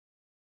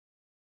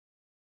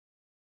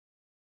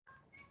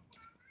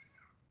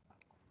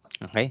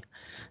Okay?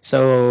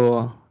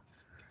 So,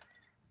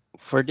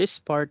 for this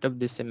part of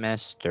the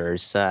semester,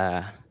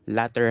 sa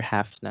latter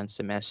half ng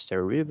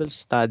semester, we will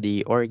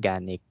study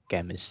organic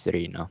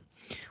chemistry, no?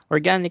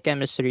 Organic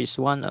chemistry is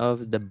one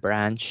of the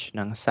branch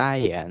ng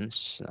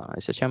science, no?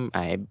 Isa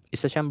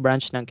siyang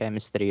branch ng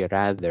chemistry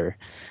rather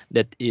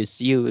that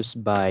is used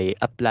by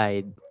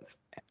applied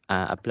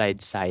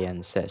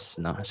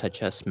sciences, no, such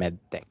as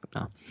medtech,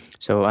 no.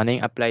 So ano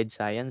yung applied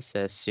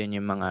sciences? Yun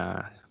yung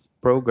mga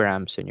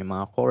programs, yun yung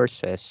mga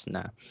courses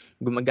na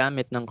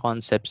gumagamit ng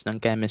concepts ng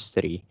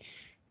chemistry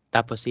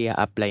tapos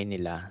i-apply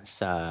nila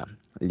sa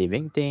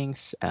living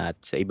things at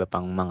sa iba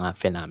pang mga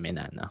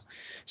phenomena, no.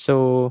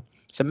 So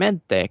sa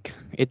medtech,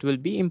 it will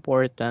be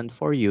important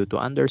for you to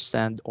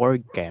understand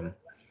org chem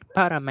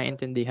para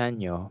maintindihan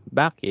nyo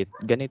bakit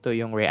ganito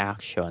yung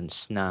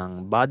reactions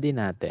ng body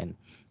natin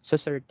sa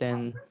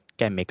certain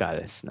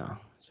chemicals, no?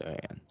 So,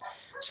 ayan.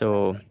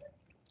 So,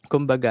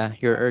 kumbaga,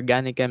 your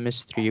organic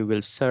chemistry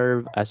will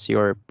serve as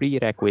your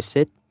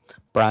prerequisite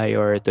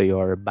prior to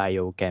your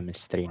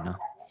biochemistry, no?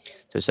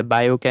 So, sa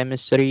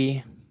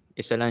biochemistry,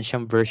 isa lang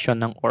siyang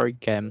version ng org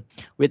chem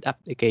with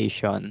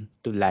application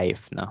to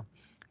life, no?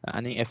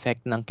 Ano yung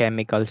effect ng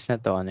chemicals na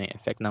to? Ano yung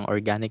effect ng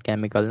organic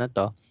chemical na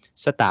to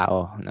sa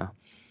tao, no?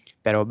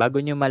 Pero bago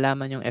nyo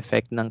malaman yung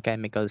effect ng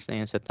chemicals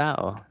na yun sa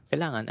tao,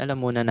 kailangan alam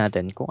muna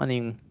natin kung ano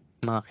yung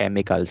mga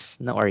chemicals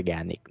na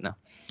organic, no?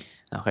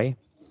 Okay?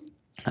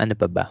 Ano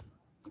pa ba?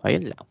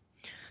 Ayun lang.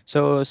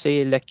 So,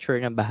 si lecture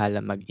na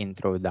bahala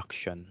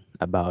mag-introduction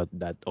about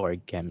that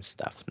org chem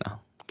stuff, no?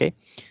 Okay?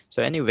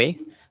 So, anyway,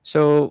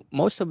 so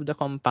most of the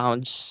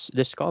compounds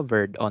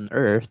discovered on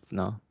Earth,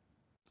 no,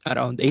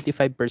 around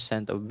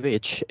 85% of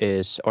which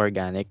is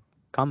organic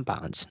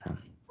compounds, no?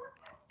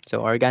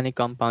 So, organic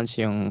compounds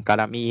yung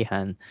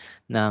karamihan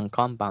ng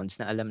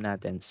compounds na alam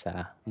natin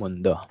sa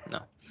mundo,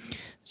 no?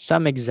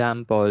 Some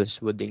examples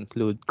would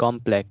include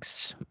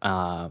complex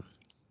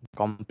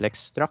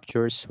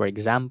structures. For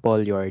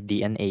example, your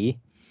DNA,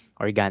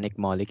 organic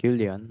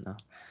molecule yun, no?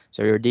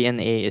 So, your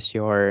DNA is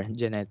your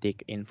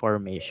genetic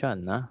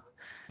information, no?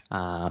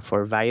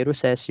 For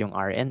viruses, yung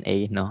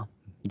RNA, no?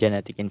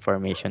 Genetic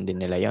information din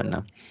nila yon,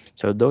 no?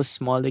 So, those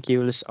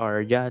molecules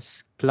are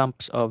just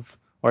clumps of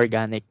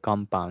organic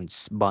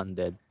compounds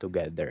bonded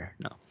together,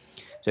 no?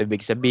 So,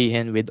 ibig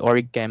sabihin, with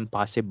OrgChem,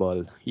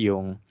 possible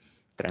yung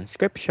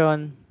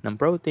transcription ng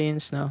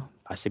proteins, no?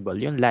 Possible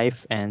yung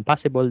life, and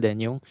possible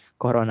din yung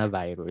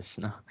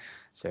coronavirus, no?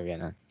 So,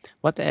 ganun.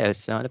 What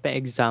else? Ano pa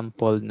yung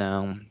example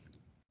ng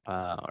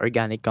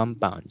organic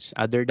compounds?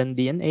 Other than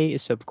DNA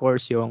is, of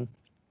course, yung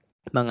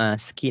mga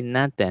skin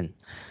natin,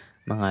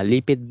 mga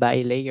lipid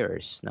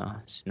bilayers, no,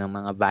 ng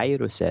mga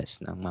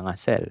viruses ng mga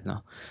cell, no.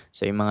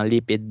 So yung mga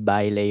lipid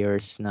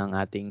bilayers ng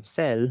ating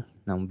cell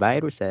ng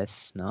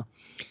viruses, no,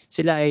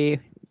 sila ay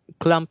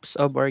clumps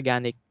of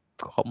organic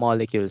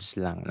molecules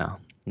lang,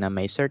 no, na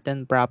may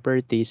certain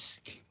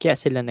properties kaya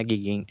sila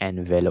nagiging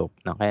envelope,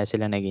 no, kaya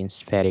sila naging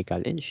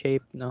spherical in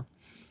shape, no,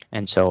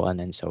 and so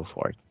on and so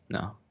forth,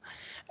 no.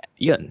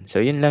 Yun,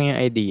 so yun lang yung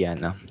idea,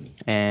 no.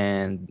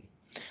 And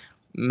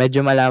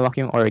medyo malawak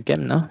yung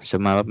ORChem, no? So,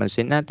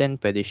 mapapansin natin,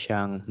 pwede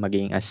siyang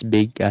maging as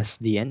big as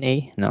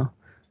DNA, no?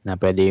 Na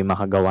pwede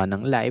makagawa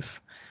ng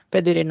life.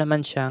 Pwede rin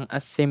naman siyang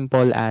as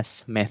simple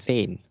as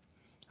methane.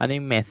 Ano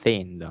yung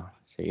methane, no?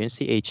 So, yung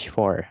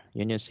CH4,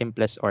 yun yung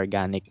simplest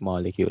organic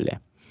molecule,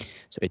 eh.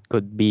 So, it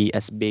could be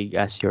as big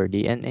as your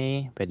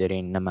DNA. Pwede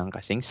rin naman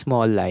kasing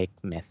small like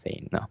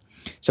methane, no?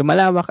 So,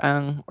 malawak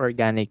ang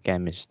organic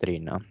chemistry,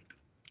 no?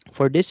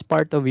 For this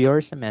part of your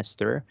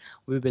semester,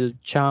 we will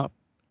chop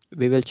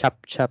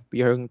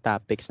yung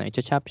topics na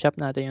chop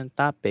natin yung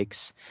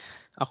topics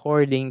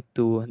according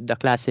to the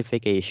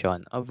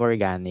classification of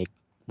organic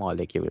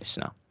molecules,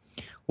 no?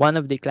 One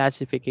of the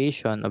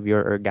classification of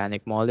your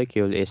organic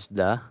molecule is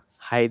the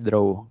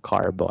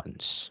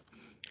hydrocarbons.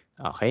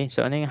 Okay,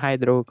 so ano yung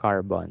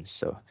hydrocarbons?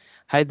 So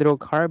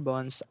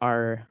hydrocarbons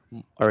are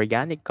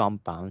organic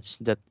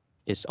compounds that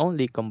is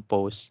only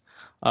composed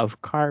of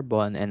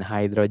carbon and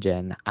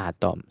hydrogen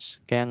atoms.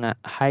 Kaya nga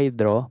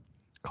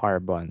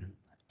hydrocarbon,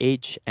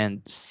 H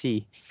and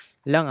C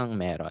lang ang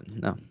meron,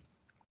 no?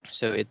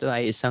 So ito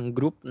ay isang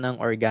group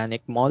ng organic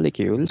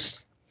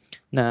molecules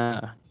na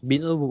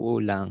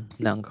binubuo lang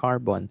ng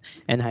carbon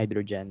and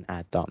hydrogen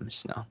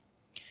atoms, no?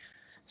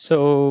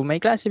 So may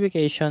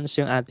classifications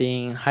yung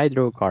ating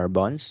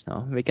hydrocarbons,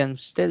 no? We can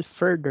still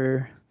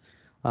further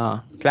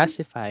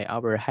classify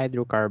our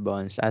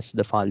hydrocarbons as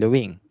the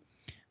following.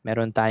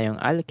 Meron tayong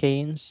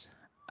alkanes,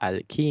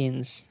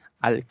 alkenes,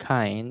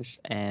 alkynes,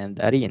 and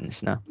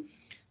arenes, no?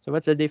 So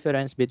what's the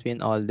difference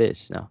between all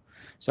this, no?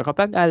 So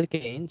kapag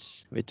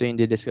alkanes, between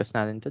the discuss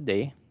natin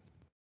today,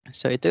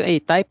 so ito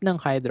ay type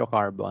ng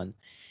hydrocarbon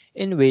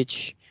in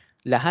which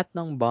lahat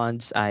ng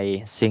bonds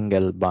ay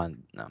single bond,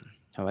 no?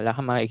 So wala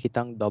kang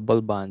makikitang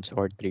double bonds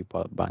or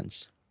triple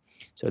bonds.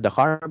 So the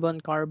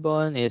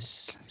carbon-carbon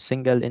is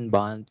single in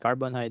bond,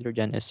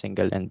 carbon-hydrogen is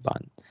single in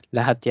bond.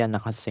 Lahat yan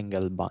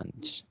naka-single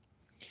bonds.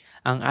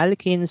 Ang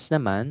alkenes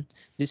naman,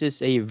 this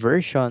is a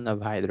version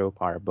of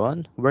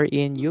hydrocarbon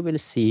wherein you will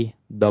see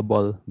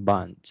double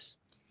bonds.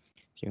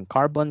 Yung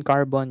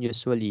carbon-carbon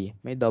usually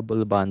may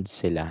double bonds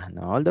sila.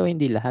 No? Although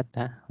hindi lahat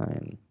ha.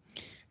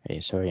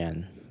 Okay, so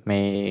yan.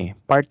 May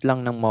part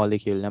lang ng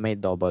molecule na may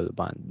double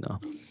bond.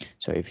 No?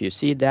 So if you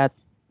see that,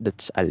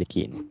 that's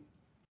alkene.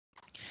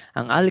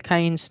 Ang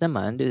alkynes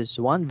naman, this is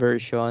one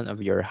version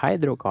of your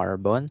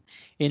hydrocarbon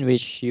in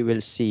which you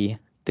will see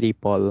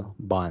triple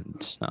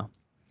bonds. No?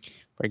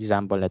 For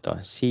example, ito,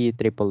 C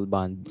triple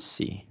bond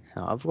C.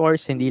 Now, of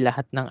course, hindi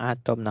lahat ng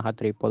atom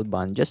naka-triple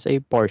bond, just a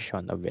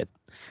portion of it.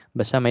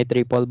 Basta may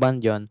triple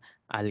bond yon,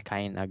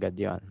 alkyne agad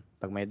yon.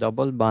 Pag may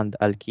double bond,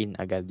 alkene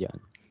agad yon.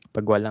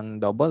 Pag walang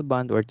double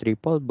bond or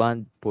triple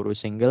bond, puro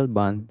single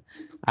bond,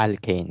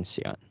 alkanes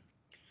yon.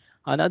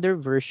 Another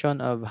version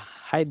of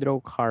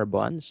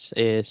hydrocarbons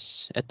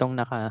is itong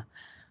naka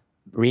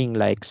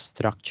ring-like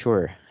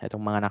structure,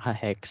 itong mga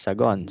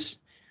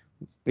naka-hexagons.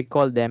 We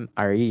call them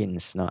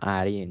arenes, no?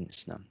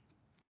 Arenes, no?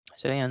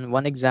 So yan,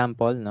 one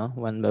example, no?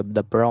 One of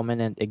the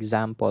prominent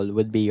example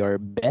would be your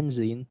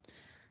benzene,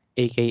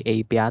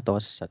 aka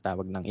piatos sa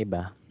tawag ng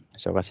iba.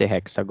 So kasi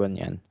hexagon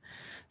yan.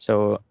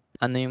 So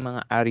ano yung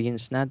mga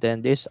arenes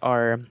natin? These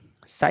are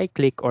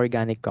cyclic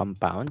organic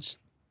compounds,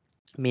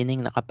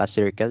 meaning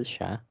nakapa-circle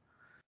siya.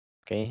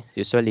 Okay,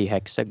 usually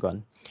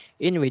hexagon,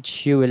 in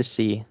which you will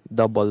see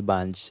double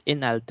bonds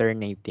in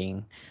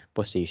alternating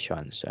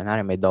positions. So,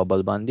 may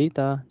double bond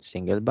dito,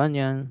 single bond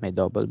yan, may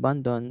double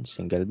bond doon,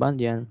 single bond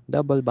yan,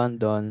 double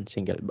bond doon,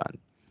 single bond.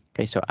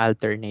 Okay, so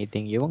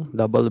alternating yung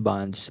double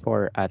bonds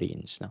for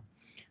arenes. No?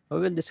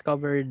 We will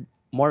discover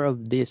more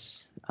of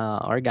these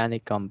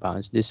organic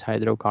compounds, these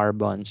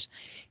hydrocarbons,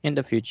 in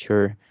the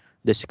future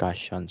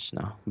discussions.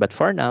 No? But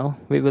for now,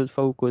 we will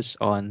focus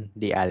on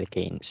the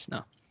alkanes.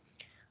 No?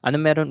 Ano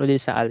meron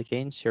ulit sa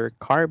alkanes? Your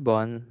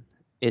carbon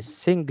is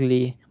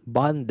singly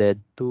bonded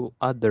to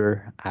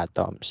other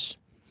atoms.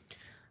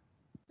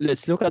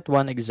 Let's look at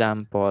one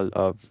example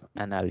of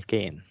an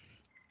alkane.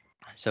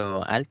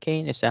 So,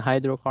 alkane is a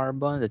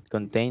hydrocarbon that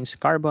contains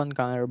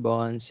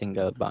carbon-carbon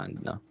single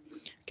bond. No?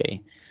 Okay.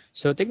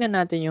 So, tignan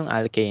natin yung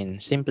alkane.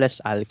 Simplest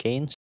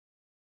alkane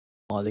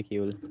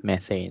molecule,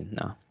 methane.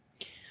 No?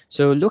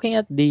 So, looking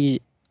at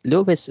the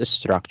lowest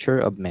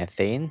structure of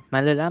methane,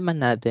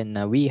 malalaman natin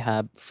na we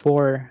have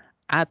four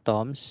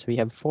atoms, we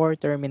have four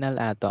terminal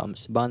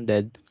atoms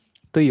bonded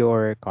to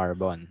your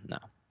carbon. No?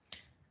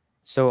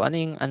 So, ano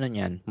yung ano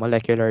niyan?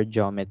 Molecular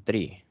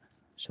geometry.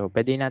 So,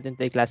 pwede natin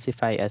ito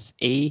i-classify as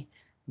A,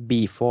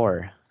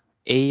 B4.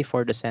 A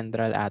for the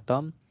central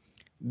atom,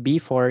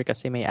 B4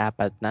 kasi may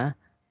apat na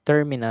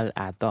terminal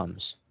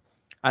atoms.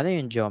 Ano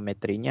yung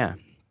geometry niya?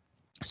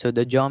 So,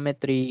 the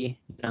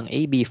geometry ng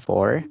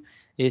AB4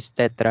 is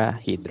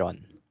tetrahedron.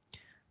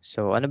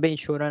 So, ano ba yung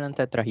itsura ng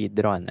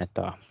tetrahedron?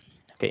 Ito.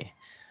 Okay.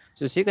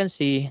 So, as you can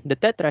see, the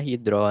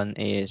tetrahedron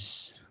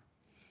is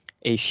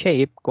a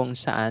shape kung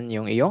saan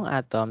yung iyong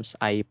atoms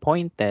ay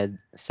pointed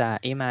sa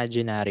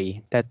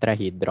imaginary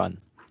tetrahedron.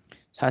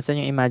 So,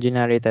 saan yung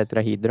imaginary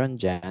tetrahedron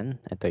dyan?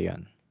 Ito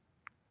yon.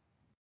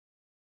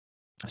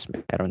 Tapos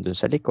meron dun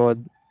sa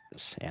likod.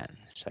 Ayan.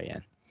 So,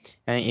 ayan.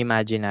 Yan yung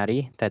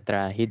imaginary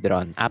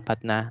tetrahedron.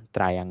 Apat na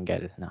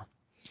triangle. No?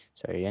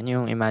 So, yan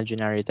yung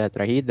imaginary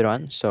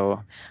tetrahedron.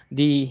 So,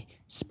 the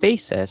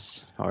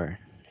spaces or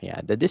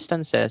the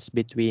distances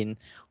between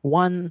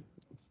one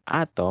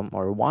atom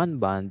or one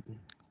bond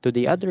to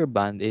the other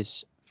bond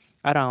is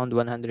around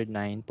 109.5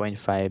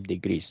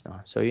 degrees.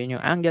 No? So, yun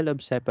yung angle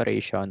of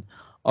separation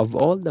of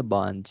all the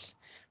bonds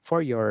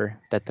for your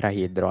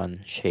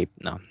tetrahedron shape.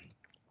 No?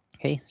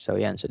 Okay, so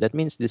yan. So, that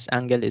means this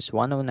angle is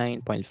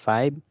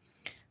 109.5.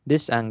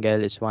 This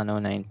angle is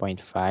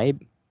 109.5.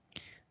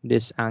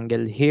 This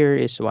angle here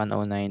is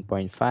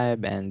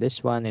 109.5 and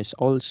this one is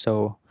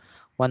also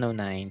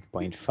 109.5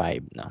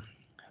 now.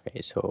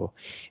 Okay, so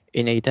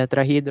in a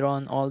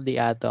tetrahedron, all the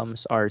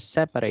atoms are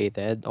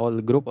separated, all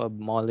group of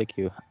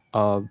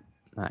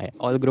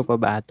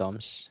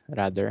atoms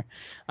rather,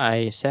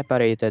 ay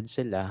separated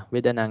sila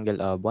with an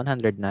angle of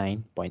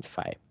 109.5.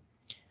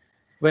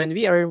 When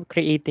we are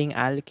creating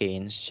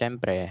alkanes,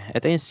 syempre,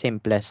 ito yung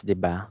simplest, di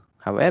ba?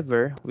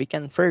 However, we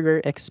can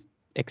further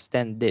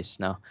extend this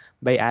no,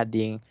 by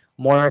adding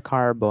more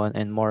carbon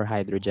and more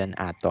hydrogen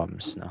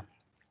atoms. No?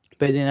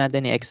 Pwede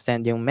natin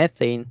i-extend yung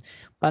methane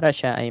para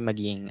siya ay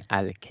maging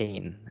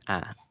alkane.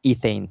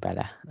 Ethane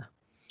pala. No?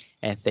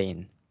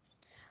 Ethane.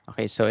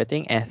 Okay, so ito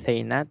yung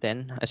ethane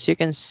natin. As you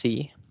can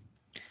see,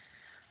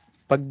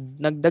 pag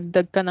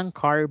nagdagdag ka ng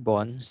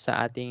carbon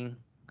sa ating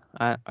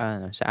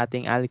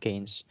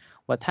alkanes,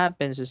 what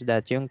happens is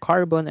that yung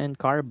carbon and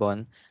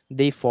carbon,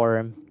 they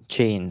form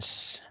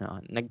chains.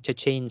 No?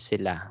 Nagcha-chain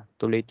sila.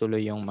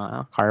 Tuloy-tuloy yung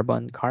mga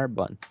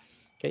carbon-carbon.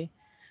 Okay?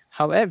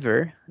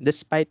 However,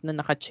 despite na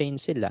naka-chain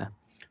sila,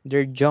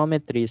 their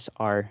geometries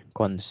are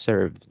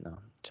conserved.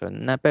 No? So,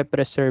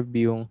 nape-preserve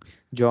yung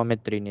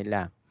geometry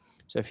nila.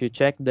 So, if you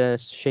check the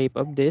shape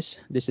of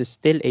this is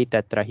still a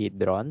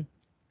tetrahedron.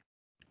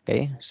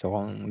 Okay? So,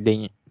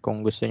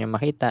 kung gusto niyo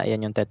makita,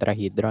 yan yung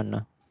tetrahedron.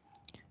 No?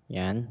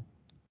 Yan.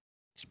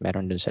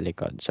 Meron dun sa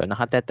likod. So,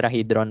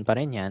 naka-tetrahedron pa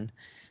rin yan.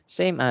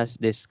 Same as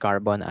this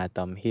carbon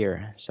atom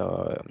here.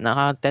 So,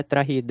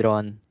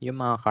 naka-tetrahedron yung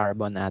mga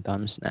carbon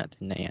atoms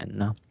natin na yan.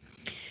 No?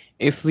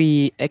 If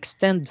we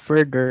extend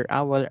further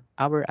our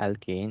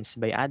alkanes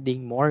by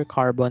adding more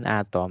carbon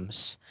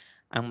atoms,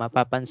 ang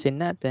mapapansin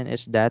natin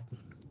is that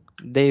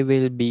they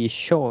will be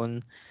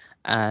shown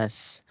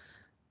as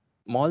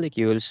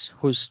molecules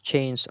whose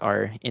chains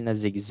are in a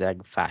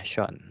zigzag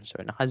fashion.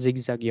 So,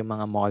 naka-zigzag yung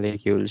mga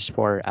molecules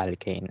for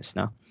alkanes,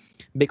 no?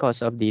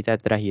 Because of the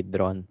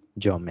tetrahedron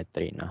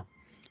geometry, no?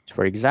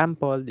 For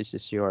example, this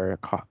is your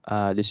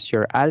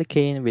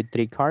alkane with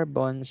 3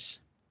 carbons,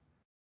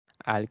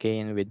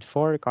 alkane with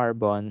 4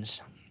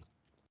 carbons,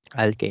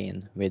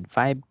 alkane with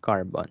 5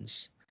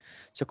 carbons.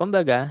 So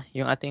kumbaga,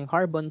 yung ating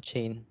carbon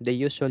chain, they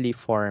usually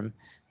form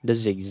the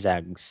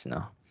zigzags,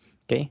 no?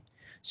 Okay?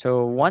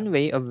 So one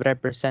way of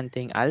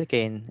representing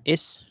alkane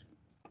is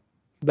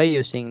by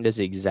using the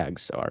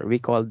zigzags, or we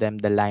call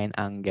them the line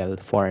angle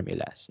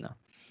formulas, no?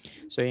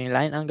 So yung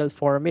line angle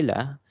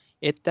formula,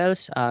 it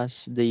tells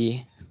us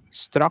the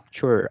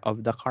structure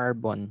of the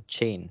carbon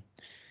chain.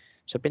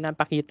 So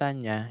pinapakita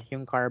niya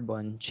yung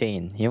carbon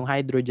chain. Yung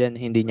hydrogen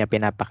hindi niya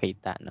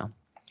pinapakita, no?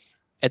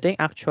 Ito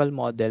yung actual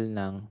model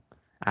ng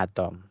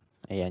atom.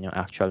 Ayan yung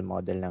actual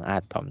model ng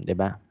atom, 'di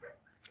ba?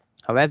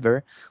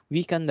 However,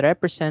 we can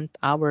represent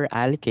our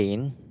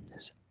alkane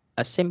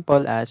as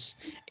simple as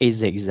a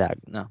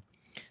zigzag, no?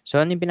 So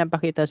ano yung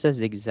pinapakita sa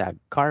zigzag?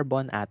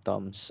 Carbon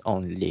atoms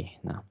only,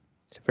 no?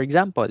 So for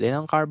example,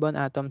 ilang carbon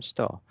atoms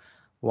to?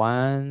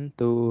 1,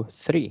 2,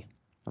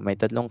 3. May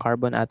tatlong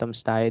carbon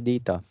atoms tayo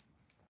dito.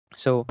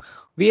 So,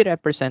 we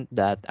represent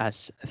that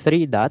as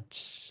 3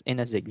 dots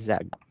in a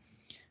zigzag.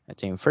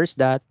 Ito yung first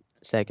dot,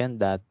 second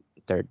dot,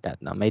 third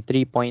dot. Now, may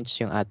 3 points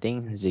yung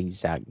ating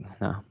zigzag.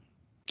 No?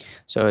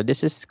 So,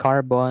 this is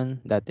carbon,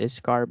 that is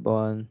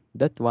carbon,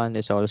 that one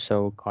is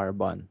also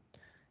carbon.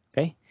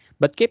 Okay?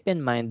 But keep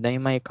in mind na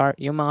yung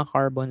mga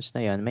carbons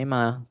na yon, may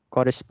mga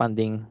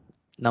corresponding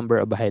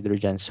number of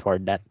hydrogens for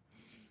that.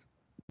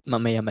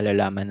 Mamaya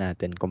malalaman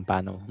natin kung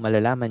paano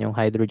malalaman yung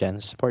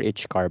hydrogens for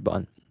each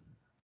carbon.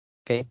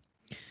 Okay?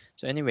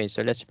 So anyway,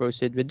 so let's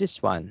proceed with this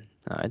one.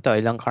 Ito,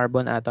 ilang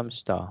carbon atoms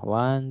to?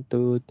 1,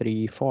 2,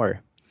 3, 4.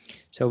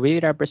 So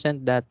we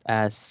represent that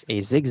as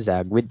a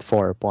zigzag with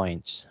 4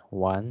 points.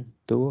 1,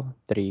 2,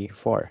 3,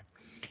 4.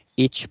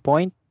 Each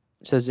point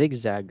sa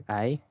zigzag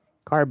ay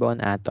carbon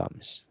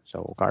atoms.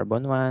 So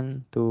carbon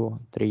 1, 2,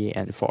 3,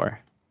 and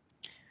 4.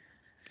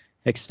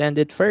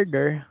 Extend it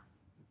further,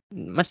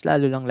 mas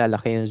lalo lang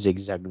lalaki yung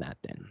zigzag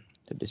natin.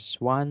 So this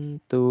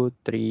 1, 2,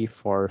 3,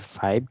 4,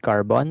 5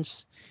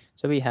 carbons.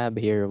 So we have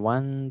here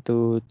 1,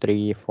 2,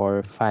 3,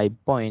 4,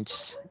 5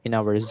 points in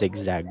our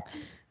zigzag.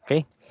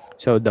 Okay?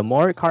 So the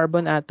more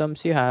carbon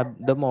atoms you have,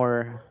 the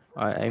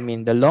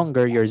the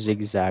longer your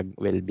zigzag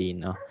will be,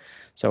 no?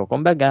 So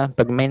kumbaga,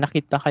 pag may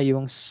nakita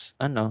kayong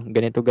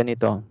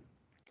ganito-ganito,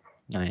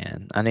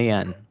 ayan, ano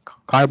yan?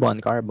 Carbon,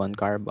 carbon,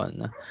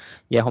 carbon. No?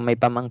 Yeah, kung may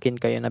pamangkin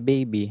kayo na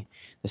baby,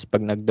 tapos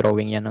pag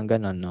nag-drawing yan ng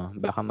ganun, no,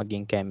 baka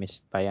maging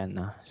chemist pa yan.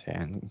 No? So,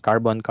 yan,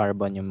 carbon,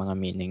 carbon yung mga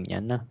meaning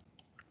yan. No?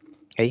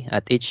 Okay?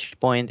 At each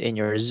point in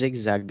your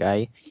zigzag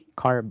ay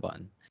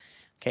carbon.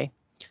 Okay?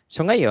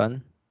 So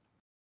ngayon,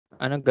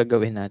 anong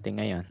gagawin natin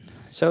ngayon?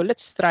 So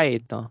let's try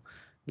ito.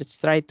 Let's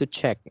try to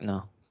check,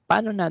 no?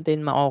 Paano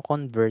natin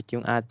ma-convert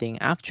yung ating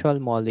actual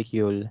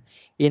molecule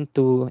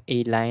into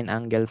a line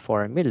angle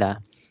formula,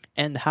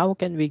 and how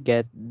can we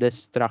get the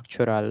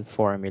structural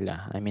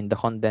formula? I mean the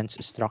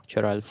condensed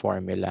structural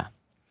formula.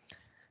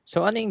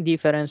 So ano yung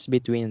difference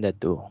between the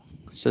two?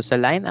 So sa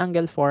line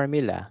angle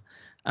formula,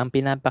 ang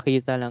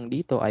pinapakita lang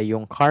dito ay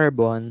yung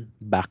carbon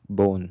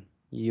backbone,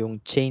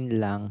 yung chain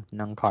lang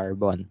ng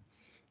carbon.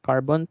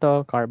 Carbon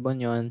to,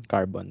 carbon yon,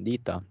 carbon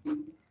dito.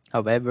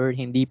 However,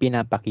 hindi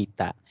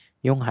pinapakita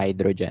yung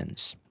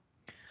hydrogens.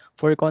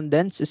 For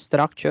condensed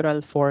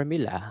structural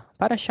formula,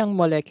 para siyang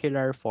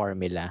molecular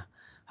formula.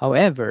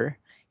 However,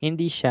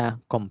 hindi siya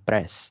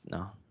compressed,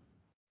 no?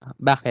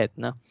 Bakit,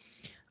 no?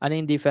 Ano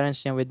yung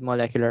difference niya with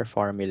molecular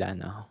formula,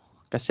 no?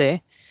 Kasi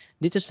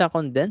dito sa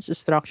condensed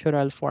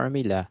structural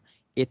formula,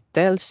 it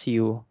tells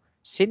you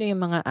sino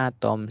yung mga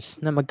atoms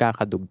na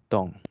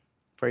magkakadugtong.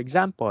 For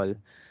example,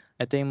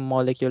 ito yung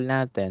molecule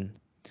natin.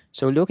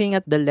 So looking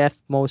at the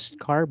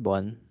leftmost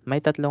carbon, may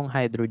tatlong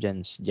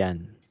hydrogens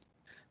dyan.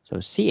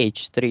 So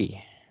CH3.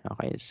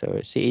 Okay, so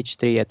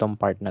CH3 itong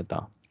part na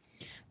to.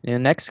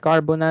 Yung next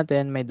carbon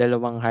natin, may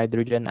dalawang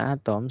hydrogen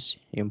atoms,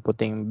 yung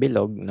puting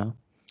bilog, no?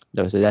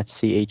 So that's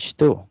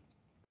CH2.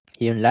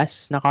 Yung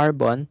last na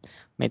carbon,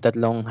 may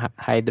tatlong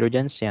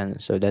hydrogens yan,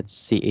 so that's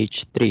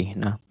CH3,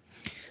 no?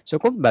 So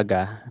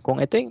kumbaga,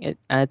 kung ito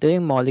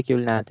yung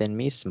molecule natin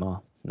mismo,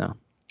 no?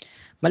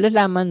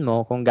 Malalaman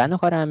mo kung gaano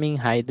karaming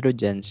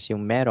hydrogens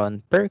yung meron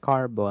per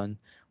carbon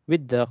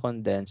with the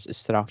condensed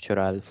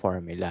structural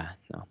formula.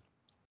 No?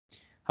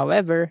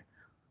 However,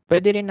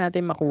 pwede rin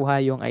natin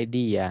makuha yung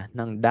idea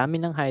ng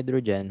dami ng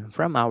hydrogen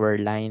from our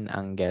line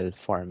angle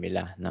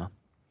formula, no?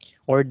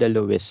 Or the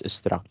Lewis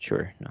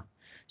structure. No?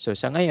 So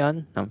sa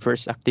ngayon, ang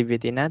first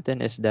activity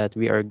natin is that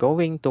we are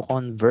going to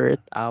convert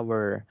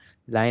our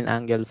line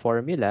angle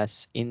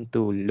formulas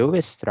into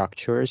Lewis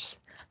structures.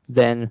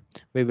 Then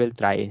we will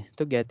try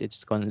to get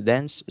its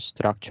condensed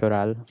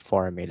structural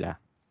formula.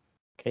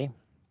 Okay?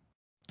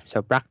 So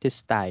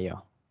practice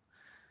tayo.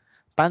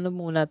 Paano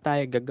muna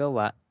tayo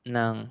gagawa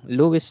ng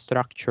Lewis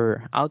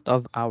structure out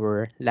of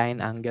our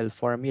line angle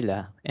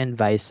formula and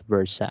vice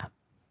versa?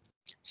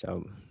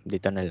 So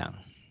dito na lang.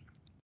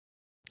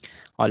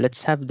 Oh,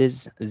 let's have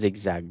this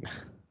zigzag.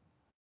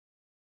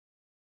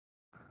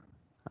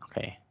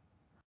 Okay.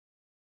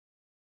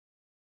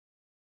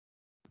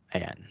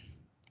 Ayan.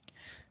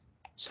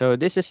 So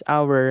this is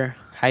our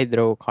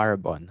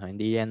hydrocarbon.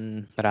 Hindi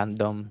yan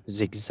random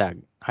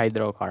zigzag.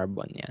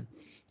 Hydrocarbon yan.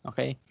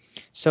 Okay?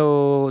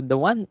 So the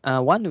one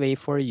way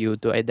for you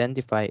to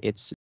identify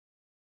its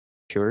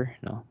structure,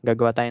 no?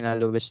 Gagawa tayo ng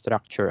Lewis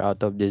structure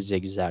out of this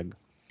zigzag.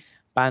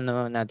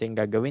 Paano natin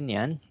gagawin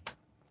yan?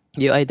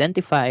 You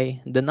identify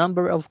the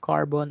number of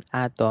carbon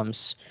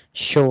atoms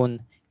shown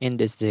in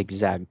this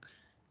zigzag.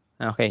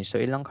 Okay, so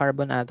ilang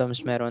carbon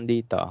atoms meron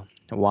dito?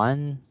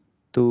 1,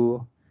 2,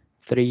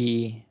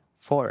 3,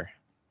 4.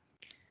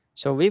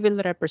 So we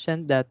will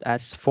represent that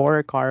as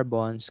 4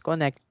 carbons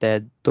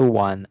connected to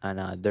one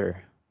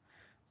another.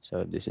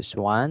 So this is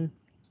 1,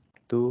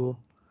 2,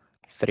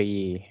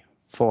 3,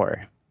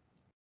 4.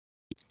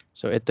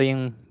 So ito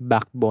yung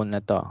backbone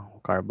na to.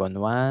 Carbon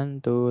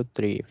 1, 2,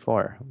 3,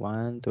 4.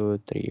 1, 2,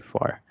 3,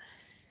 4.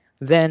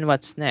 Then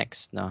what's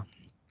next? No?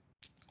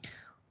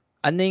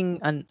 Ano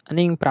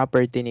yung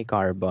property ni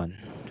carbon?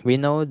 We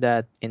know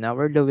that in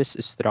our Lewis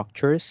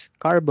structures,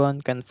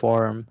 carbon can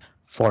form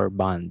 4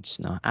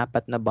 bonds. No?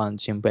 4 na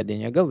bonds yung pwede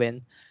nyo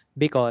gawin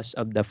because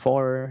of the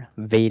 4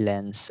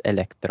 valence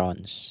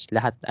electrons.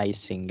 Lahat ay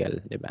single,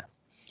 di ba?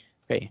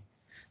 Okay.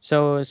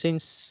 So,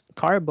 since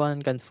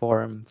carbon can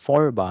form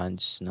 4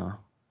 bonds, no?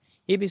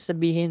 Ibig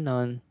sabihin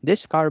nun,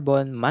 this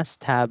carbon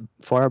must have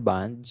 4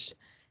 bonds.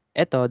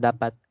 Ito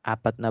dapat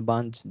 4 na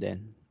bonds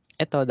din.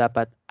 Ito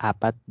dapat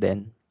 4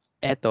 din.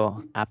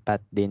 Ito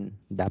 4 din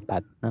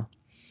dapat, no?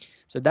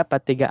 So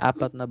dapat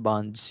tiga-4 na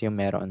bonds yung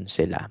meron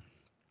sila.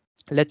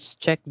 Let's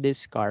check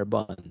this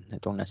carbon,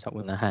 itong nasa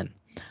unahan.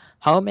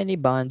 How many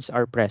bonds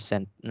are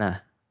present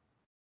na?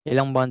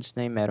 Ilang bonds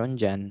na yung meron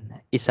dyan?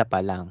 Isa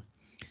pa lang.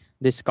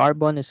 This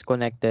carbon is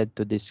connected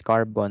to this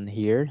carbon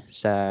here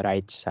sa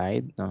right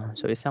side, no?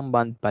 So isang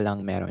bond pa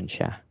lang meron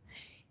siya.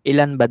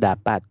 Ilan ba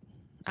dapat?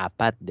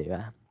 4, di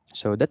ba?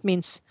 So that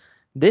means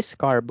this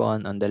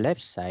carbon on the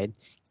left side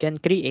can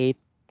create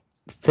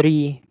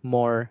 3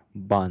 more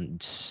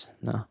bonds,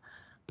 no?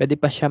 Pwede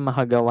pa siya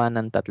makagawa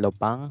ng 3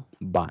 pang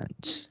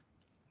bonds.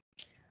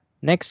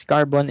 Next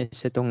carbon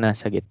is itong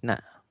nasa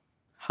gitna.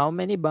 How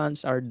many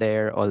bonds are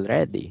there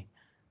already?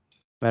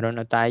 Meron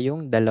na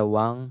tayong 2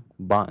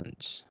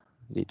 bonds.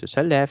 Dito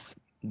sa left,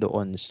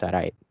 doon sa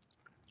right.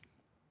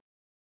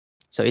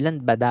 So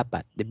ilan ba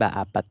dapat? 'Di ba?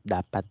 4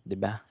 dapat,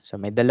 'di ba? So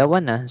may 2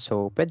 na,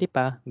 so pwede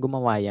pa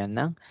gumawa yan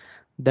ng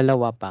 2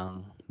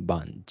 pang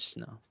bonds,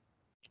 no?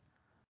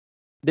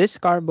 This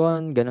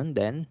carbon ganun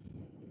din,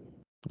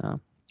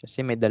 no?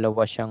 Kasi may 2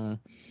 siyang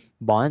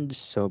bonds,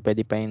 so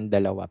pwede pa yung 2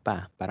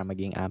 pa para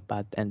maging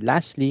 4. And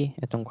lastly,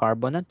 itong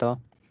carbon na to,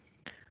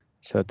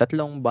 so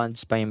 3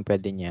 bonds pa yung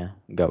pwede niya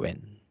gawin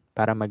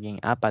para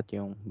maging 4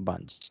 yung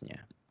bonds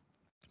niya.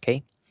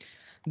 Okay?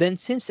 Then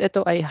since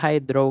ito ay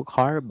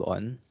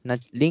hydrocarbon, na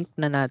link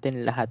na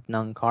natin lahat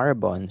ng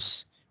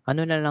carbons,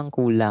 ano na lang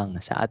kulang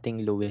sa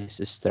ating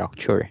Lewis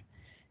structure?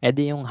 E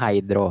di yung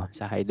hydro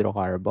sa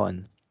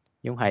hydrocarbon,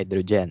 yung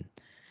hydrogen.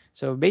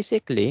 So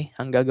basically,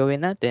 ang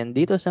gagawin natin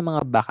dito sa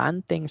mga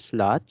bakanting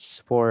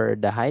slots for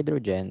the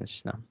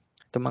hydrogens, no?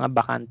 Itong mga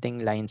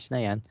bakanting lines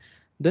na yan,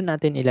 doon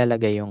natin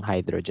ilalagay yung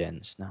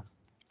hydrogens. No?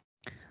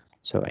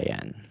 So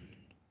ayan.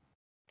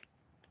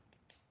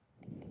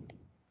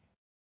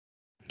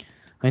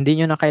 Hindi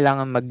nyo na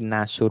kailangan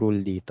mag-NASU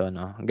rule dito,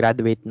 no?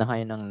 Graduate na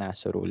kayo ng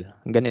NASU rule.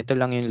 Ganito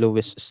lang yung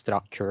Lewis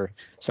structure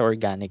sa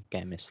organic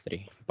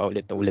chemistry.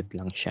 Paulit-ulit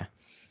lang siya.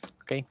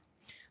 Okay?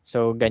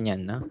 So,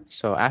 ganyan, no?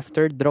 So,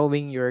 after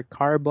drawing your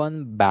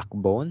carbon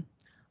backbone,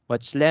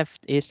 what's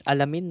left is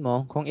alamin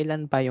mo kung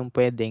ilan pa yung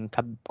pwedeng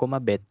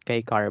kumabit kay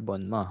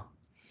carbon mo.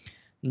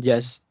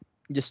 Just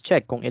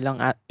check kung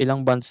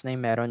ilang bonds na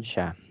yung meron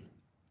siya.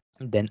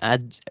 Then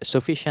add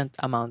sufficient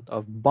amount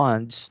of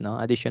bonds, no?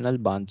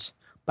 Additional bonds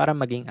para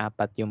maging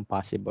 4 yung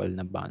possible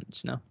na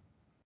bonds, no?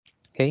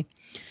 Okay?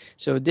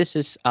 So this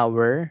is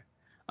our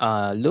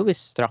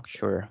Lewis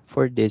structure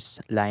for this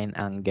line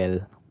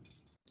angle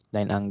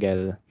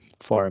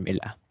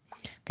formula.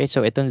 Okay,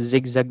 so itong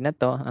zigzag na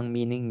to, ang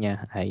meaning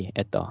niya ay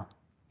ito.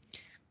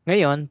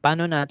 Ngayon,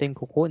 paano natin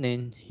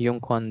kukunin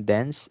yung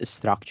condensed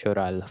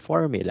structural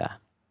formula?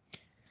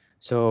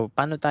 So,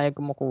 paano tayo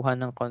kumukuha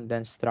ng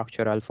condensed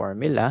structural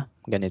formula?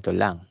 Ganito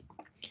lang.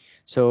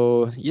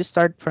 So, you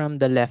start from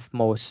the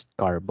leftmost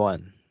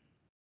carbon.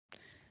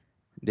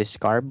 This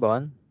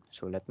carbon,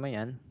 sulat mo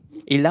yan.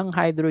 Ilang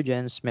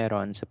hydrogens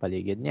meron sa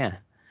paligid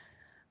niya?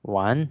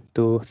 1,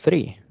 2,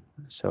 3.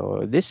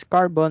 So this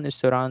carbon is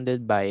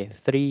surrounded by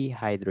 3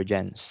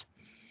 hydrogens.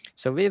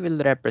 So we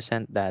will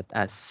represent that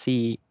as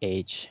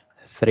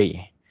CH3.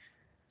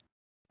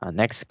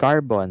 Next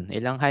carbon,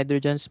 ilang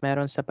hydrogens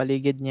meron sa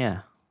paligid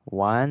niya?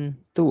 1,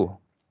 2.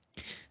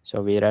 So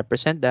we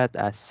represent that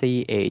as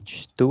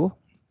CH2.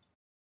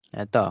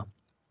 Ito,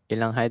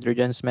 ilang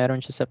hydrogens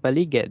meron siya sa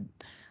paligid?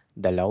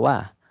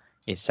 Dalawa.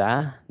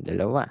 Isa,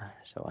 dalawa.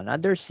 So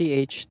another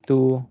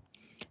CH2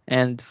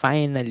 and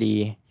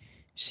finally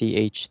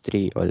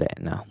CH3 ulit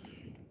na.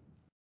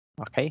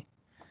 Okay?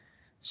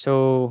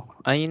 So,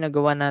 ano yung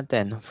nagawa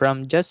natin?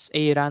 From just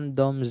a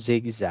random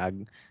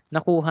zigzag,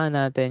 nakuha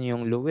natin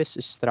yung Lewis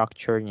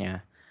structure niya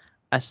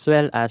as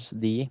well as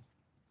the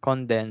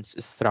condensed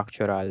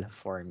structural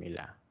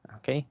formula.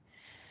 Okay?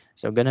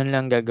 So, ganun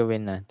lang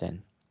gagawin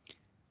natin.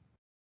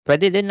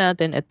 Pwede din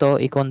natin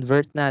ito,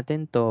 i-convert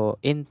natin to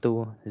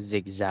into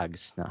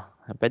zigzags. No?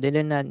 Pwede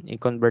din natin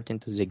i-convert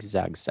into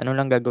zigzags. Ano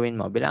lang gagawin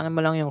mo? Bilangin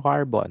mo lang yung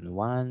carbon.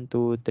 1,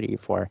 2, 3,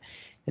 4.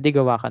 Hindi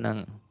gawa ka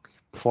ng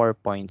 4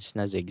 points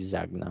na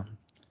zigzag. No?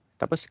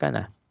 Tapos ka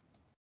na.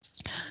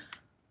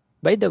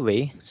 By the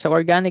way, sa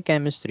organic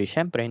chemistry,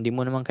 syempre, hindi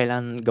mo naman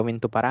kailangan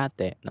gawin to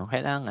parate. No?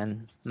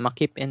 Kailangan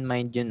ma-keep in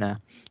mind yun na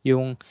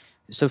yung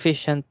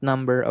sufficient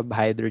number of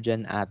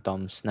hydrogen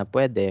atoms na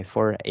pwede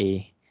for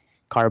a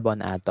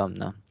carbon atom.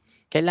 No?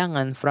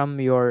 Kailangan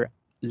from your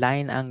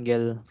line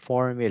angle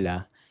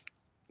formula,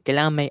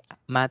 kailangan may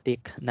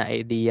matic na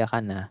idea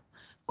ka na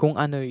kung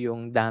ano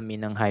yung dami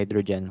ng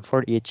hydrogen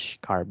for each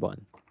carbon.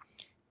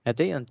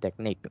 Ito yung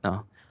technique.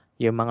 No?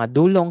 Yung mga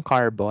dulong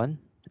carbon,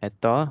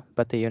 ito,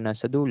 pati yung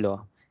nasa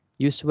dulo,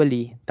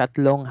 usually, 3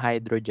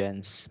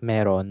 hydrogens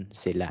meron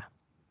sila.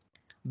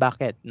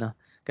 Bakit? No?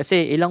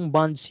 Kasi ilang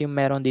bonds yung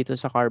meron dito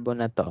sa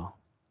carbon na to?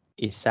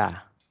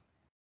 Isa.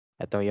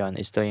 Ito yon,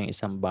 ito yung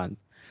isang bond.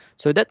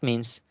 So that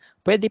means,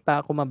 pwede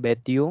pa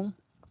kumabit yung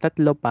 3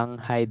 pang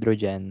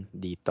hydrogen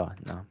dito.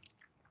 No?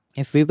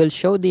 If we will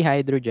show the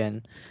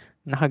hydrogen,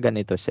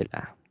 nakaganito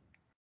sila.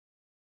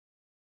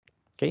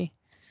 Okay?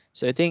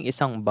 So ito yung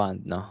isang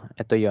bond. No?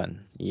 Ito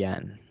yon,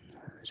 yan.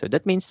 So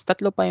that means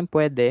 3 pa yung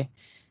pwede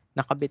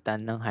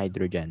nakabitan ng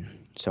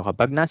hydrogen. So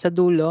kapag nasa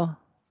dulo,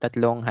 3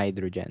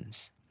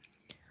 hydrogens.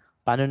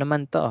 Paano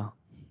naman to?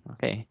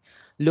 Okay.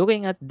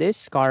 Looking at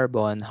this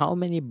carbon, how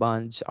many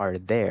bonds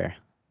are there?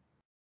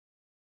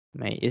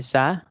 May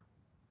isa,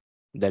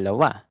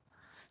 dalawa.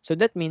 So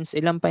that means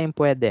ilan pa yung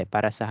pwede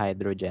para sa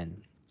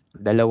hydrogen?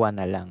 Dalawa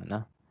na lang,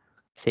 no?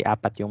 Kasi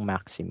 4 yung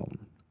maximum.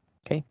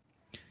 Okay?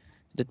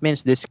 That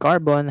means this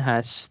carbon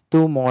has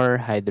 2 more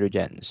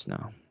hydrogens,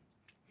 no?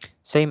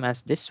 Same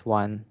as this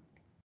one.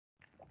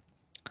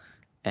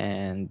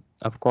 And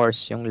of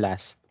course, yung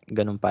last,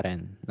 ganun pa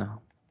rin,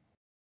 no?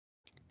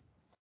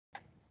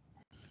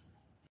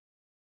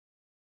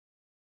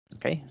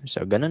 Okay?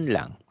 So, ganun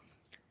lang.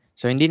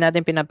 So, hindi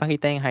natin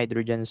pinapakita yung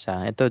hydrogen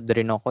sa, ito,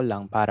 drino ko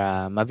lang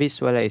para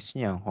ma-visualize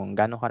nyo kung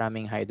gaano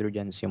karaming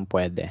hydrogens yung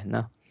pwede,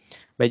 no?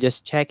 By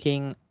just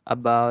checking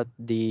about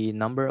the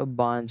number of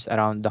bonds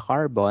around the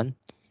carbon,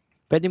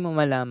 pwede mo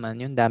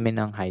malaman yung dami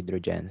ng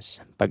hydrogens.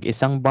 Pag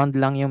isang bond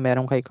lang yung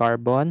meron kay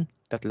carbon,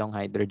 3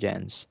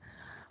 hydrogens.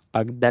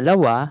 Pag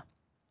dalawa,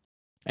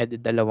 edi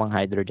 2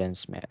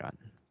 hydrogens meron.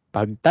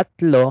 Pag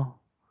 3,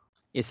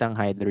 isang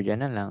hydrogen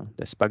na lang.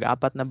 Tapos pag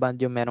 4 na bond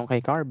yung meron kay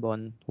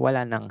carbon,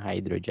 wala nang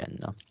hydrogen,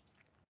 no?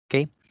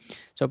 Okay?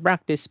 So,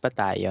 practice pa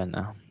tayo,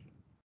 no?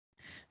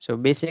 So,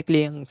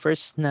 basically, yung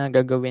first na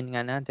gagawin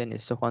nga natin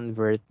is to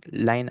convert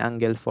line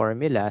angle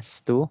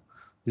formulas to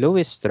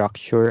Lewis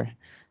structure,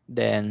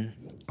 then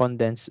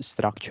condensed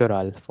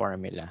structural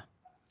formula.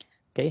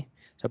 Okay?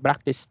 So,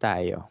 practice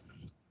tayo.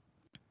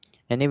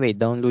 Anyway,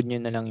 download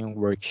nyo na lang yung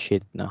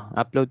worksheet, no?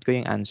 Upload ko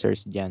yung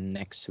answers dyan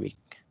next week.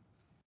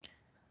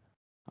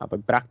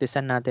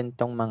 Pag-practicean natin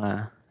tong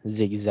mga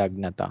zigzag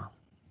na to.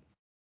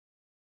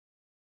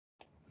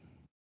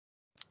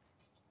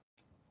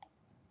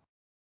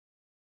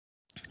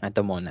 Ito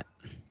muna.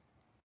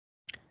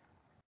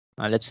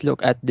 Let's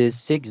look at this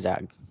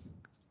zigzag.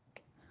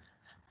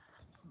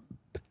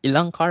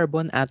 Ilang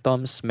carbon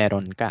atoms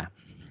meron ka?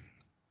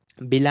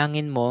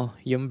 Bilangin mo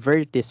yung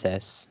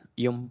vertices,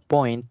 yung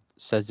point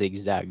sa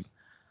zigzag.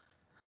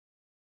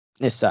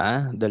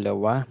 Isa,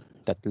 dalawa,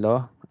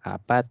 tatlo,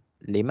 4, 5.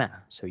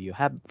 So you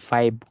have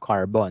 5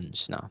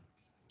 carbons, no?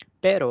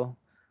 Pero,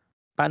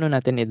 paano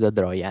natin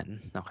i-draw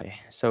yan? Okay.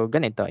 So,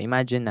 ganito.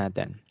 Imagine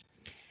natin.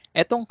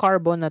 Etong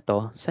carbon na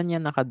to, saan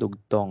yan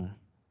nakadugtong?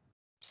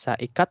 Sa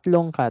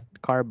ikatlong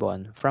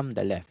carbon from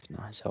the left.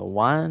 No? So,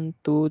 1,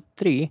 2,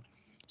 3.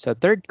 So,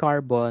 third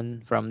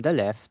carbon from the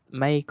left,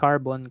 may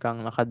carbon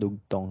kang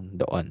nakadugtong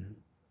doon.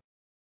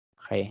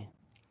 Okay.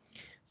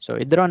 So,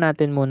 i-draw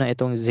natin muna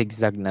itong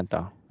zigzag na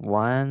to.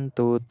 1,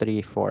 2, 3,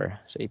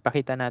 4. So,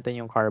 ipakita natin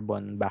yung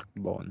carbon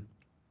backbone.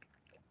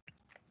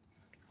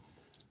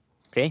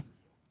 Okay.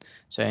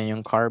 So, yan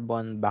yung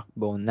carbon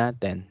backbone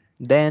natin.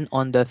 Then,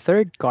 on the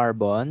third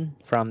carbon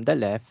from the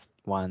left,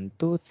 1,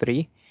 2,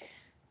 3,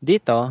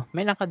 dito,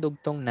 may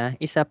nakadugtong na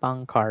isa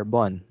pang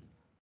carbon.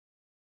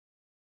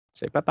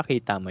 So,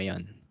 ipapakita mo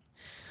yon.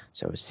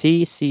 So,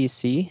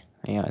 CCC.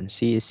 Ayan,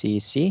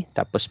 CCC.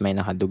 Tapos may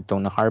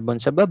nakadugtong na carbon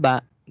sa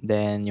baba.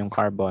 Then, yung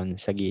carbon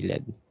sa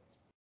gilid.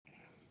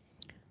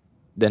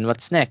 Then,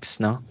 what's next,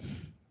 no?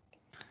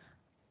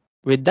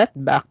 With that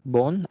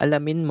backbone,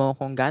 alamin mo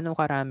kung gaano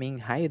karaming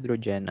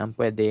hydrogen ang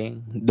pwedeng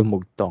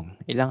dumugtong.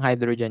 Ilang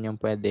hydrogen yung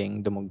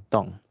pwedeng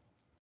dumugtong.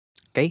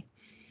 Okay?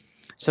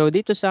 So,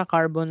 dito sa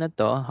carbon na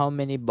to, how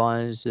many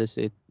bonds does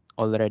it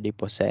already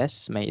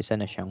possess? May isa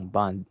na siyang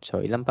bond.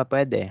 So, ilan pa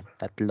pwede?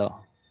 3.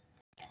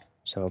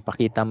 So,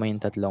 pakita mo yung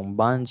 3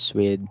 bonds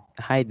with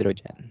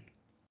hydrogen.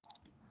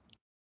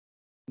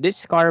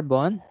 This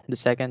carbon, the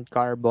second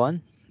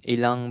carbon,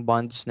 ilang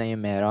bonds na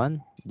yung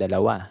meron? 2.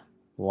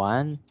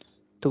 1,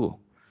 2.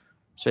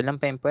 So, ilan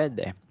pa yung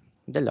pwede?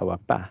 2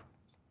 pa.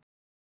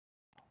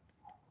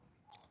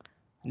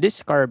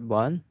 This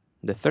carbon,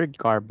 the third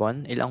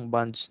carbon, ilang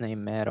bonds na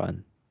yung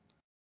meron?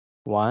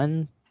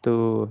 1,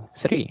 2,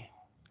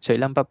 3. So,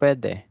 ilan pa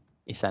pwede?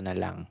 Isa na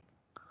lang.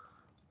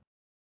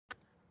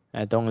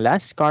 Itong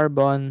last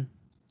carbon,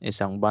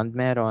 isang bond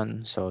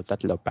meron, so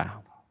 3 pa.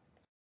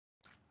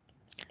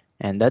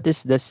 And that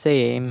is the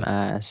same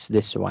as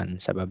this one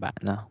sa baba,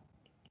 no?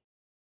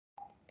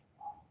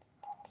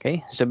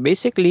 Okay, so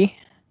basically,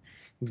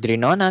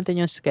 draw natin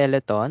yung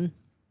skeleton,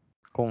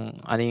 kung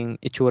ano yung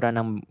itsura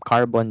ng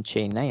carbon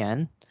chain na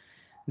yan.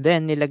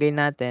 Then, nilagay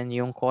natin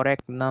yung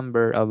correct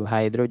number of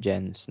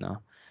hydrogens,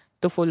 no?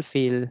 To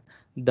fulfill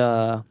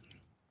the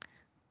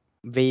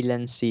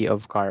valency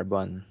of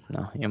carbon,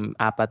 no? Yung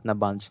 4 na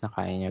bonds na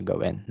kaya niya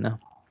gawin, no?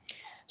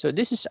 So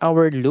this is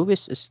our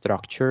Lewis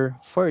structure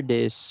for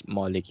this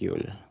molecule,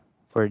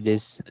 for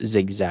this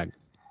zigzag.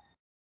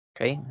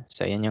 Okay?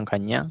 So yan yung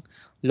kanyang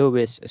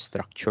Lewis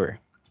structure.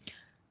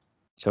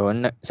 So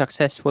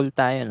successful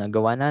tayo,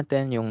 nagawa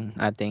natin yung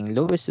ating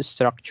Lewis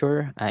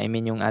structure, I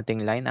mean yung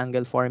ating line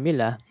angle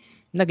formula,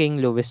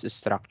 naging Lewis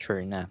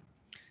structure na.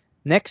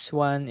 Next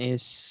one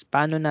is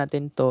paano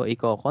natin to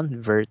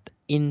i-convert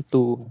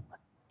into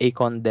a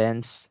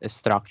condensed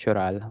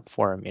structural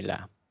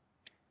formula.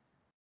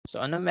 So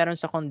ano meron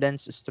sa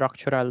condensed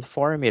structural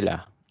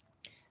formula?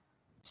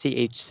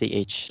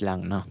 CH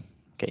lang, no?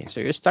 Okay, so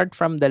you start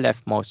from the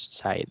leftmost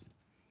side.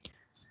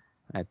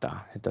 Ito,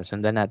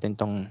 sundan natin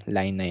tong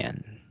line na yan.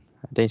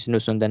 Ito yung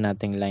sinusundan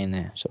nating line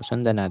na yan. So,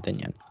 sundan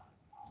natin yan.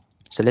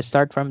 So, let's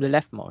start from the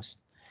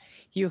leftmost.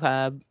 You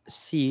have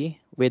C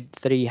with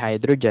 3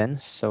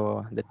 hydrogens,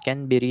 so that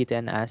can be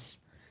written as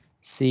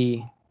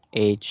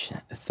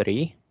CH3.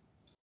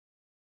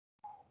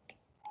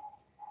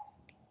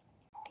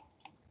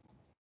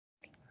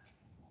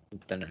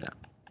 Ito na lang.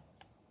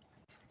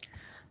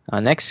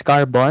 Next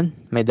carbon,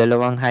 may 2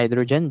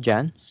 hydrogen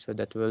dyan, so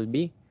that will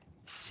be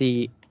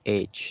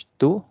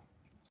CH2.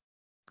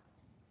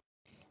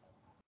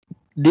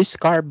 This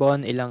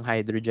carbon, ilang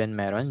hydrogen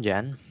meron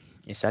dyan?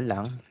 Isa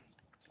lang.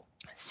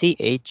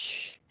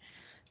 CH.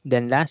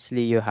 Then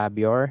lastly, you have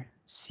your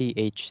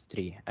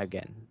CH3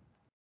 again.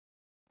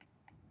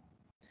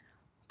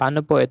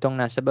 Paano po itong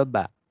nasa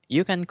baba?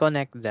 You can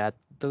connect that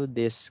to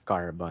this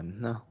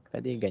carbon, no?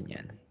 Pwede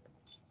ganyan.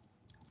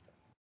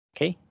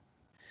 Okay?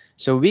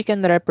 So we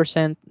can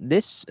represent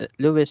this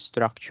Lewis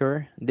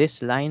structure,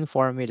 this line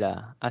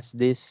formula, as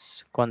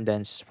this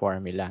condensed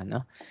formula,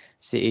 no?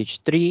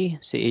 CH3,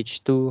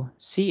 CH2,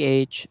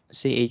 CH,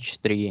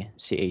 CH3,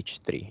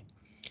 CH3.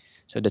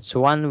 So that's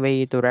one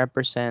way to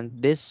represent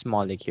this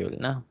molecule,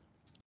 no?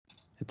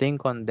 Ito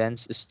yung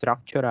condensed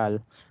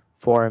structural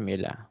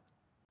formula.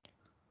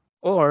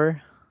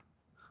 Or,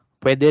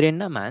 pwede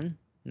rin naman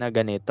na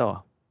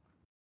ganito.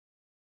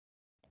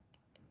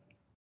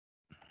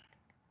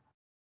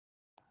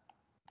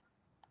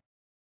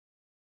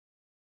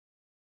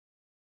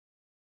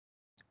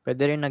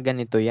 Pwede rin na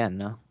ganito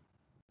yan, no?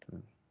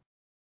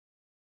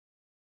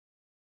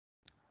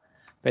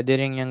 Pwede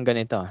rin yung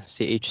ganito.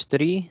 CH3,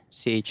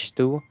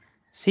 CH2,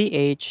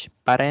 CH,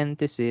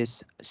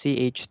 parenthesis,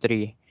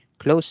 CH3,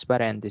 close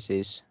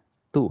parenthesis,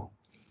 2.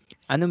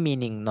 Ano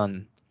meaning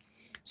nun?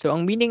 So,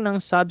 ang meaning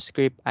ng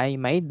subscript ay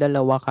may 2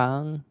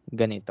 kang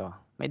ganito.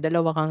 May 2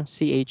 kang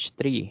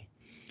CH3.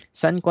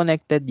 Saan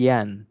connected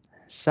yan?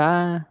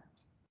 Sa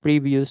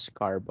previous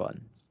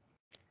carbon.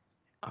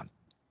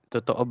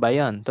 Totoo ba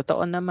yan?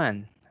 Totoo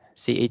naman.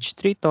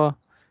 CH3 to,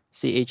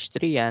 CH3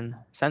 yan.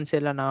 Saan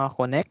sila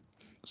nakakonect?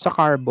 Sa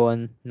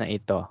carbon na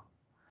ito.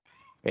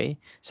 Okay?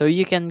 So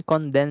you can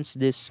condense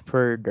this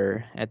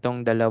further.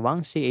 Itong 2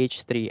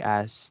 CH3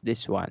 as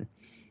this one.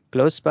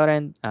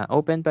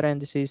 Open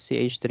parenthesis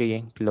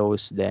CH3,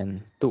 close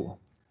then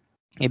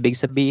 2. Ibig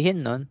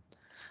sabihin nun,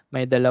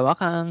 may 2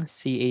 kang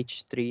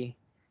CH3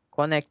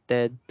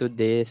 connected to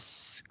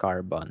this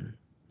carbon.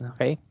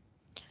 Okay?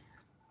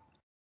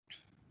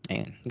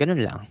 Ayun,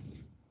 ganun lang.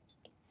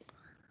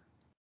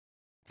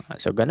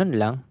 So, ganun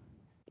lang.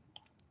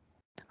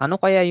 Ano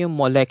kaya yung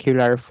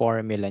molecular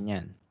formula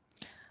niyan?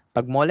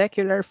 Pag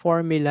molecular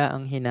formula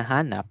ang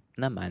hinahanap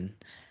naman,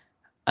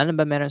 ano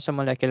ba meron sa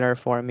molecular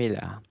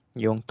formula?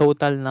 Yung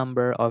total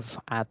number of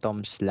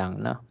atoms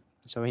lang, no?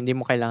 So, hindi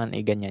mo kailangan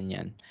i-ganyan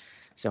yan.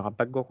 So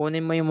kapag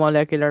kukunin mo yung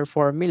molecular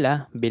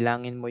formula,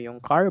 bilangin mo yung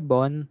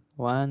carbon,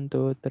 1,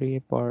 2, 3,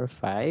 4,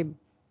 5.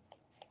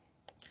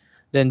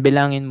 Then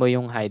bilangin mo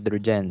yung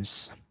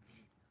hydrogens.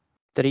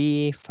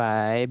 3,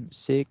 5,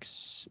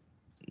 6,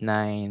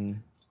 9,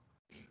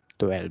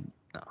 12.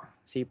 No,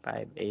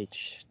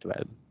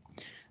 C5H12.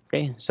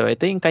 Okay, so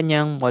ito yung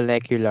kanyang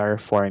molecular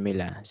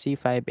formula,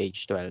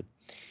 C5H12.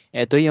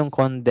 Ito yung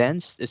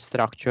condensed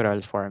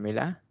structural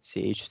formula,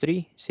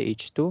 CH3,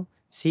 CH2,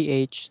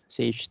 CH,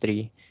 CH3,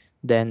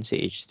 then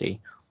CH3.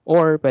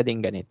 Or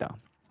pwedeng ganito,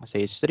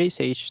 CH3,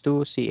 CH2,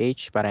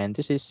 CH,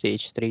 parenthesis,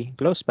 CH3,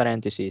 close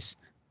parenthesis,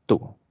 2.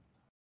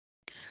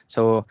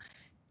 So,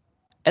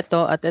 ito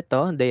at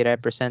ito, they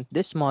represent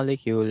this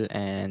molecule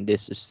and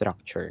this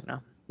structure.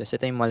 No? Tapos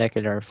ito yung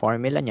molecular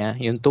formula niya,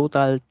 yung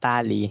total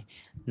tally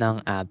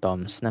ng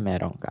atoms na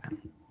meron ka.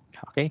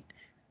 Okay?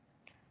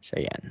 So,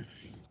 yan.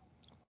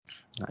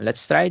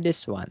 Let's try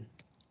this one.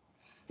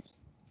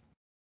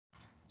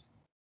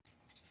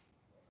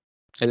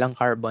 Ilang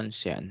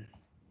carbons yan?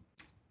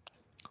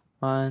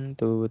 1,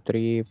 2,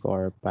 3,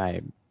 4,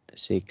 5,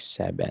 6,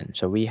 7.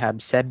 So, we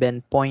have 7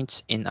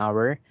 points in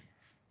our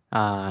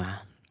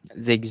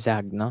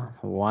zigzag, no?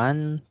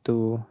 1,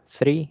 2,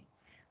 3,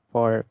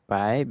 4,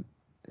 5,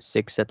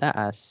 6 sa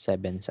taas,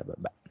 7 sa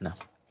baba, no?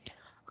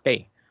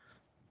 Okay.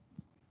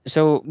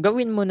 So,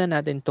 gawin muna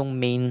natin tong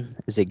main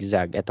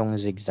zigzag, itong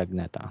zigzag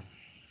na to.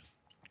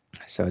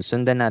 So,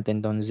 sundan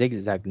natin tong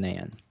zigzag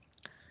na yan.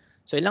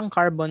 So, ilang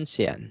carbons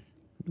yan?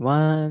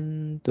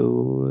 1,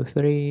 2,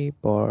 3,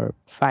 4,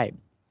 5.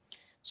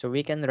 So,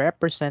 we can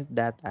represent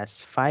that as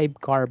 5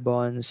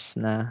 carbons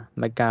na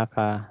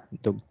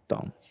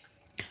magkakadugtong.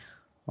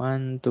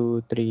 1,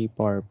 2, 3,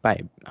 4,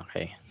 5.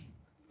 Okay.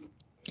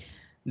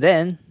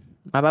 Then,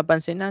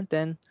 mapapansin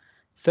natin,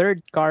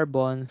 third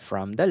carbon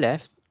from the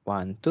left,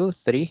 1, 2,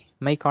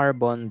 3, may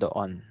carbon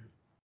doon.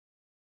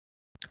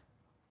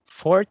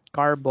 Fourth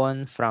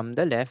carbon from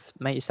the left,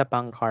 may isa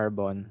pang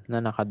carbon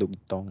na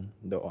nakadugtong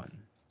doon.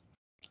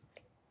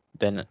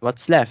 Then,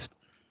 what's left?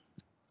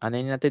 Ano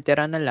yung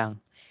natitira na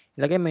lang?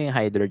 Ilagay mo yung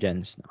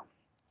hydrogens. No?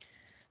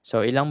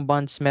 So, ilang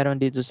bonds meron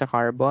dito sa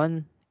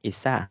carbon?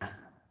 Isa.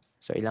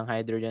 So, ilang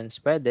hydrogens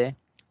pwede?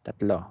 3.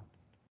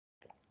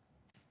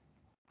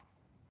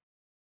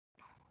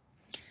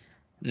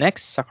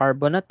 Next, sa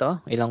carbon na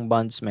to, ilang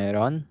bonds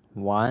meron?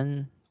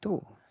 1,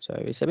 2. So,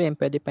 ibig sabihin,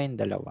 pwede pa yung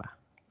 2.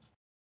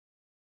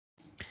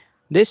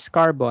 This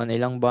carbon,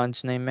 ilang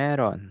bonds na yung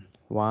meron?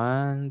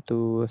 1,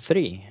 2,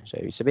 3. So,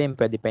 ibig sabihin,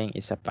 pwede pa yung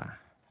isa pa.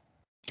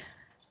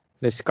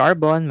 This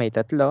carbon, may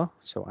 3.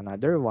 So,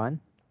 another 1.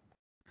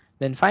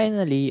 Then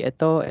finally,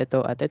 ito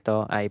at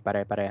ito ay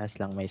pare-parehas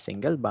lang may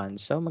single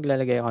bond. So,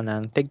 maglalagay ako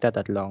ng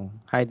tigta-tatlong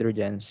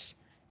hydrogens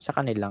sa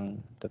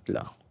kanilang 3.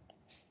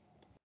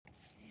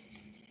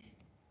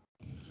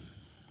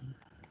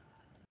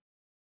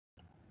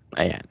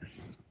 Ayan.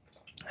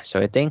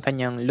 So, ito yung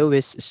kanyang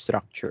Lewis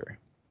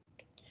structure.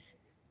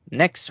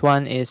 Next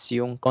one is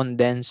yung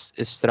condensed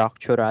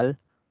structural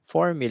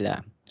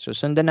formula. So,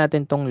 sundan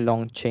natin tong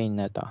long chain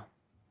na to.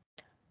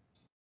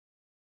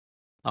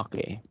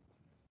 Okay.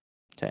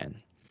 So, yan.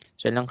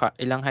 So,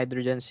 ilang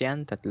hydrogens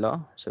yan? 3.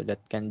 So,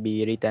 that can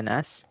be written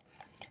as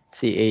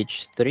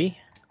CH3.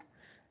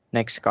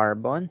 Next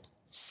carbon,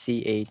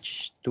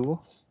 CH2.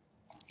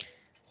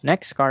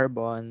 Next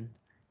carbon,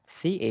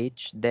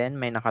 CH. Then,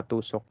 may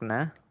nakatusok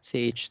na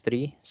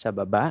CH3 sa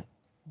baba.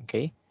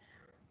 Okay.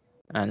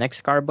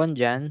 Next carbon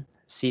dyan,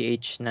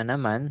 CH na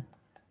naman.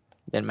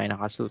 Then, may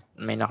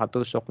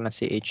nakatusok na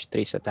CH3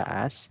 sa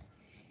taas.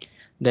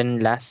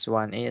 Then, last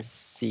one is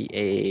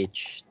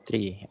CH3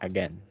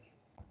 again.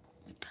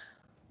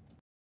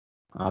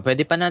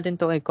 Pwede pa natin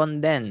ito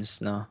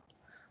i-condense, no?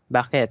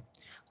 Bakit?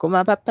 Kung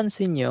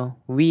mapapansin nyo,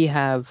 we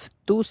have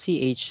 2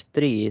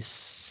 CH3s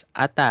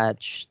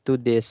attached to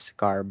this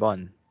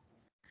carbon.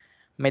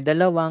 May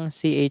dalawang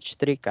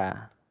CH3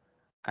 ka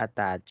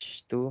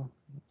attached to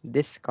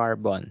this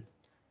carbon.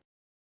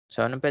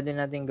 So, ano pwede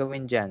natin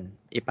gawin dyan?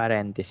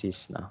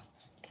 I-parenthesis, no?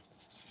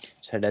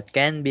 So, that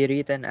can be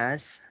written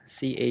as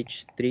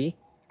CH3,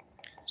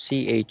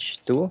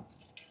 CH2,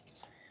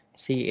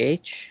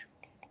 CH,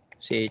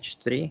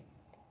 CH3,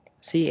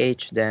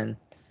 CH, then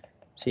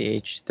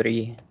CH3,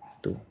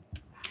 2.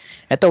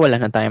 Ito wala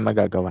na tayong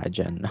magagawa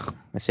dyan. No?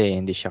 Kasi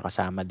hindi siya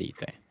kasama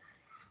dito. Eh.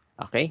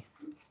 Okay?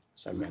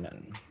 So,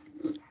 ganun.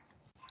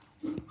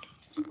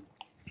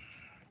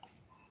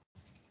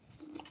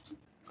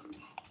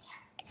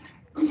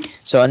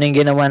 So, ano yung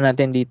ginawa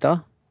natin dito?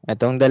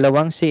 Itong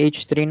dalawang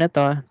CH3 na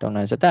to, itong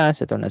nasa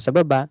taas, itong nasa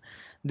baba,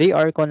 they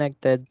are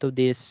connected to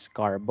this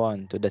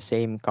carbon, to the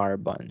same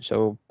carbon.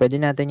 So, pwede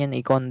natin yan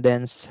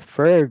i-condense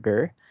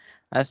further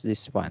as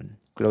this one.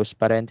 Close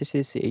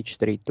parenthesis,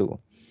 CH32.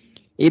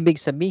 Ibig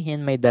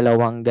sabihin, may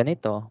dalawang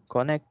ganito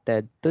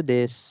connected to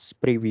this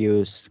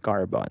previous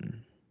carbon.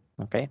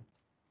 Okay?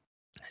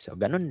 So,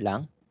 ganun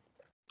lang.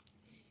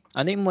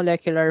 Ano yung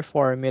molecular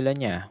formula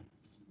niya?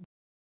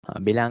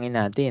 Bilangin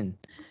natin.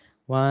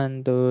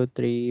 1, 2,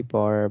 3,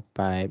 4,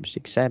 5,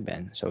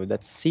 6, 7. So,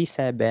 that's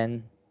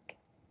C7,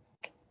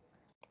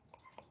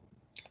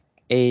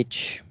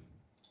 H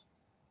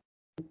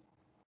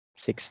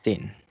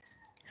 16.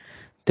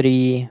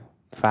 3,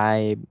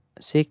 5,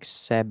 6,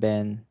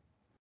 7,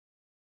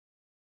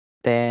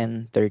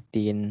 10,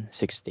 13,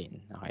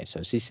 16. Okay,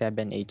 so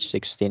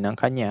C7H16 ang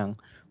kanyang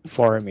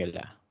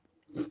formula.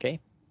 Okay?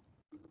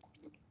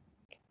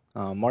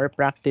 More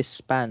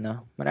practice pa,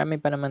 no? Marami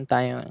pa naman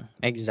tayong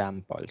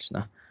examples,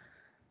 no?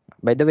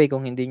 By the way,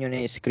 kung hindi nyo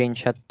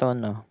na-screenshot to,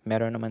 no?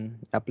 Meron naman,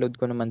 upload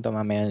ko naman to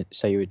mamaya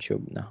sa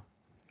YouTube, no?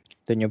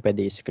 Ito nyo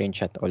pwede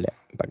screenshot ulit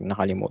pag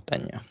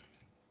nakalimutan nyo.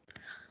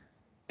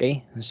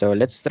 Okay, so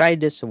let's try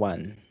this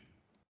one.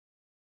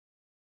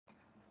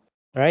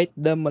 Write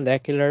the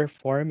molecular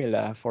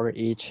formula for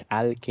each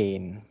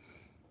alkane.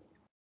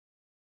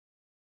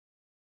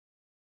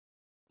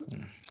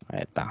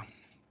 Ito.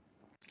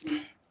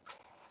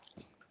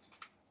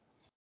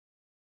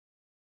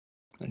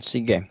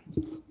 Sige.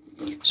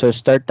 So,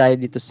 start tayo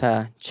dito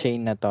sa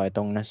chain na to.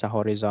 Itong nasa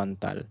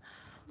horizontal.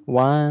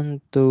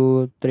 1,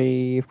 2,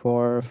 3,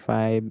 4,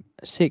 5,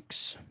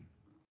 6.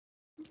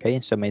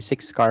 Okay, so may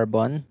 6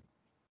 carbon.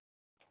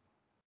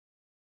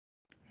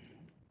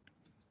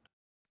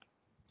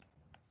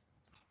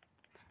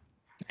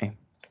 Ay,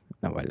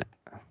 nawala.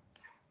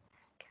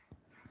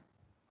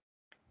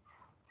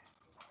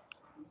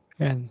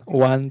 Yan.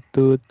 1,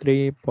 2,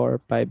 3, 4,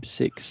 5,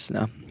 6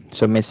 na.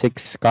 So, may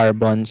 6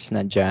 carbons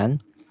na dyan.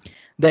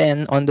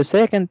 Then, on the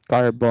second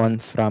carbon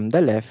from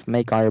the left,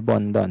 may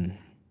carbon doon.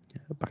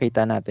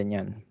 Pakita natin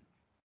yan.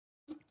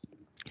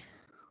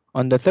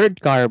 On the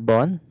third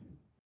carbon,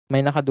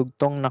 may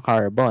nakadugtong na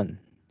carbon.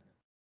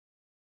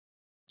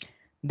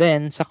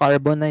 Then, sa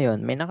carbon na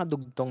yon, may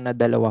nakadugtong na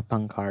dalawa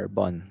pang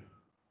carbon.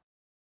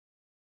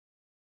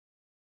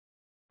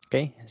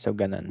 Okay? So,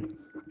 ganun.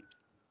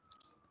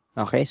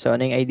 Okay, so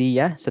ano yung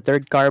idea? Sa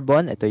third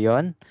carbon, ito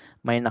yon,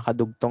 may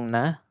nakadugtong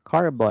na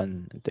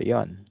carbon. Ito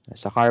yon.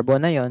 Sa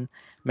carbon na yon,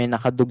 may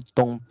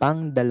nakadugtong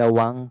pang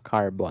dalawang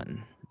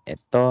carbon.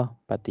 Ito,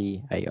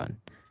 pati ayon.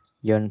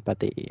 Yon,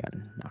 pati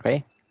iyon.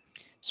 Okay?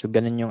 So,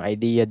 ganun yung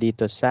idea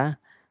dito sa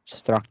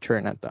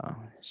structure na to.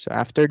 So,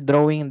 after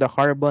drawing the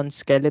carbon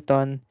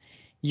skeleton,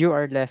 you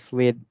are left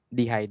with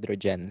the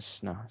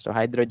hydrogens. No? So,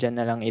 hydrogen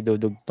na lang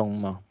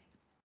idudugtong mo.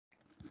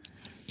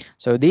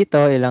 So,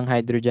 dito, ilang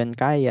hydrogen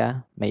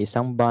kaya? May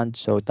isang bond,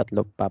 so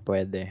tatlo pa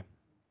pwede.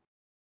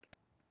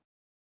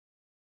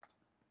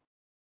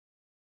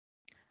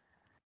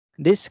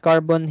 This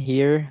carbon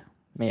here,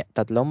 may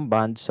tatlong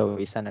bond, so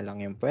isa na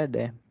lang yung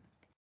pwede.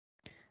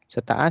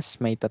 Sa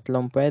taas, may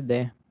tatlong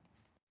pwede.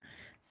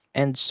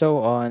 And so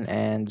on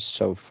and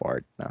so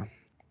forth. No?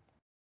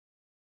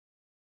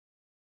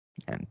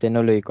 Yan,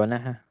 tinuloy ko na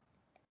ha.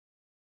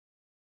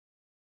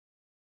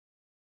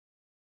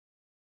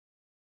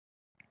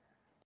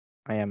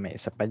 Kaya may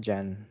isa pa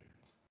dyan.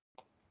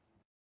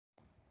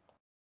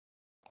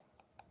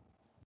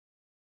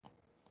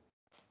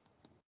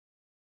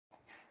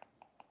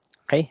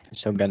 Okay,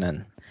 so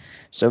ganun.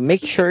 So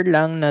make sure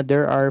lang na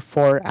there are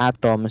 4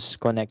 atoms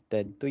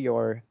connected to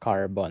your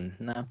carbon.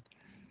 Na?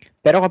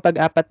 Pero kapag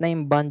apat na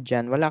yung bond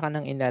dyan, wala ka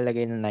nang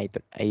ilalagay na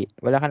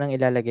wala ka nang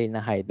ilalagay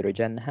na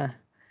hydrogen ha.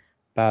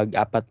 Pag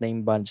apat na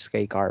yung bonds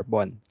kay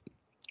carbon.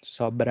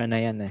 Sobra na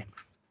yan eh.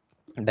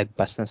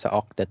 Dagpas na sa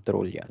octet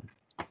rule yan.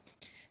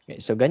 Okay,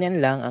 so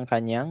ganyan lang ang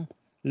kanyang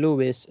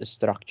Lewis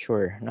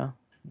structure. No?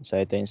 So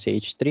ito yung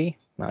CH3.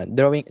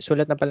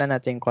 Sulat na pala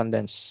natin yung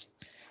condensed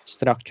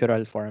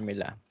structural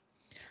formula.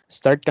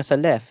 Start ka sa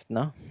left,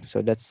 no? So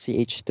that's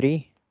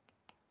CH3.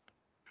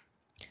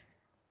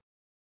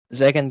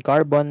 Second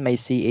carbon may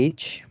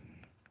CH.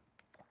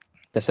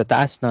 Tapos sa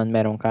taas nun,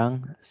 meron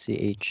kang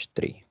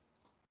CH3.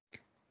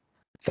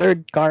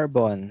 Third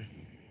carbon,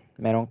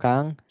 meron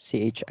kang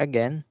CH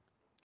again.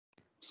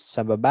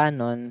 Sa baba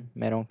nun,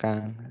 meron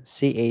kang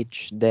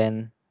CH,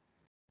 then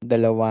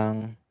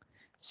dalawang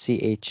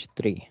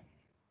CH3.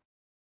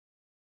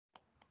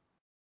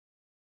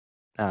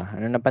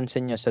 Ano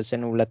napansin nyo sa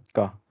sinulat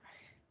ko?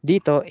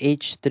 Dito,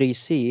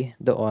 H3C,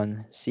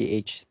 doon,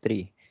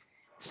 CH3.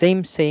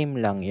 Same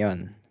lang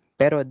yon.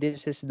 Pero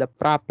this is the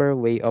proper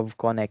way of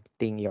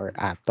connecting your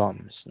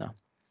atoms. No?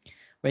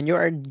 When you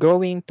are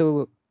going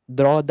to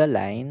draw the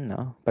line,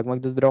 no? Pag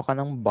magdodraw ka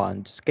ng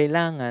bonds,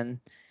 kailangan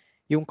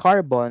yung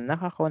carbon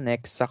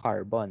nakakonect sa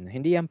carbon.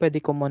 Hindi yan pwede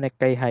kumonect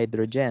kay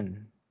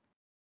hydrogen.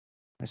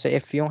 Kasi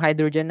if yung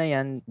hydrogen na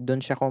yan,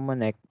 doon siya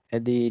kumonect,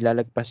 edi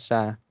lalagpas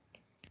sa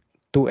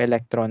 2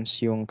 electrons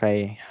yung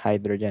kay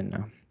hydrogen.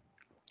 No?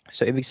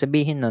 So, ibig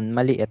sabihin nun,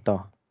 mali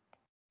ito.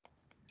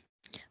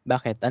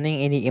 Bakit? Ano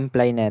yung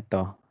ini-imply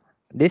neto?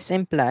 This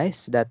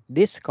implies that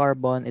this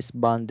carbon is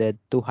bonded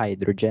to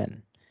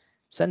hydrogen.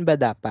 Saan ba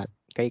dapat?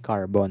 Kay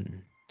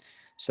carbon.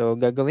 So,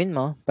 gagawin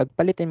mo,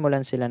 pagpalitin mo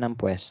lang sila ng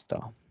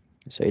pwesto.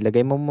 So,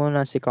 ilagay mo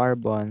muna si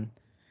carbon,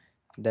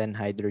 then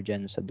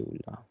hydrogen sa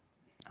dulo.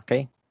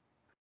 Okay?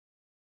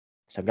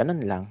 So,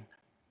 ganun lang.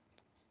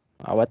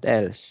 What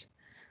else?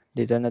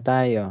 Dito na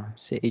tayo.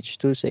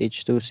 CH2,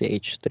 CH2,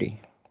 CH3.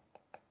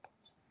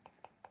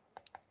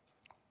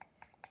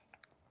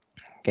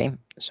 Okay?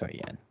 So,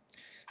 yan.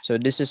 So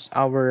this is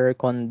our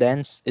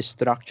condensed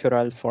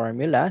structural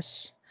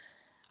formulas.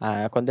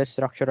 Condensed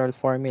structural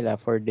formula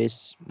for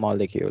this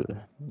molecule.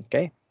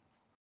 Okay?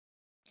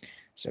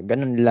 So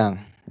ganun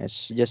lang.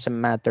 It's just a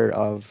matter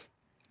of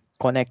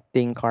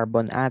connecting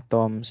carbon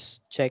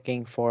atoms,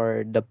 checking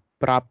for the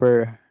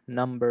proper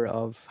number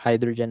of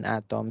hydrogen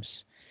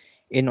atoms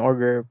in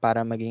order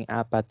para maging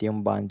apat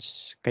yung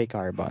bonds kay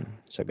carbon.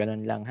 So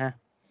ganun lang ha.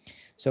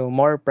 So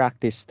more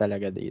practice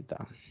talaga dito.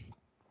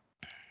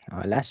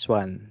 Last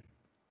one.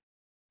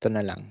 Ito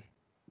na lang.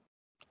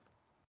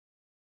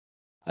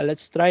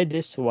 Let's try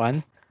this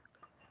one.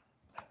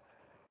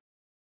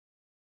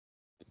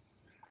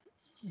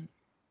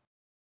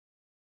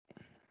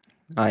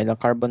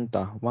 Ilang carbon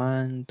to?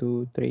 1,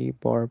 2, 3,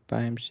 4,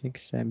 5,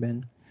 6,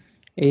 7,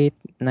 8,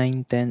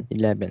 9, 10,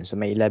 11. So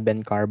may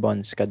 11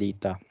 carbons ka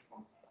dito.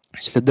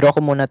 So draw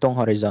ko muna tong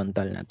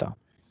horizontal na to.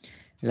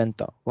 Ilan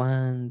to?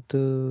 1,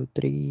 2,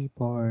 3,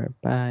 4,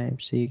 5,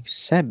 6,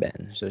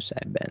 7. So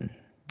 7.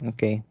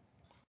 Okay.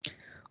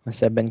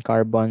 7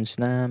 carbons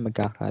na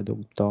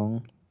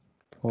magkakadugtong.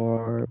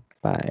 4,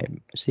 5,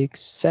 6,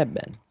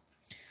 7.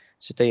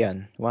 So ito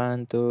yun.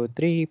 1, 2,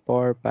 3,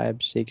 4, 5,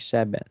 6,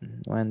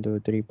 7. 1,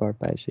 2, 3, 4,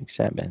 5,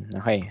 6, 7.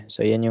 Okay.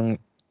 So yan yung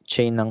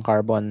chain ng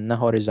carbon na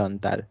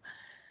horizontal.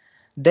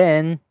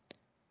 Then,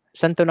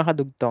 saan to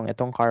nakadugtong?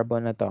 Itong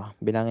carbon na to.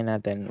 Bilangin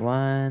natin.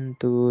 1,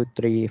 2,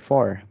 3,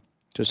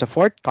 4. So sa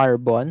fourth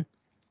carbon,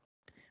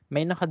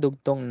 may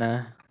nakadugtong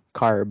na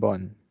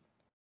carbon.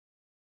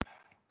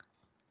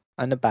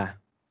 Ano pa?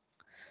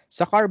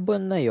 Sa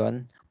carbon na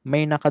yon,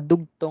 may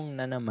nakadugtong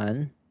na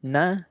naman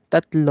na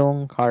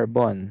tatlong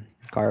carbon.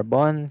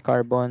 Carbon,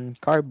 carbon,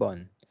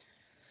 carbon.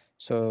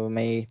 So,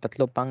 may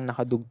tatlo pang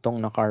nakadugtong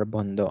na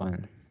carbon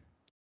doon.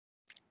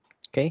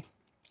 Okay?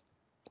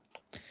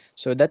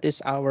 So, that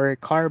is our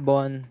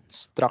carbon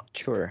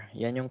structure.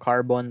 Yan yung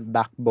carbon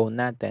backbone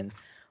natin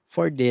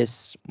for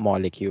this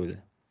molecule.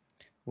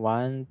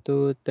 1,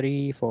 2,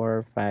 3,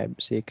 4, 5,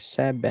 6,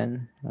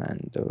 7.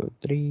 1, 2,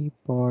 3,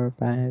 4,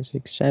 5,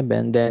 6,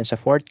 7. Then, sa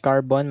fourth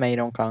carbon,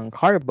 mayroon kang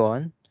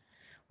carbon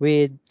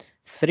with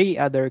 3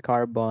 other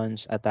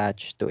carbons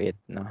attached to it,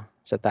 no?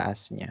 Sa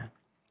taas niya.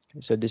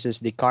 So, this is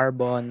the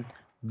carbon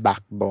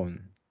backbone.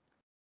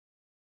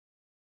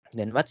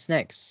 Then, what's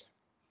next?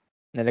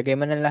 Nalagay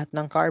mo na lahat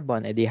ng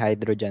carbon, edi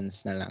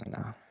hydrogens na lang,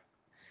 no?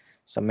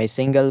 So, may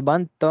single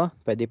bond to.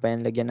 Pwede pa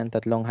yan lagyan ng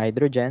tatlong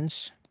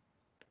hydrogens.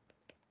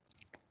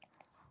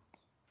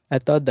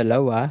 Ito,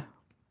 dalawa.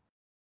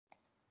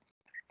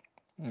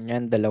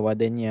 Yan, dalawa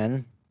din yan.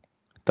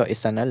 Ito,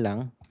 isa na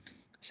lang.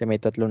 Kasi may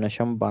tatlo na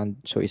siyang bond.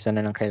 So, isa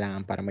na lang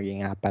kailangan para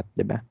maging apat,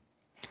 di ba?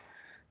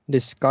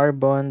 This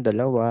carbon,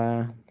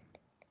 dalawa.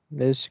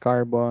 This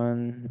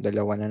carbon,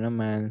 dalawa na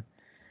naman.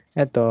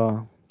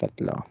 Ito,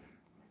 tatlo.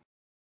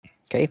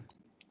 Okay?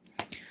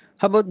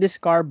 How about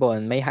this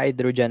carbon? May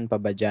hydrogen pa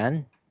ba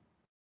dyan?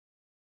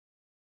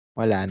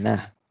 Wala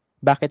na.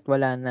 Bakit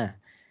wala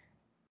na?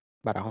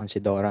 Para akong si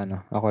Dora,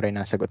 no? Ako rin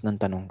nasagot ng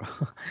tanong ko.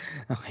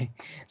 Okay.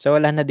 So,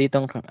 wala na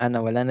ditong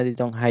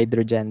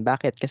hydrogen.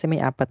 Bakit? Kasi may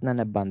apat na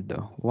na bond,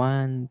 oh.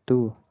 1,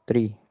 2,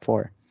 3,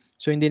 4.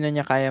 So, hindi na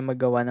niya kaya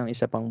magawa ng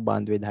isa pang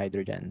bond with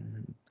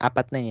hydrogen.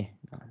 Apat na eh.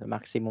 So,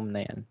 maximum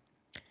na yan.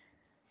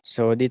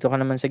 So, dito ka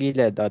naman sa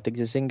gilid. O,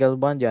 tigsa single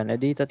bond yan.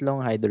 Edi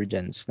tatlong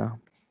hydrogens, no?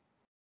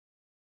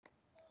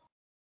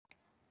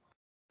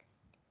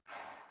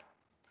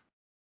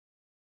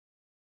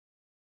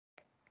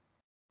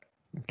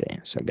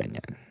 Okay. So,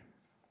 ganyan.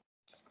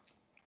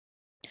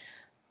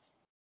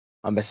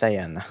 Basta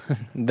yan.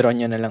 Draw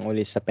nyo na lang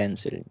uli sa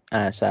pencil.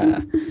 Sa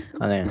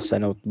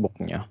notebook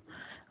nyo.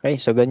 Okay,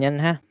 so ganyan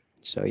ha.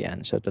 So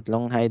yan. So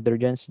tatlong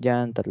hydrogens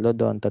dyan, tatlo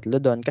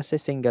doon, kasi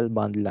single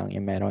bond lang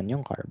yung meron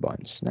yung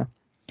carbons. Na?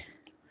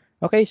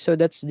 Okay, so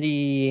that's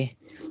the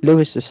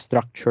Lewis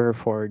structure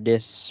for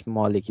this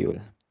molecule.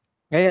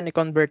 Ngayon,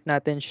 i-convert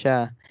natin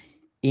siya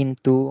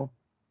into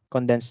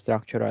condensed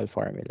structural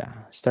formula.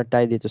 Start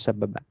tayo dito sa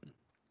baba.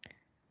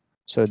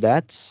 So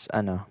that's,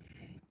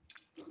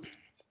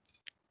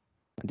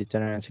 dito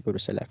na lang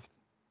siguro sa left.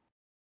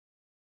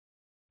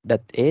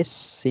 That is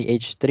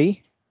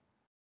CH3,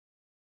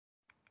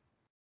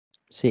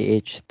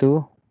 CH2,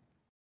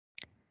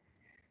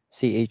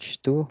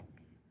 CH2,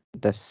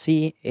 the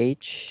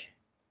CH,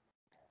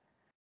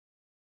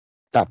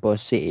 tapos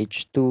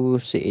CH2,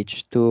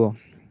 CH2,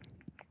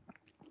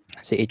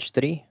 CH3.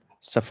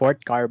 Sa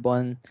fourth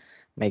carbon,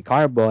 may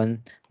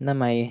carbon na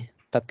may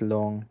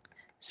tatlong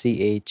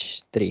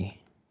CH3.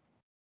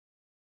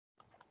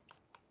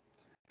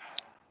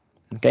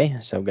 Okay?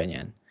 So,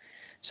 ganyan.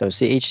 So,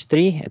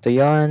 CH3, ito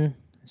yon.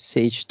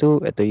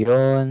 CH2, ito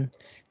yon.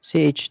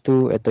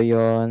 CH2, ito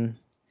yon.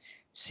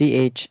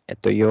 CH,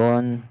 ito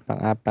yon.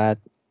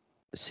 Pang-apat.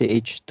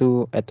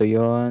 CH2, ito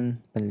yon.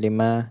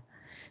 Pang-lima.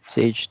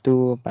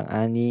 CH2,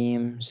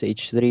 pang-anim.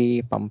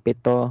 CH3,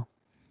 pang-pito.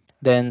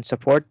 Then, sa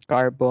fourth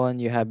carbon,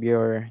 you have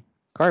your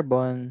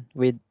carbon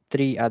with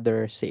 3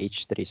 other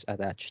CH3s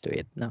attached to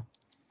it. No?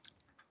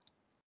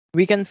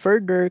 We can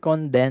further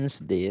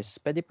condense this.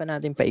 Pwede pa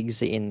natin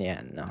paigsiin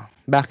yan. No?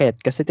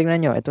 Bakit? Kasi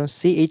tingnan nyo, itong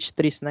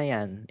CH3s na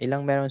yan,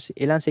 ilang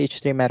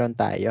CH3 meron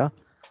tayo?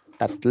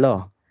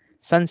 Tatlo.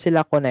 Saan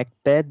sila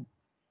connected?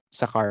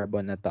 Sa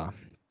carbon na to.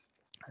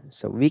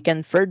 So, we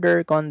can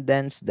further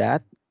condense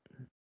that.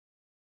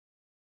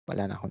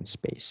 Wala na akong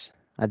space.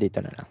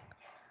 Dito na lang.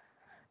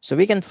 So,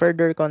 we can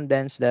further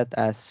condense that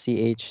as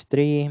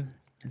CH3,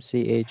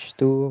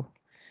 CH2,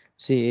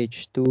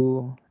 CH2,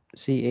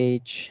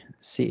 CH,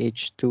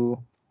 CH2,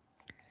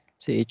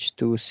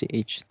 CH2,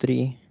 CH3.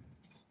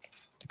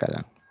 Teka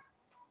lang.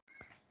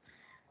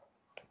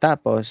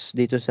 Tapos,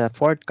 dito sa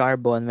fourth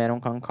carbon, meron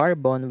kang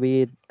carbon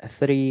with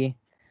 3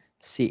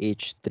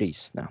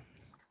 CH3s na.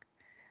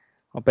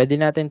 O, pwede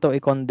natin to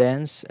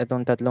i-condense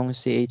itong tatlong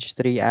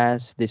CH3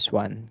 as this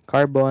one.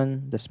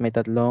 Carbon, tas may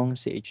tatlong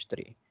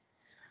CH3.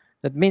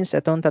 That means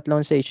itong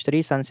tatlong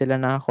CH3, saan sila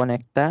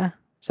nakakonekta?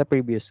 Sa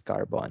previous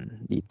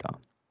carbon. Dito.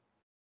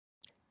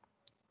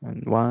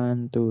 1,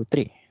 2,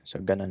 3. So,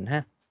 ganun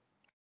ha.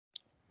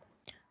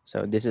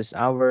 So, this is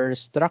our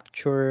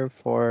structure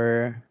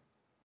for...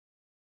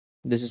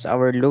 This is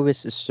our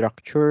Lewis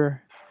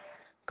structure,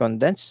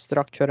 condensed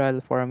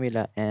structural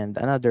formula, and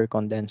another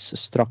condensed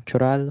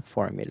structural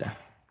formula.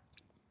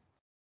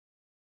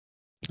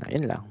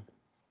 Ayun lang.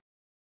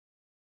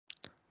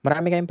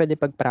 Marami kayong pwede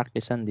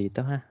pag-practicean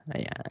dito, ha?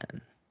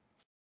 Ayan.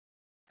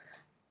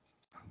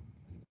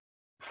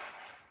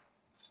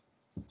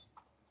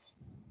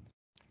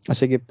 O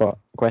sige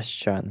po,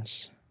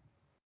 questions.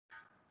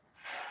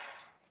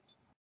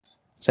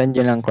 Send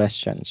nyo lang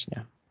questions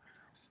nyo.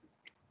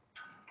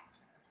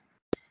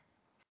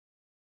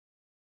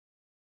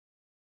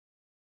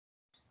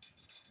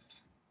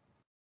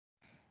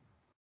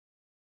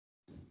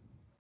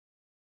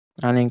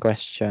 Ano yung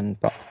question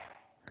po?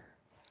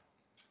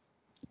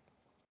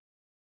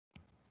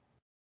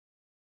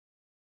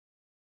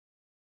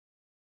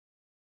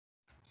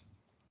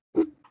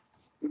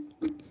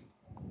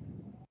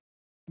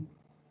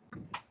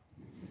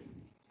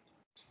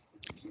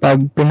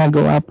 Pag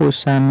pinagawa po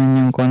sa amin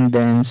yung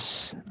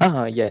condense,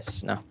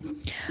 Yes, no.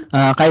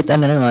 Kahit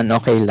ano naman,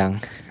 okay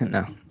lang.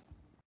 No.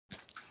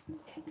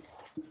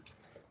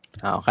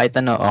 Kahit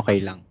ano,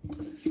 okay lang.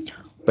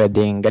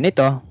 Pwedeng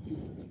ganito.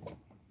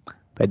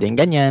 Pwedeng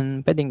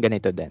ganyan. Pwedeng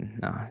ganito din.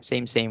 No.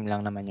 Same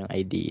lang naman yung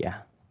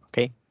idea.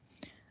 Okay?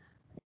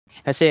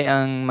 Kasi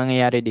ang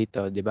mangyayari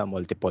dito, di ba,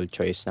 multiple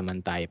choice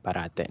naman tayo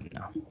parating.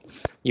 No?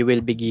 You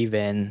will be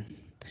given,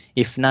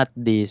 if not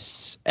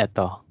this,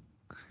 eto.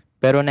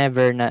 Pero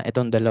never na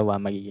itong dalawa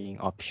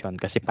magiging option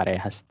kasi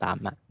parehas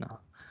tama.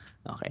 No?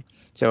 Okay.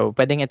 So,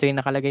 pwedeng ito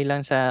yung nakalagay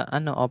lang sa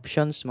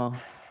options mo.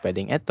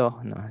 Pwedeng ito.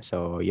 No?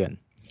 So,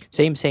 yun.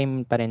 Same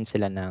pa rin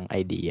sila ng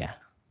idea.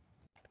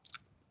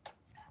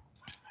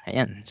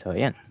 Ayan. So,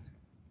 ayan.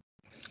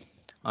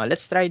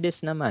 Let's try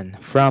this naman.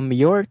 From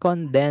your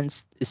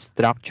condensed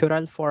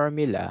structural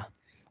formula,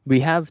 we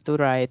have to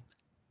write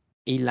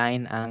a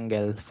line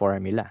angle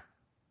formula.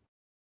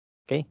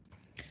 Okay?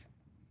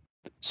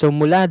 So,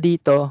 mula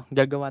dito,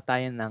 gagawa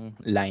tayo ng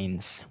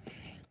lines.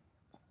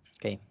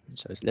 Okay?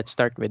 So, let's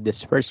start with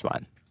this first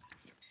one.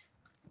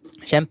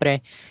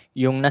 Siyempre,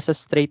 yung nasa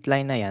straight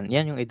line na yan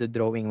yung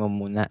i-drawing mo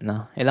muna.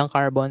 No? Ilang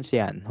carbons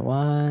yan?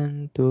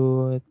 1,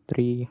 2,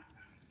 3,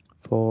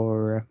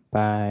 4,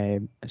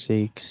 5,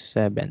 6,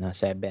 7.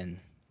 7.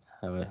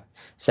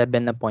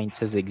 7 na points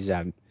sa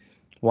zigzag.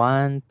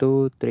 1,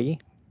 2, 3,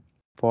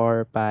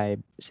 4, 5,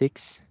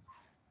 6,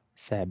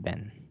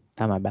 7.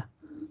 Tama ba?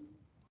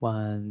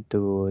 1,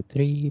 2,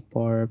 3,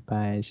 4,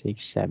 5,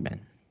 6,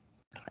 7.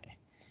 Okay.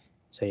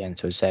 So, yan.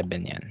 So, 7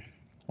 yan.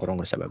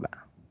 Urong ko sa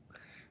baba.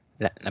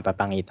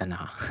 Napapangitan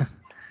ako.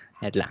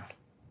 Yan lang.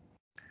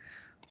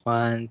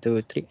 1,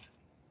 2, 3.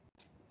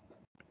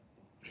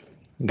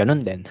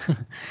 Ganun din.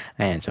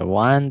 Ayan. So,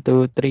 1,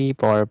 2, 3,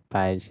 4,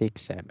 5,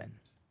 6, 7.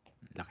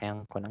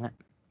 Lakihan ko na nga.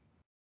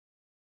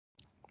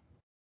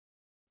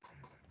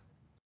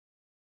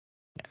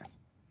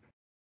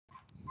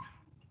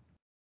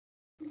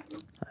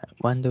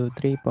 1, 2,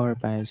 3, 4,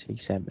 5, 6,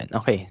 7.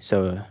 Okay.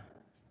 So,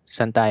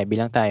 saan tayo?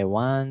 Bilang tayo.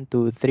 1,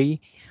 2, 3.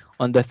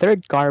 On the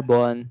third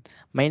carbon,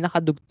 may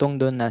nakadugtong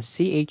doon na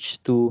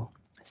CH2,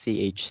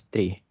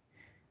 CH3.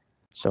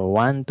 So,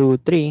 1, 2,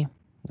 3.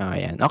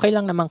 Ayan. Okay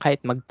lang naman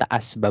kahit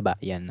magtaas baba.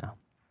 Yan. No?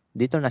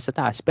 Dito na sa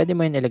taas. Pwede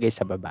mo yun ilagay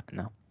sa baba.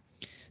 No?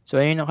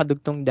 So, ayun ang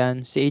kadugtong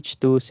dyan.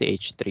 CH2,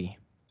 CH3.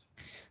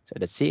 So,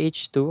 that's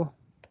CH2,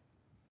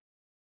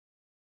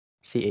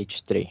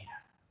 CH3.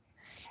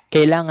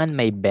 Kailangan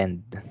may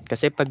bend.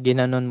 Kasi pag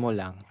ginanon mo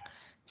lang,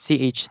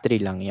 CH3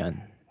 lang yon.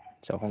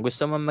 So, kung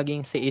gusto mo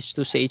maging CH2,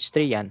 CH3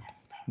 yan,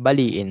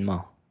 baliin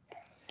mo.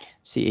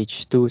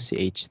 CH2,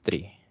 CH3.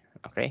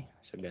 Okay?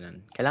 So,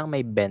 ganun. Kailangan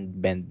may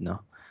bend, no?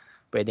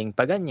 Pwedeng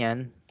pa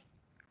ganyan.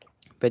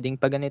 Pwedeng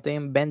pa ganito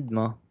yung bend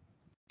mo.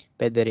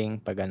 Pwede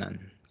ring pa ganon.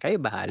 Kayo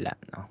bahala,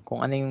 no?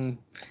 Kung ano yung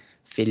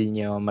feel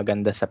nyo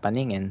maganda sa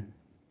paningin,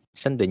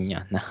 sundin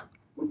nyo, no?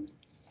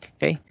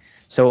 Okay?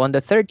 So on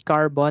the third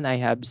carbon, I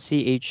have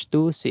CH2,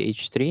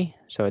 CH3.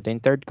 So ito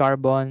yung third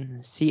carbon,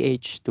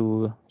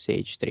 CH2,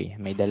 CH3.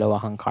 May dalawa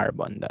kang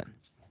carbon doon.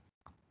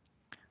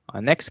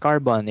 Next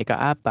carbon,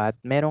 ika-apat,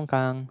 meron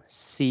kang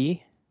C.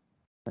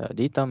 So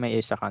dito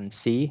may isa kang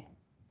C.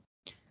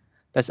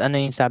 Tapos ano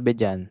yung sabi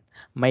dyan?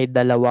 May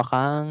dalawa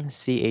kang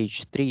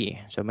CH3.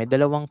 So may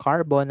dalawang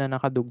carbon na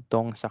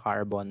nakadugtong sa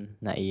carbon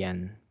na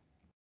iyan.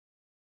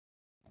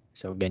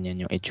 So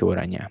ganyan yung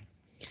itsura niya.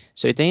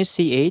 So ito yung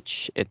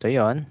CH, ito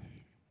yon.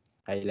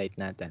 Highlight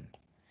natin.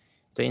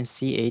 Ito yung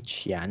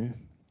CH yan.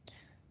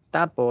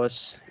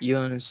 Tapos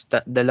yung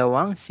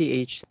dalawang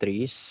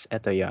CH3s,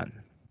 ito yon.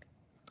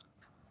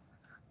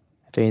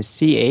 Ito yung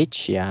CH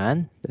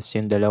yan. Tapos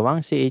yung dalawang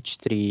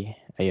CH3,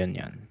 ayun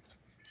yan.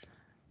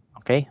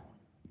 Okay?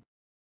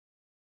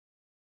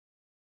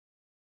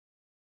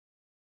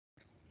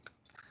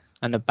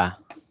 Ano pa?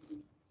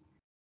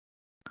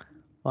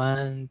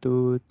 1,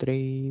 2,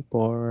 3,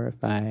 4,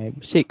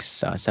 5, 6.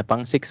 So, sa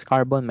pang 6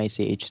 carbon, may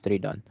CH3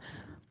 doon.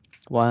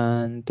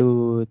 1,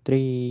 2,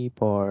 3,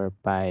 4,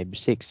 5,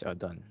 6. O,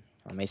 doon.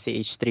 May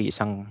CH3.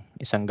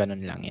 Isang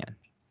ganun lang yan.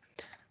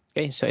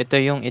 Okay, so ito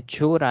yung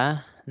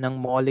itsura ng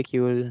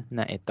molecule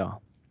na ito.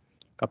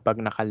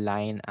 Kapag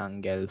naka-line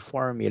angle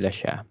formula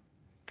siya.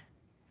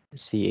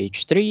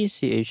 CH3,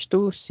 CH2,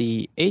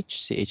 CH,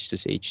 CH2,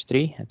 CH3.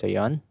 Ito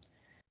yon.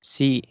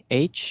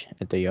 CH,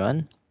 ito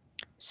yon.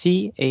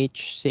 CH,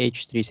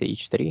 CH3,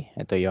 CH3.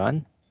 Ito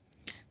yon.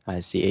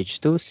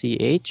 CH2,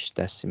 CH,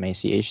 tas may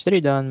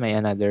CH3 doon, may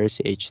another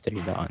CH3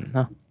 doon.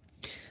 No?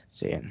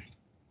 So, yan.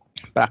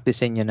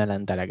 Practicein nyo na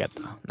lang talaga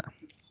to. No?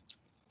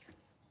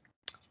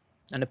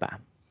 Ano pa?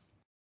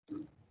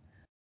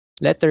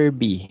 Letter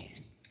B.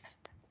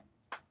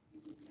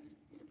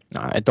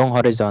 Itong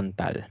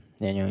horizontal.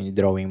 Yan yung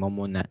drawing mo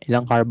muna.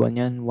 Ilang carbon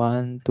yan?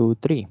 1,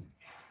 2, 3.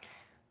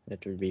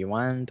 Letter B.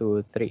 1,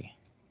 2, 3.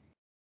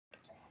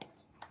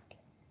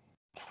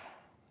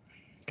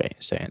 Okay,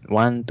 so yan.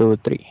 1, 2,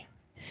 3.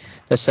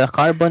 Tapos sa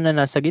carbon na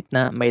nasa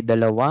gitna, may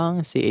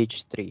dalawang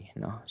CH3.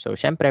 No? So,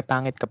 syempre,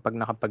 pangit kapag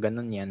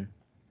nakapaganon yan.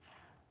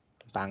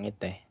 Pangit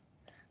eh.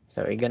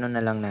 So, i-ganon na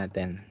lang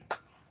natin.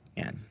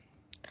 Yan.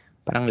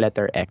 Parang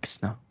letter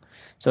X, no?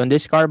 So, in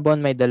this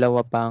carbon, may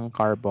dalawa pang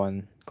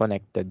carbon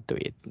connected to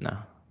it, no?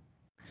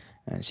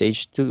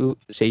 CH2,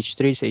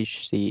 CH3,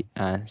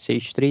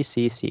 CH3,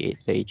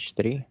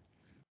 CH3,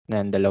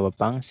 then dalawa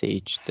pang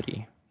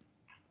CH3.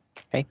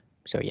 Okay?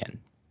 So, yan.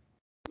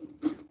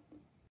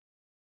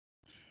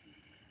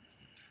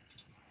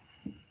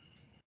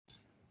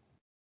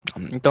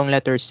 Itong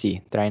letter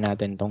C, try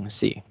natin itong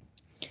C.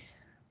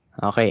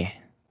 Okay.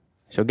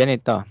 So,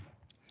 ganito.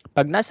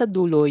 Pag nasa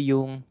dulo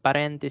yung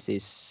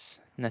parenthesis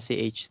na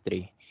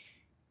CH3,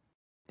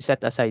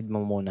 set aside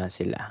mo muna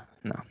sila,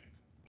 no?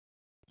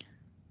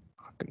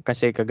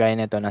 Kasi kagaya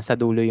nito, nasa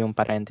dulo yung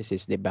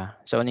parenthesis, di ba?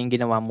 So, ano yung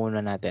ginawa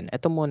muna natin?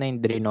 Ito muna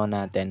yung drino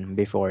natin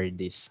before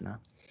this.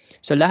 No?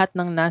 So, lahat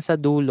ng nasa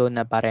dulo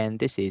na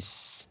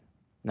parenthesis,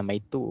 na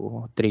may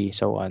 2, 3,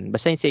 so on.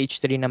 Basta yung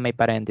CH3 na may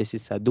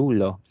parenthesis sa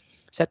dulo,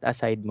 set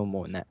aside mo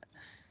muna.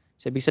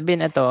 So, ibig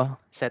sabihin ito,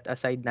 set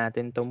aside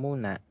natin to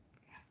muna.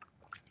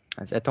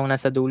 So, itong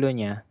nasa dulo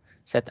niya,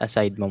 set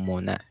aside mo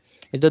muna.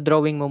 Ito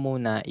drawing mo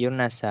muna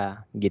yung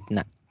nasa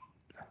gitna.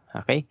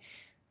 Okay?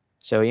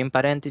 So, yung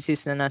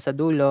parenthesis na nasa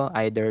dulo,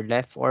 either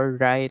left or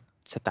right,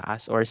 sa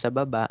taas or sa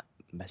baba,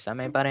 basta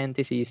may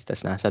parenthesis,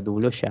 tas nasa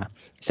dulo siya,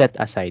 set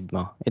aside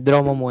mo.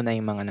 I-draw mo muna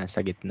yung mga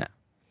nasa gitna.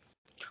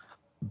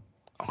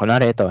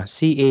 Kunwari ito,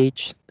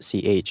 CH,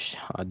 CH,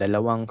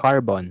 dalawang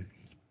carbon.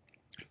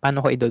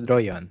 Paano ko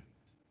i-draw yon?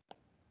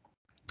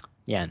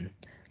 Yan.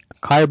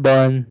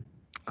 Carbon,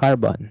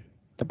 carbon.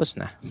 Tapos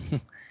na.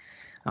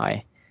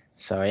 Okay.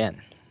 So, yan.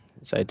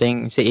 So, ito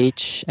yung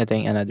CH, ito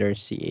yung another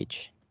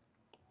CH.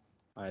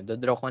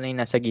 Dodraw ko na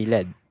yung nasa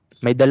gilid.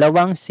 May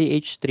dalawang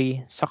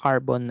CH3 sa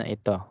carbon na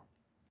ito.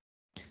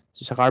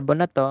 So, sa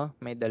carbon na to,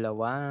 may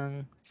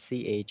dalawang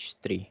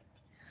CH3.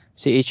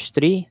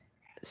 CH3,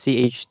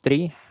 CH3,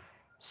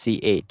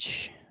 CH.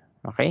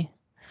 Okay?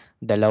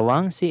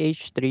 Dalawang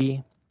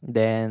CH3,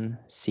 then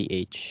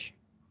CH.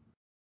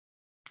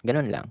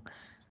 Ganun lang.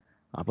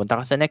 Punta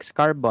ka sa next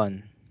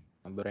carbon.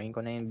 Maburahin ko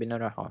na yung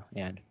binura ko.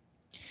 Ayan.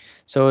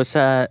 So,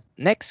 sa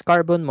next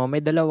carbon mo, may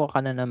dalawa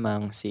ka na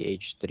namang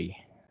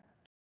CH3.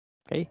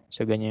 Okay?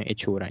 So, ganyan yung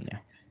itsura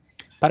niya.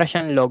 Para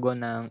siyang logo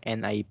ng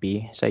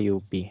NIP sa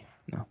UP.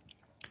 No?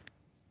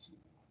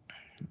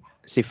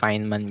 Si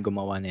Feynman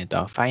gumawa nito.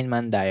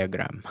 Feynman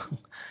diagram.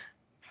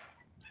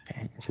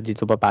 Okay. So,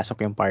 dito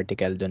papasok yung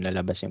particle. Doon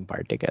lalabas yung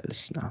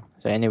particles. No?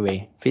 So,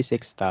 anyway,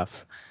 physics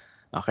stuff.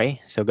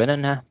 Okay? So,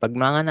 ganun ha. Pag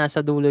mga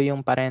nasa dulo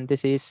yung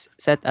parenthesis,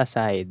 set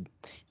aside.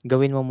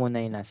 Gawin mo muna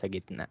yung nasa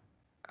gitna.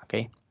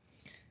 Okay?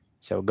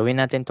 So, gawin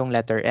natin tong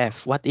letter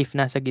F. What if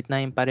nasa gitna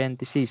yung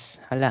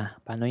parenthesis?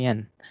 Hala, paano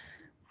yan?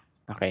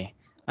 Okay.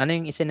 Ano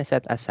yung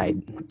isa-set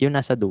aside? Yung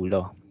nasa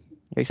dulo.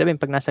 Ibig sabihin,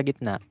 pag nasa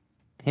gitna,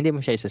 hindi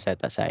mo siya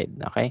isa-set aside.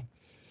 Okay?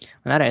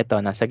 Kunwari ito,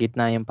 nasa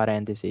gitna yung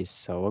parenthesis.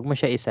 So, wag mo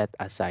siya i-set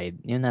aside.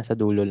 Yung nasa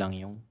dulo lang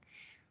yung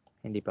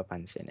hindi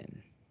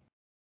papansinin.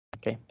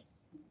 Okay?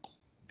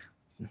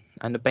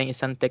 Ano pa yung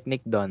isang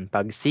technique doon?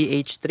 Pag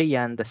CH3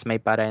 yan, tas may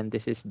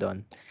parenthesis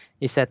doon,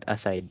 iset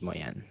aside mo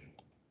yan.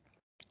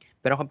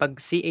 Pero kapag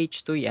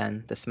CH2 yan,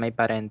 tas may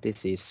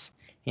parenthesis,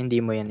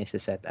 hindi mo yan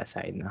isa-set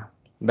aside. No?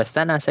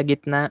 Basta nasa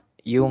gitna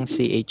yung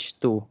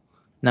CH2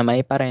 na may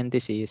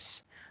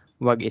parenthesis,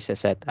 wag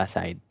isa-set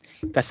aside.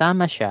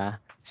 Kasama siya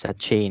sa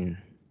chain.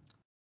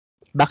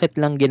 Bakit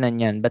lang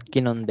ginanyan? Ba't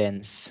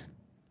kinondense?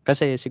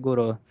 Kasi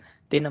siguro,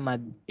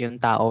 tinamad yung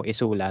tao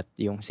isulat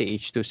yung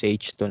CH2,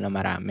 CH2 na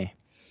marami.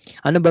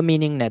 Ano ba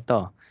meaning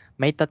nito?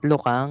 May tatlo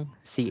kang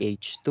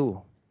CH2.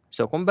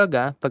 So,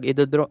 kumbaga,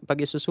 pag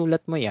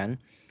isusulat mo yan,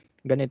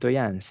 ganito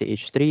yan.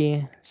 CH3,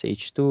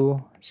 CH2,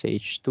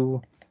 CH2,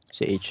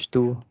 CH2,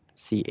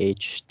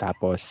 CH,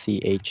 tapos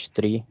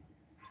CH3,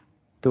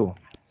 2.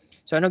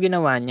 So, ano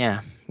ginawa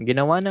niya?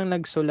 Ginawa ng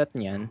nagsulat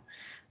niyan,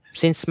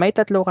 since may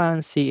tatlo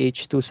kang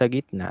CH2 sa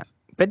gitna,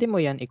 pwede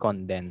mo yan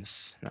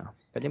i-condense. No?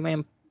 Pwede mo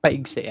yan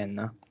paigsiin.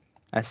 No?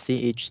 As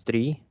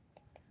CH3,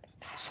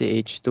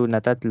 CH2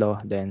 na tatlo,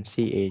 then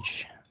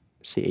CH,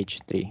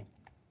 CH3.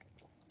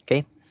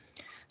 Okay?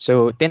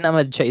 So,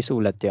 tinamad siya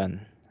isulat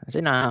yon.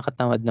 Kasi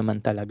nakakatamad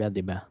naman talaga,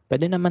 di ba?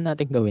 Pwede naman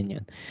natin gawin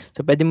yun.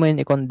 So, pwede mo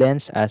yun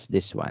i-condense as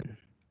this one.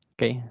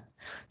 Okay?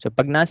 So,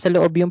 pag nasa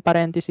loob yung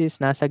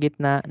parenthesis, nasa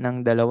gitna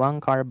ng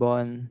dalawang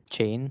carbon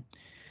chain,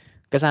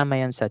 kasama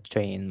yan sa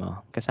chain mo.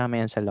 Kasama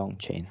yan sa long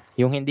chain.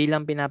 Yung hindi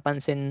lang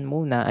pinapansin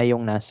muna ay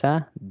yung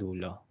nasa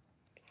dulo.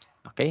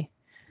 Okay?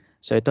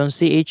 So, itong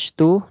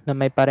CH2 na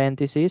may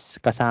parenthesis,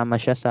 kasama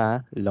siya sa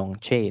long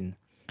chain.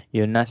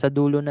 Yung nasa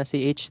dulo na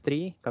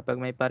CH3, kapag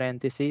may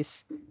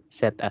parenthesis,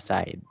 set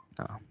aside.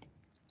 No?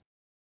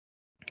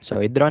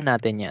 So, i-draw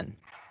natin yan.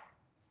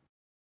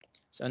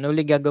 So, ano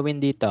ulit gagawin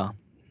dito?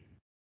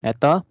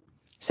 Ito,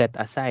 set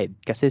aside.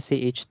 Kasi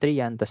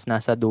CH3 yan, tas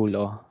nasa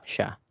dulo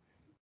siya.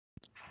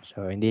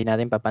 So, hindi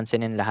natin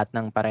papansinin lahat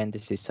ng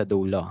parenthesis sa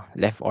dulo,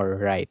 left or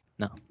right.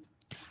 No?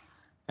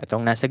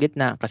 Itong nasa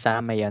gitna,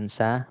 kasama yan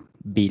sa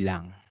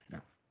bilang.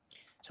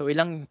 So,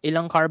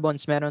 ilang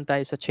carbons meron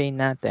tayo sa chain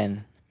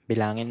natin?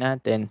 Bilangin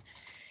natin.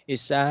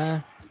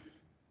 Isa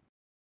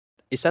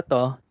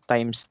to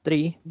times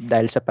 3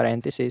 dahil sa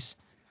parenthesis.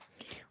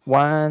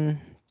 1,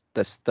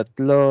 tas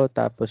tatlo,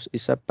 tapos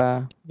isa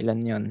pa.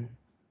 Ilan yon?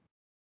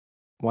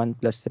 1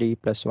 plus 3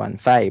 plus 1,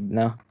 5,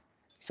 no?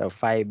 So,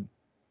 5.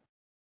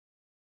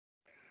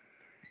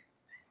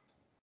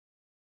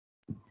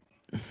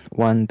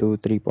 1, 2,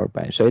 3, 4,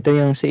 5. So, ito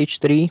yung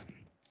CH3,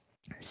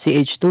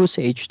 CH2,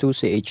 CH2,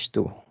 CH2.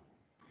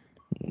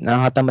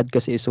 Nakakatamad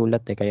kasi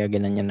isulat kaya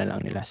ginanyan na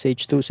lang nila.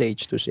 CH2,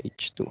 CH2,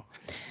 CH2.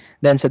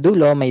 Then sa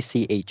dulo, may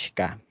CH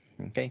ka.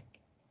 Okay?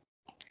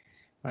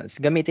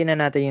 Gamitin na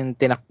natin yung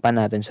tinakpan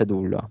natin sa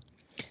dulo.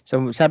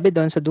 So, sabi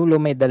doon sa dulo,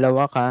 may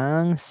dalawa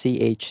kang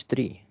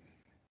CH3.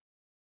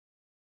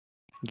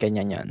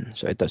 Ganyan yan.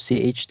 So, ito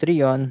CH3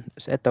 yon.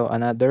 So, ito,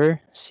 another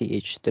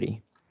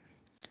CH3.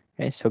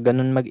 Okay, so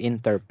ganun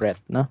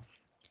mag-interpret, no?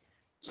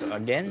 So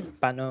again,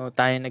 paano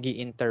tayo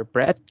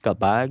nag-i-interpret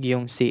kapag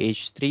yung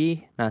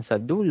CH3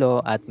 nasa dulo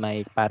at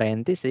may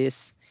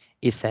parenthesis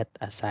is-set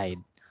aside?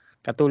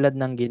 Katulad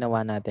ng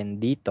ginawa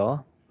natin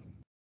dito,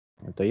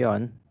 ito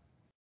yon.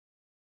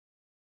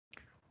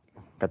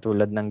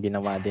 Katulad ng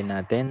ginawa din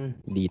natin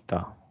dito.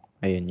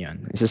 Ayun yon.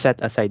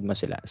 Isa-set aside mo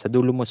sila. Sa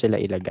dulo mo sila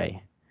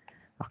ilagay.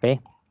 Okay?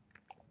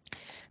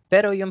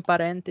 Pero yung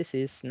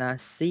parenthesis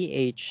na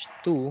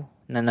CH2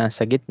 na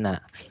nasa gitna,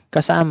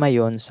 kasama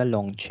yon sa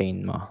long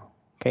chain mo.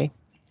 Okay?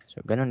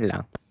 So, ganun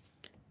lang.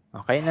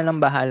 Okay na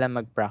lang bahala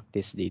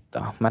mag-practice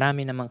dito.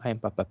 Marami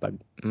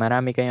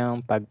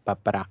kayong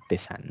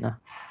pagpapracticean, no?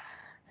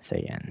 So,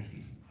 yan.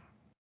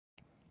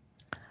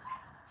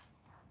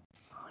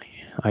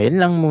 Ayun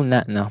lang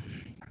muna, no?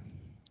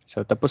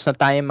 So, tapos na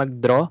tayo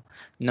mag-draw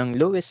ng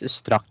Lewis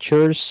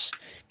structures,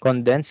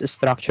 condensed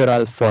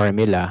structural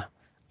formula,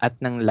 at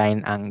ng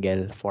line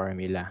angle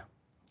formula.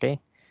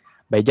 Okay?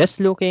 By just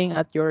looking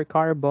at your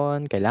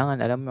carbon, kailangan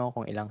alam mo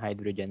kung ilang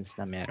hydrogens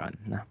na meron.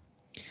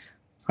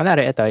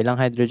 Kunwari, ito, ilang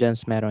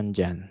hydrogens meron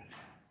dyan.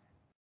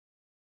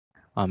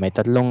 May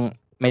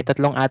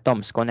tatlong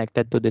atoms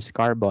connected to this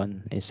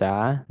carbon.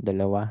 Isa,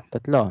 dalawa,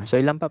 tatlo. So,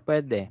 ilan pa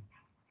pwede?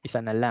 Isa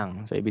na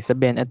lang. So, ibig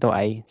sabihin, ito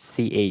ay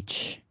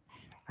CH.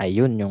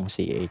 Ayun yung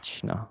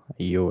CH, no?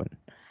 Ayun.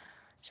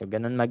 So,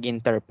 ganun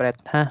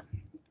mag-interpret, ha?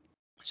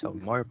 So,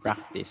 more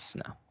practice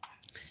na.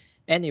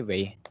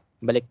 Anyway,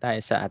 balik tayo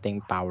sa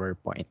ating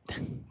PowerPoint.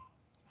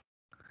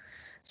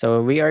 So,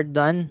 we are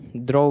done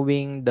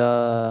drawing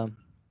the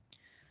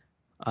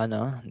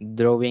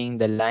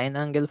line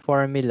angle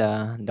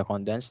formula, the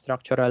condensed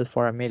structural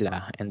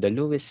formula, and the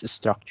Lewis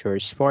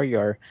structures for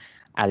your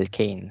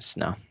alkanes.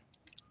 No?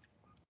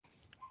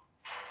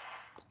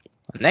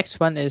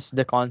 Next one is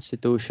the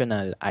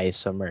constitutional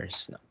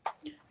isomers. No?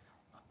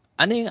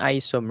 Ano yung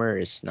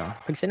isomers? No?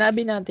 Pag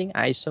sinabi nating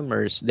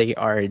isomers, they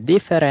are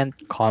different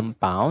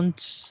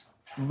compounds,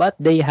 but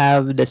they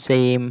have the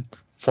same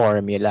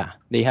formula.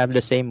 They have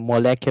the same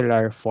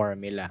molecular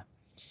formula.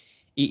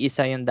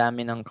 Iisa yung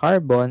dami ng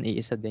carbon,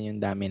 iisa din yung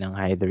dami ng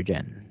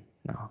hydrogen.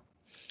 No?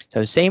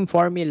 So same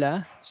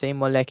formula,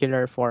 same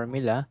molecular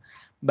formula,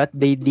 but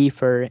they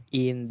differ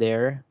in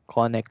their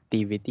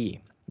connectivity.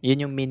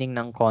 Yun yung meaning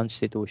ng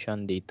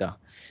constitution dito.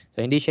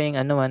 So hindi siya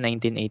yung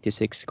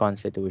 1986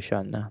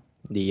 constitution na.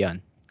 Hindi yan.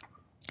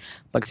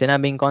 Pag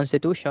sinabing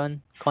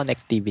constitution,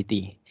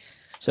 connectivity.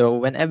 So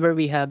whenever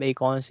we have a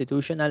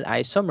constitutional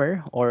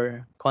isomer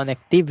or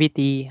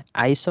connectivity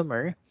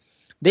isomer,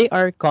 they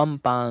are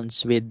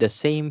compounds with the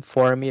same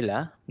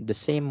formula, the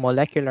same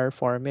molecular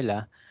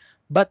formula,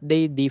 but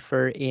they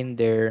differ in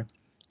their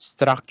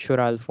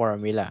structural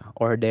formula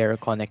or their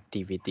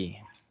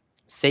connectivity.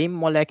 Same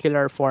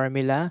molecular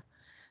formula,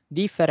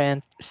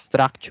 different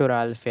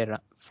structural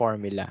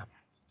formula.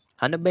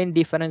 Ano ba yung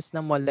difference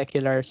ng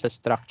molecular sa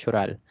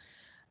structural?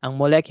 Ang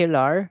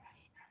molecular,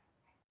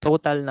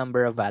 total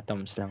number of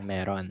atoms lang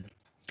meron.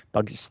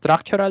 Pag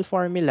structural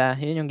formula,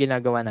 yun yung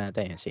ginagawa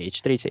natin.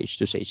 CH3,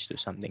 CH2, CH2,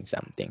 something,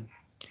 something.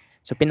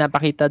 So,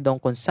 pinapakita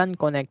doon kung saan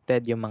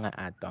connected yung mga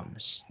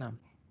atoms.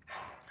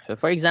 So,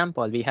 for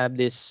example, we have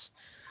this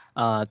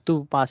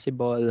two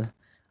possible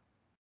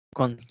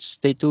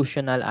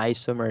constitutional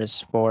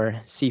isomers for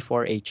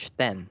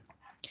C4H10.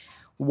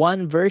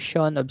 One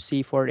version of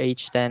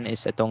C4H10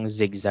 is itong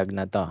zigzag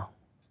na to.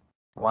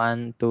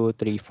 1, 2,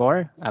 3,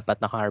 4, apat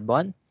na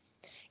carbon.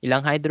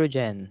 Ilang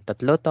hydrogen?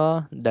 Tatlo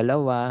to,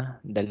 dalawa,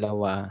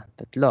 dalawa,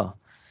 tatlo.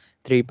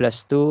 3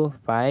 plus 2,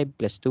 5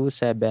 plus 2,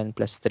 7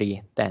 plus 3,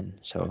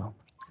 10. So,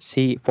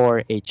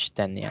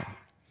 C4H10 yan.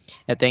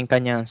 Ito yung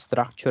kanyang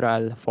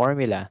structural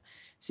formula.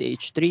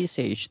 CH3,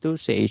 CH2,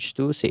 CH2,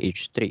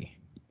 CH3.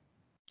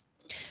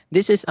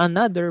 This is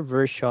another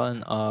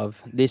version of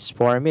this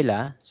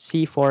formula,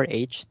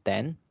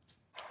 C4H10.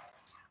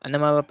 Ano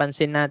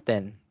mapapansin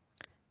natin?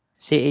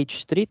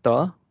 CH3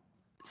 to,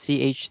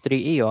 CH3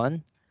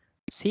 iyon,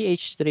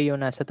 CH3 yung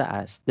nasa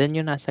taas, then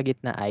yung nasa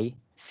gitna ay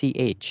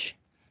CH.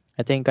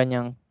 Ito yung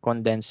kanyang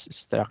condensed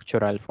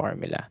structural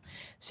formula.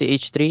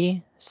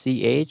 CH3,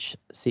 CH,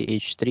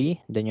 CH3,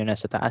 then yung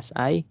nasa taas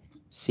ay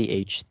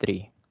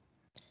CH3.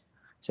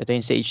 So ito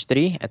yung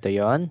CH3, ito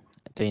yon,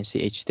 ito yung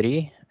CH3,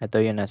 ito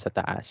yung nasa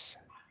taas.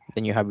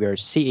 Then you have your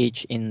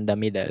CH in the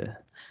middle.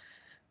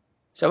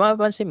 So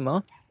mapapansin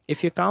mo,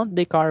 if you count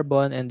the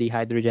carbon and the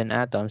hydrogen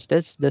atoms,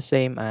 that's the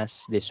same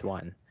as this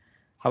one.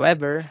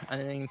 However,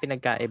 ano yung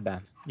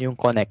pinagkaiba? Yung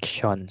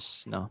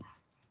connections, no?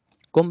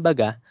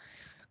 Kumbaga,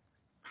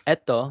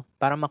 eto,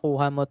 para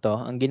makuha mo to,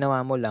 ang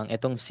ginawa mo lang,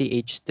 itong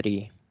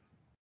CH3,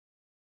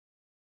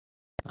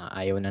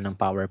 ayaw na ng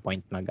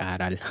PowerPoint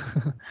mag-aral.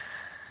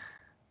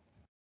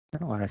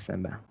 Anong oras na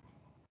ba?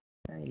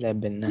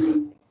 11 na.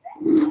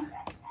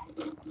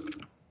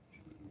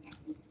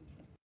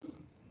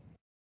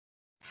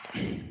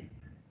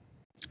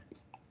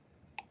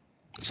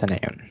 Sana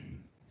yun?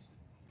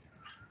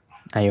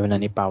 Ayaw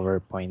na ni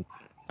PowerPoint.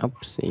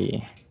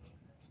 Oopsie.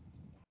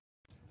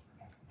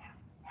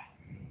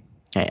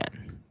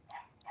 Ayan.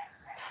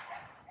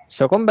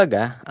 So,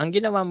 kumbaga, ang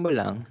ginawa mo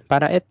lang,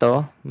 para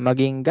ito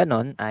maging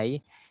ganon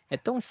ay,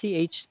 itong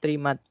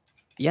CH3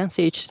 yung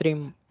CH3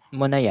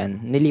 mo na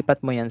yan, nilipat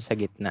mo yan sa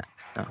gitna.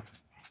 No?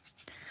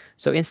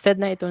 So, instead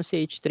na itong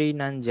CH3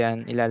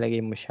 nandyan,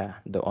 ilalagay mo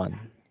siya doon.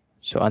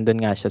 So,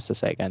 andun nga siya sa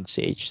second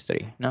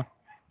CH3. No?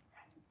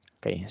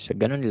 Okay, so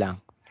ganun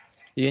lang.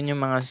 Yun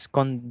yung mga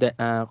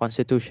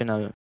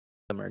constitutional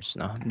isomers.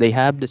 No? They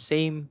have the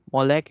same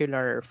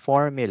molecular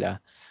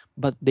formula,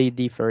 but they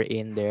differ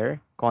in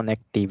their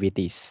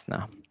connectivities.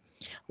 No?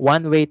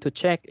 One way to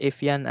check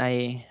if yan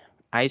ay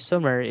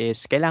isomer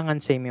is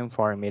kailangan same yung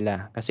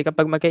formula. Kasi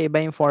kapag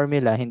magkaiba yung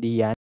formula,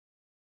 hindi yan.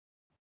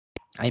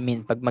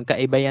 Pag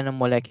magkaiba yan ng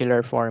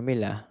molecular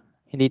formula,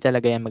 hindi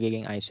talaga yan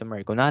magiging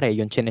isomer. Kunwari,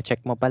 yung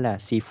chinecheck mo pala,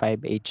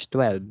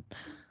 C5H12.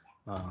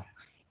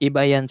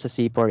 Iba yan sa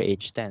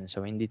C4H10.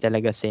 So, hindi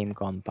talaga same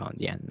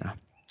compound yan.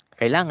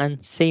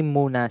 Kailangan same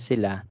muna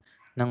sila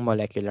ng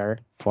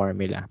molecular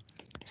formula.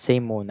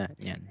 Same muna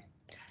yan.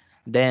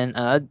 Then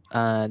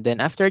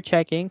after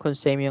checking kung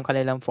same yung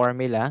kanilang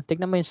formula,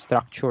 tignan mo yung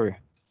structure.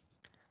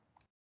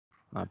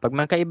 Pag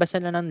magkaiba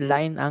sila ng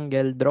line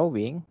angle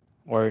drawing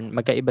or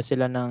magkaiba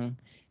sila ng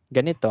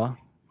ganito,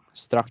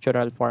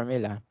 structural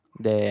formula,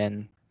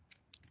 then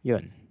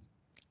yun,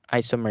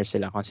 isomers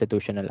sila,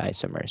 constitutional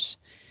isomers.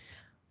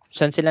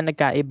 Saan sila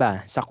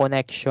nagkaiba? Sa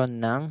connection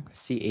ng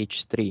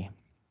CH3.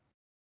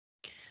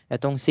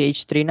 Itong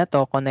CH3 na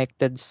to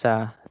connected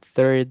sa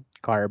third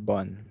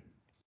carbon.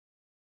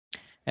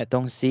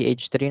 Itong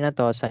CH3 na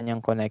to, saan yung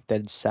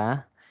connected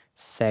sa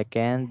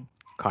second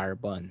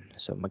carbon.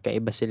 So,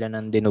 magkaiba sila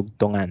ng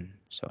dinugtungan.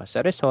 So, as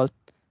a result,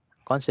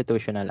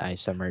 constitutional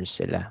isomers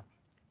sila.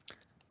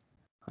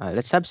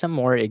 Let's have some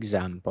more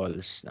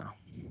examples now.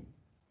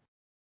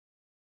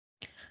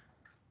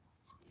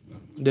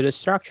 Do the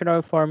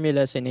structural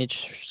formulas in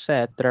each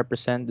set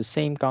represent the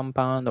same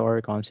compound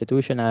or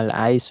constitutional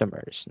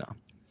isomers? No.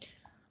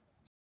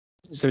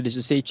 So, this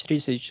is CH3,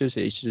 CH2,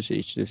 CH2,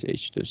 CH2,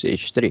 CH2,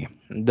 CH3.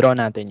 Draw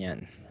natin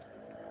yan.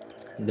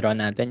 Draw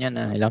natin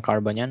yan. Ilang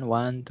carbon yan?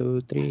 1,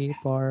 2, 3,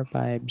 4,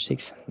 5,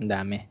 6. Ang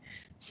dami.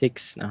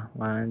 6 na.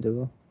 1,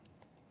 2.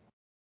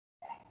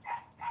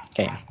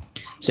 Okay.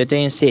 So ito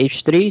yung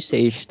CH3,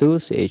 CH2,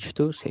 CH2,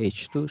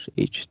 CH2,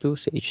 CH2,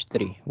 CH3.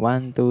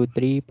 1, 2,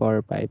 3,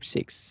 4, 5,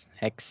 6.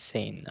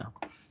 Hexane. No?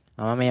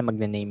 Mamaya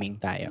magne-naming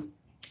tayo.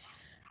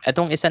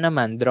 Etong isa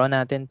naman, draw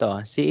natin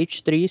to.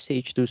 CH3,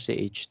 CH2,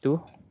 CH2.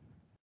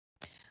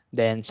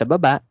 Then sa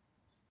baba,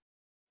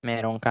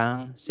 meron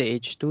kang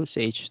CH2,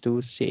 CH2,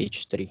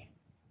 CH3.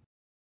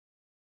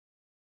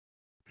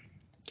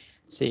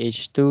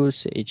 CH2,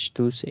 CH2,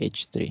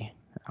 CH3.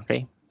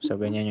 Okay? So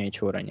ganyan yung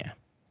itsura niya.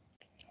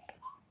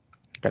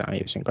 Kailangan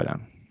ayusin ko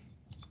lang.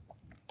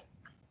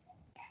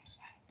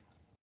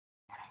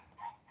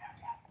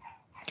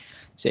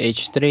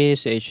 CH3,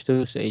 CH2,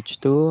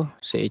 CH2,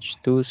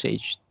 CH2,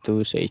 CH2,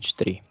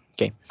 CH3.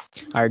 Okay.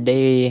 Are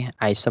they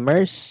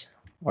isomers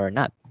or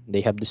not?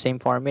 They have the same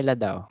formula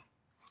daw.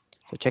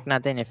 So check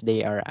natin if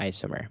they are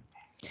isomer.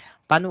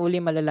 Paano uli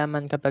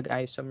malalaman kapag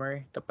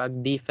isomer?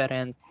 Kapag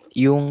different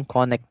yung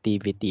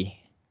connectivity.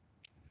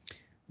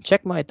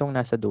 Check mo itong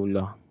nasa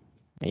dulo.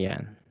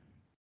 Ayan.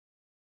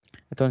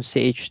 Itong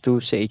CH2,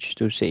 CH2,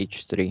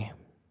 CH3.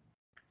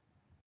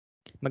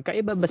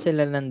 Magkaiba ba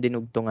sila ng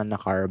dinugtungan na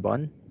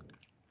carbon?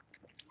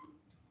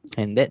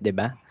 Hindi, di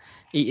ba?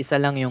 Iisa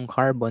lang yung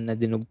carbon na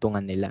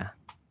dinugtungan nila.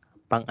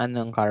 Pang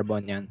anong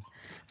carbon yan?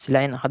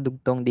 Sila ay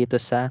nakadugtong dito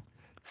sa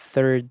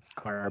third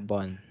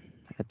carbon.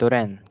 Ito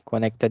rin,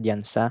 connected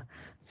yan sa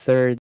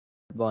third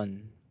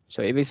carbon.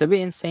 So, ibig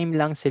sabihin, same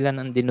lang sila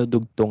ng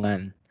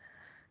dinudugtungan.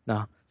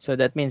 No? So,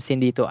 that means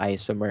hindi to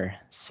isomer.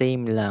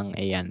 Same lang,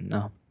 ayan.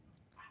 No?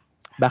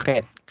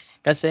 Bakit?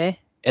 Kasi,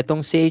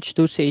 itong CH2,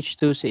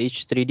 CH2,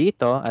 CH3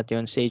 dito, at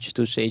yung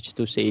CH2, CH2,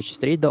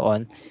 CH3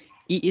 doon,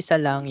 iisa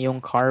lang yung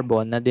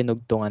carbon na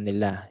dinugtungan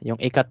nila. Yung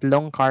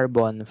ikatlong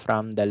carbon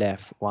from the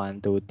left.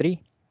 1, 2, 3.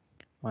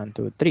 1,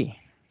 2, 3.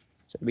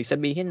 So, ibig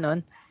sabihin nun,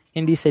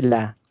 hindi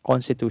sila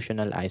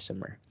constitutional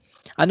isomer.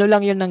 Ano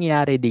lang yung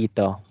nangyari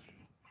dito?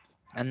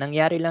 Ang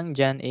nangyari lang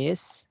dyan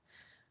is,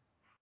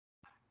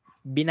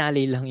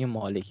 binali lang yung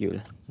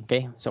molecule.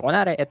 Okay? So,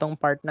 kunwari, itong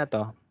part na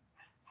to,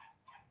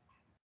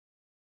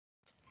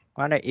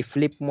 kunwari,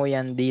 i-flip mo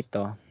yan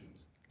dito,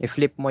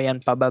 i-flip mo yan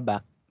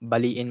pababa,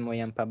 baliin mo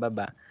yan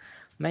pababa,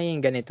 may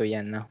ganito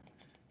yan, no?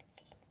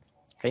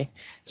 Okay?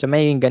 So,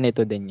 may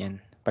ganito din yan.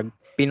 Pag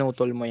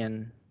pinutol mo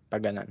yan,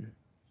 pag ganun.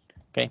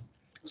 Okay?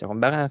 So,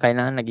 kung baka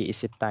kailangan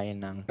nag-iisip tayo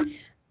ng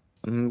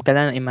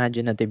kailangan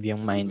imaginative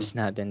yung minds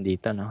natin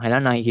dito, no?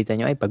 Kailangan nakikita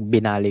nyo, ay, pag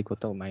binali ko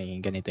to, may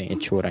ganito yung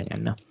itsura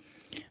niyan, no?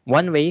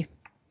 One way,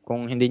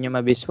 kung hindi nyo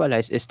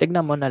ma-visualize, is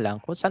tignan mo na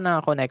lang kung saan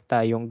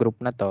nakakonekta yung group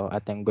na to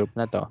at yung group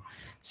na to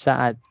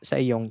sa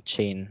iyong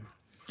chain.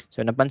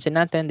 So, napansin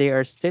natin, they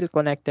are still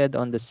connected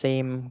on the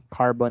same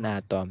carbon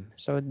atom.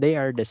 So, they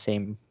are the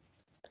same.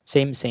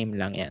 Same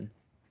lang yan.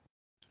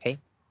 Okay?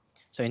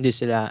 So, hindi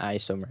sila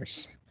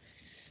isomers.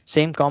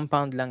 Same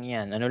compound lang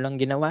yan. Ano lang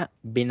ginawa?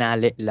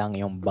 Binali lang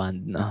yung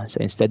bond. No?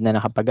 So, instead na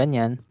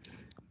nakapaganyan,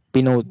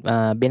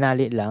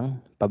 binali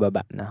lang,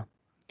 pababa na.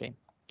 Okay?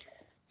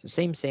 So,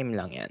 same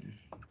lang yan.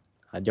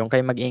 At yung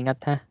kayo mag-ingat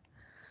ha.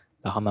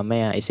 Baka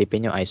mamaya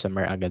isipin nyo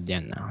isomer agad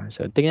yan. No?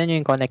 So, tingnan nyo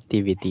yung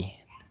connectivity.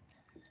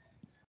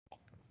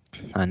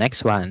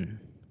 Next one.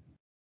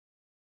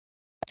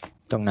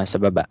 Itong nasa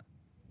baba.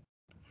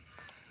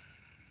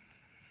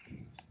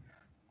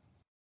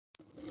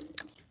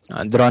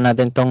 Draw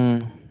natin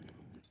tong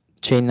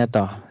chain na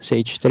to.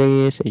 CH3,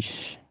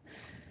 CH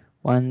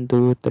 1,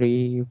 2,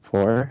 3,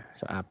 4.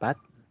 So, 4.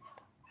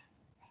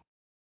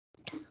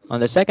 On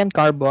the second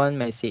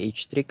carbon, may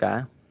CH3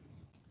 ka.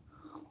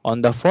 On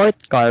the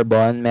fourth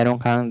carbon,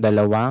 meron kang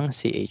dalawang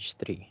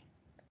CH3.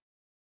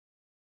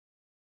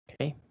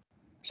 Okay?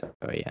 So,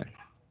 ayan.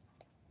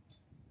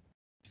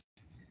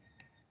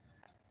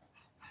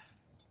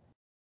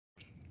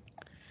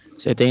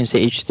 So, ito yung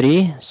CH3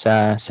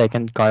 sa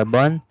second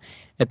carbon.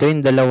 Ito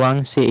yung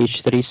dalawang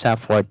CH3 sa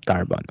fourth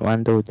carbon.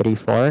 1, 2, 3,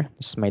 4.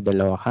 Tapos may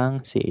dalawa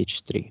kang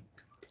CH3.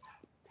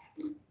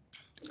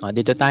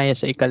 Dito tayo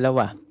sa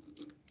ikalawa.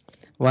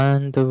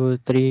 1,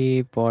 2,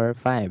 3, 4,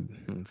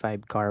 5.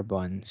 5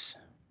 carbons.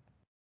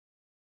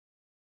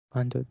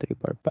 1, 2, 3,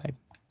 4,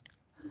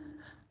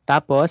 5.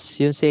 Tapos,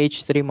 yung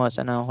CH3 mo,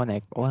 saan ako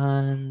connect?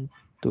 1,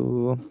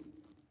 2,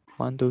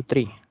 1,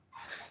 2, 3.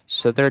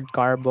 Sa third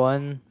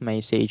carbon,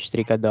 may CH3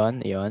 ka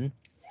doon. Yun.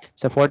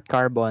 Sa fourth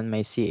carbon,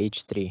 may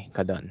CH3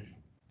 ka doon.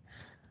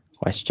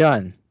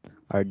 Question.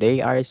 Are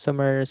they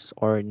isomers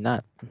or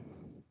not?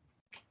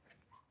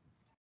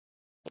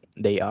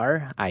 They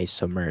are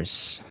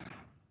isomers.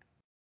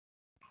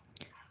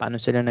 Paano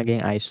sila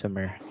naging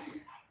isomer?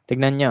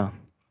 Tignan nyo.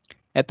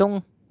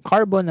 Itong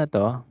carbon na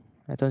to,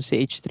 itong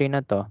CH3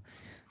 na to,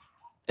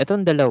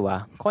 itong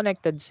dalawa,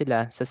 connected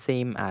sila sa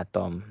same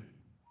atom.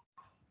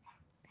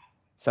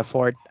 Sa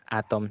fourth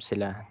atom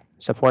sila.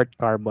 Sa fourth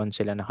carbon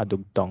sila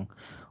nakadugtong.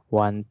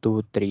 1,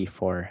 2, 3,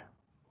 4.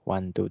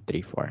 1, 2,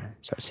 3, 4.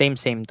 So,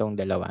 same tong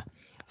dalawa.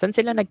 Saan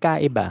sila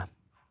nagkaiba?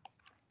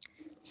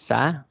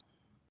 Sa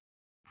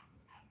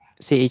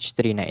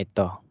CH3 na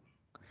ito.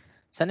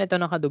 Saan ito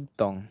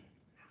nakadugtong?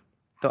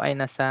 Ito ay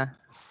nasa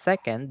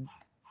second.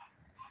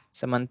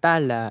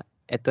 Samantala,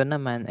 ito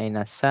naman ay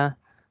nasa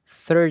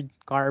third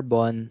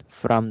carbon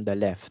from the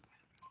left.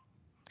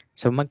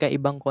 So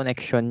magkaibang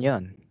connection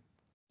yon.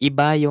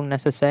 Iba yung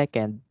nasa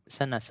second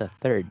sa nasa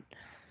third.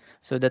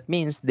 So that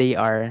means they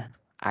are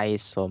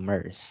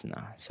isomers. No?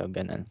 So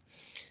ganun.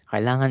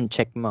 Kailangan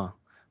check mo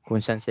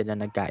kung saan sila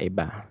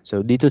nagkaiba.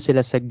 So dito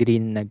sila sa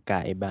green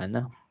nagkaiba.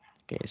 No?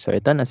 Okay, so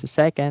ito nasa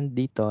second,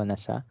 dito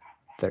nasa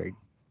third.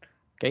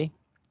 Okay?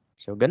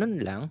 So ganun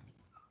lang.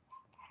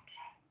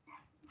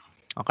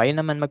 Okay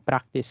naman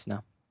mag-practice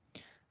na.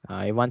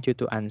 I want you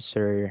to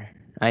answer.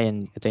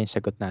 Ayan, ito yung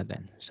sagot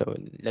natin. So,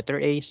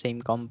 letter A,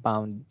 same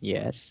compound.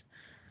 Yes.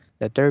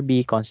 Letter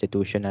B,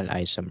 constitutional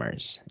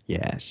isomers.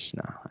 Yes,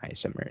 no,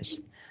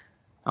 isomers.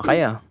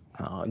 Okay,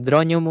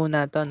 draw nyo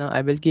muna to, no?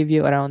 I will give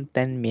you around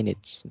 10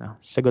 minutes, no?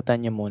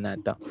 Sagutan nyo muna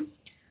to.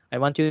 I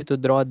want you to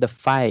draw the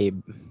 5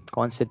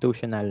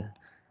 constitutional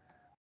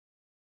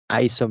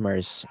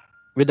isomers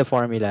with the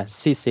formula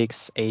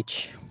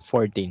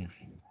C6H14.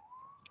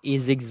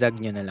 I-zigzag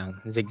nyo na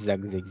lang.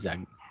 Zigzag,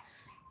 zigzag.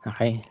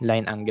 Okay?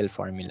 Line angle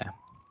formula.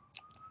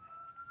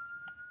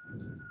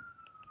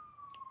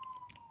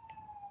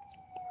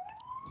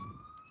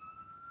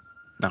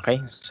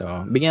 Okay? So,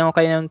 bigyan ko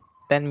kayo ng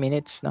 10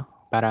 minutes, no?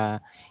 Para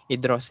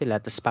i-draw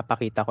sila, tapos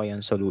papakita ko yung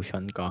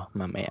solution ko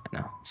mamaya,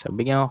 no? So,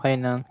 bigyan ko kayo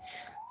ng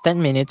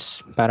 10 minutes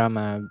para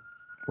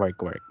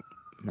mag-work.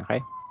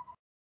 Okay?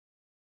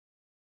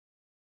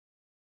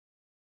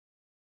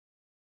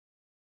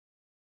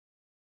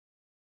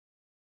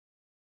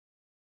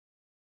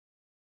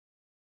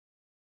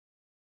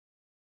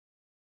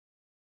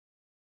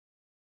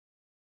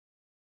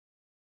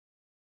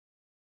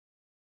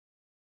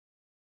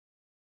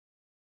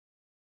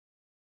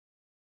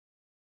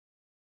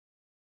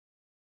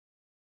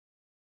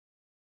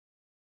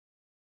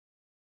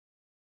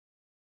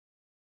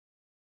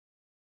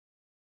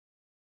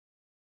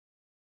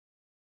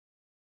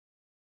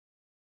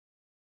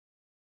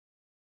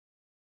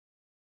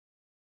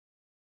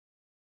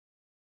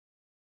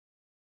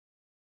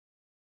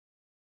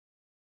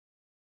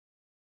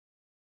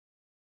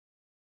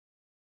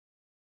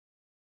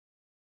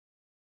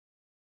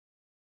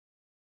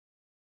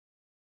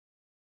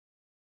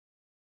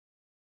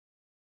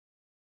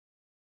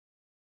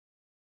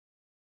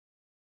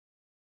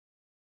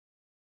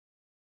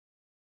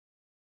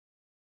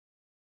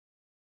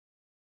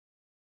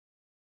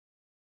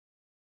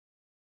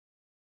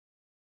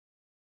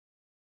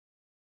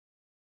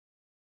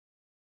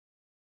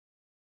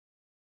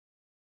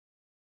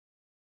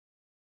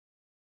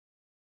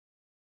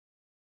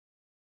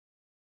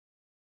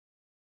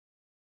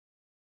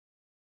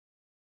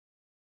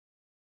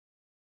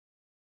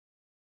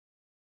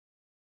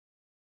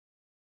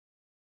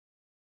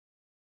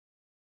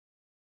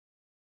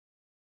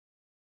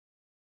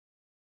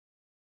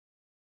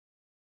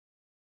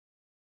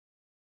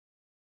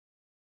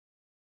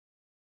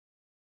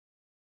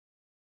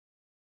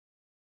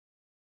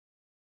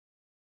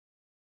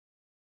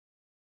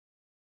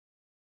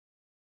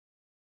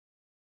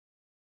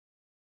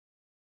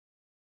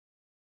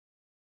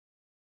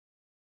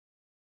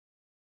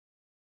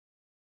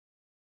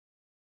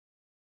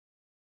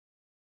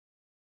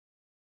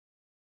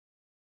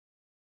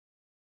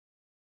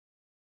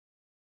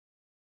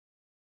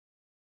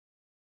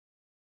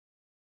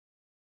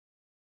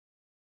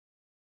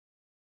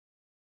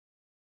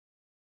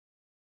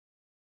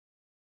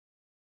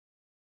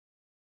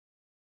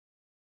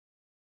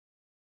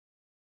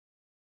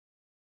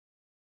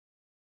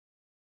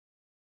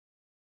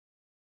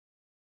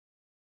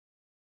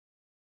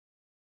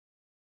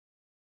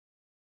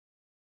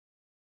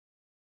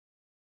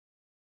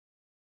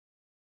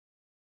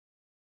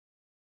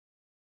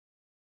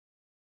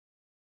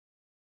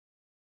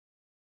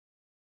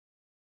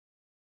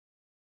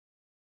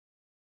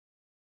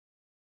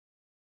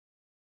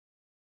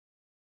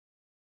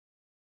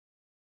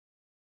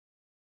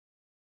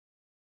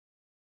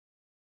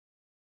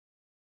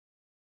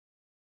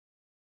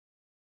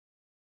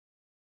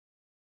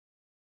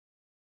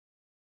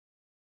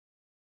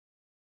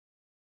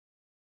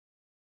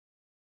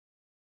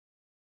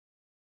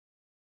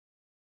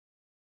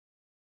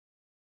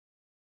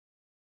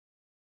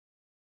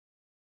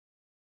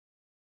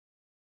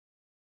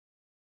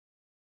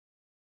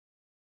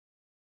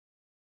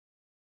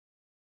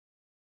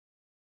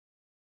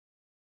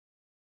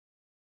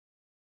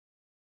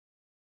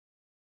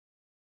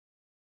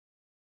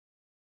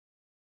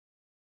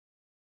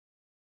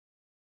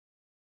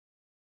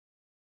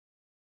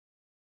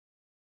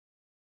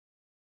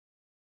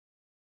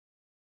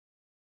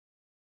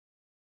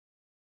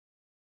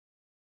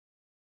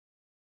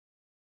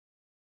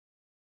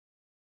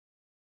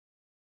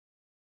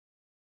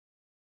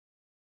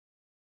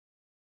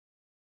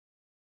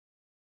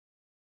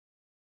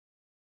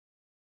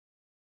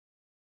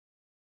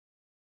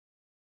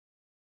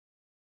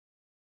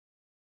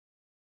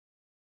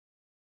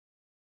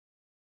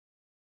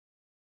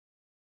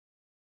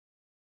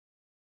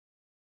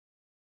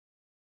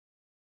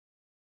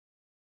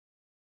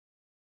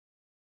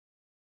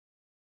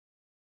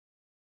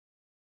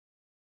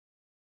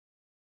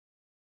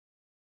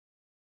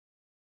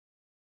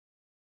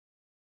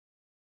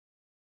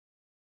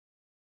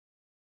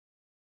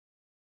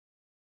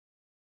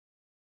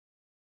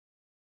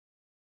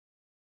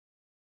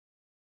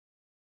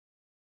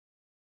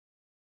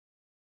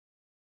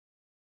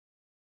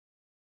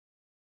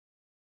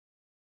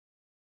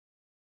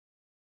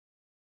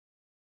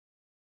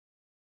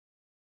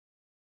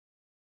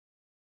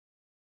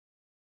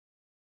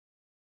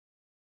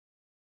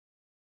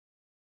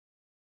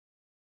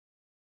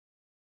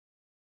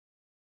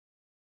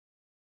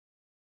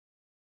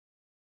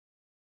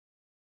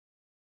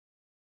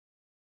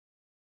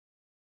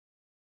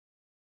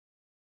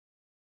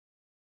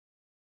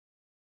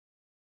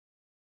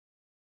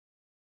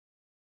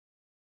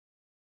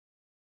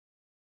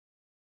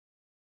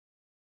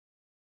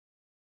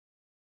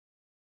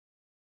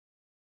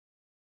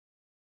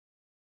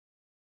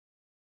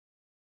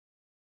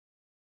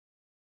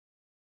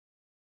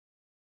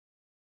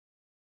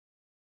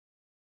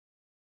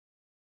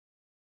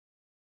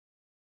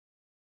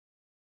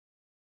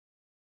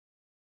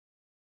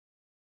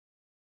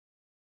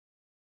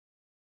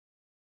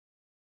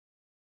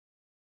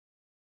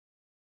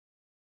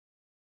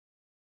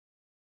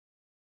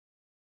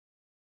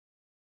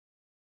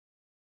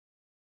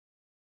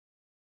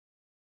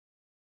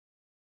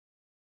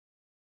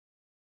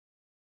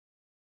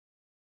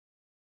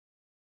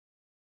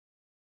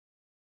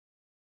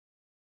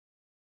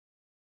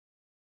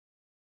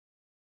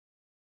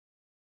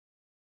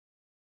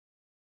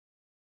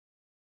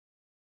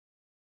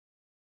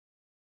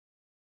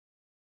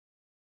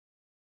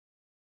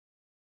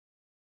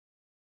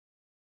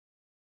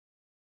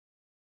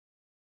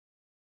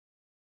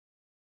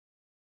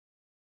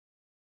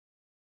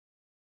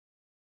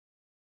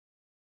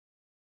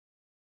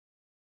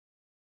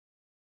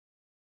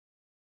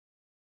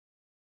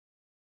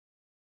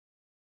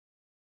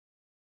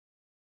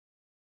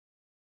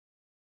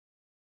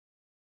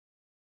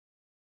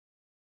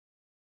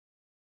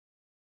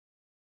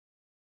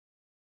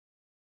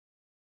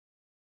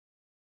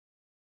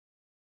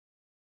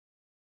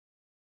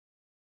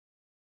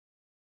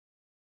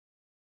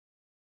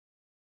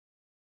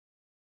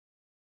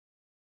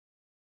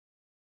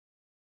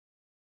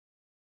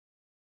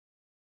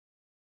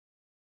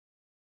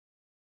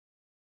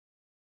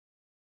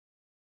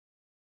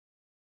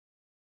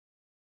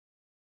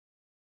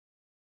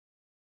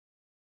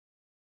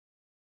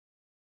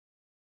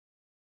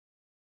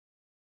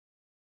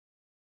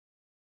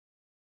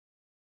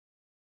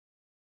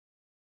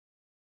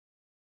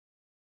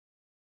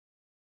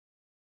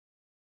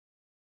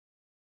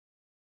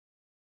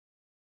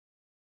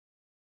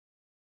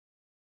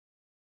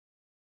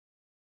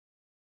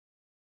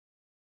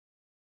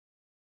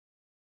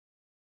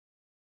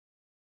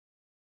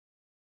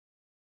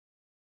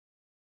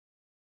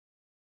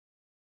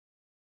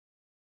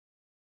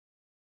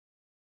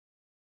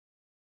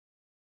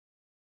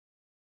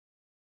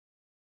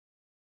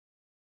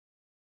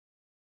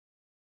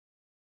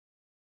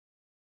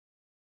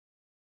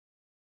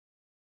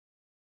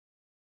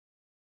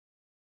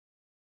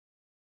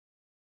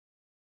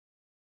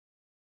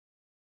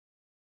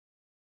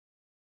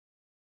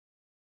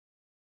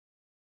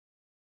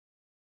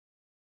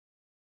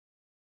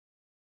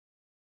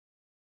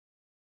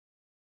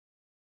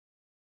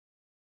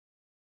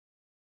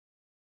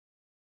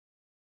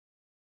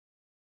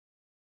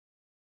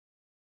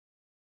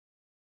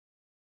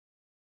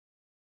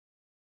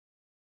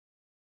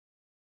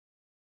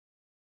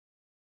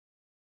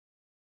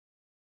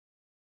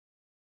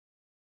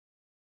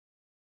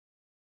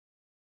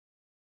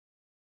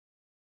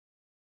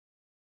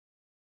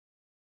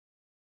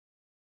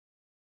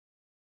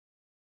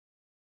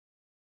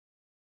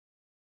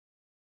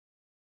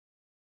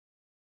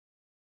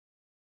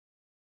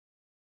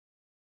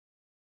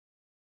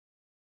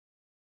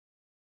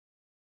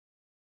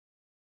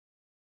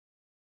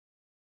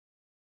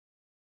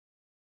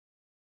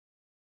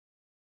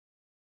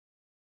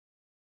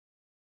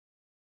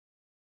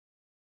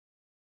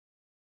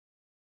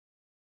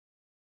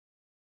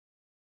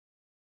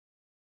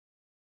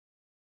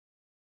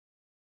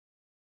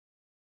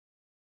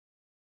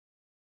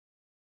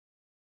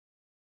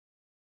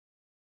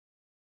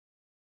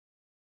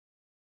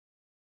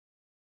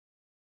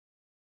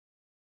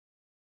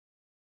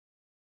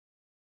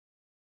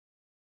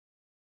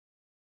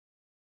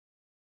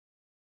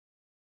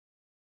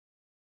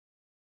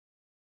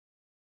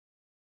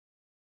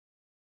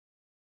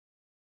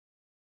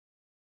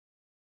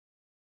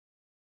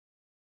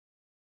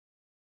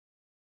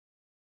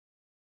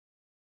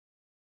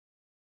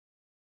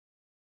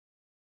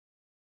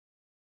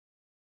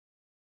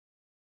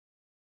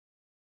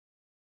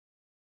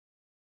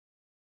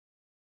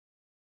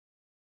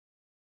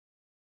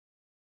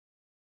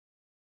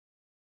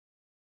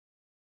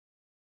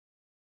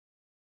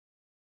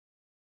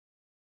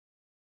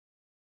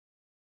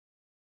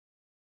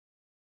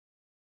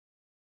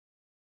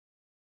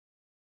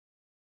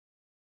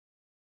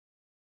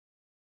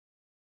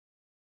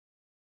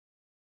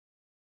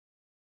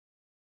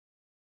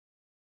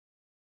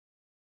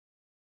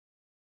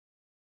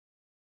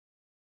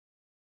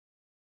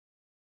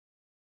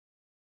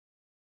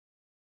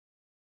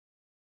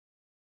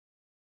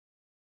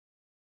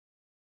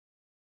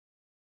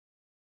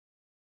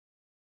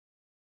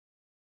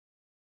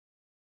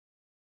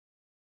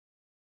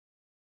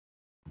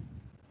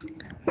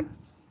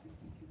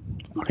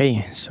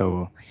 Okay,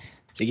 so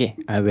sige,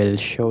 I will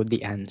show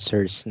the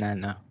answers na,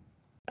 no?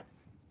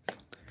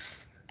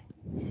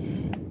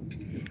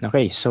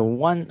 Okay, so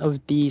one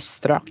of the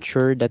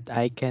structure that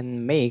I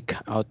can make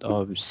out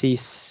of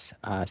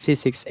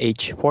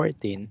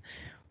C6H14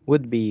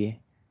 would be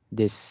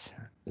this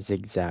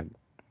zigzag.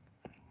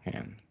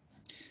 Ayan.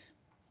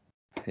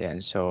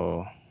 Ayan,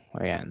 so,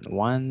 ayan,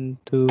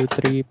 1, 2,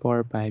 3,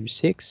 4, 5,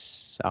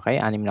 6. Okay,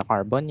 6 na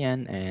carbon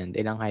yan. And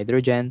ilang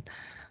hydrogen?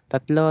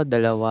 Tatlo,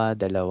 dalawa,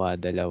 dalawa,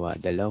 dalawa,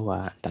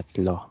 dalawa,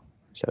 tatlo.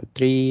 So,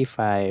 3,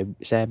 5,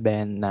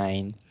 7,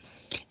 9,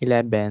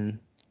 11,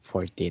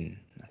 14.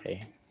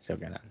 Okay, so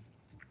ganun.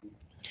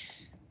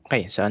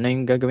 Okay, so ano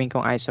yung gagawin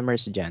kong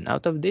isomers dyan?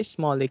 Out of this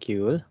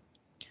molecule,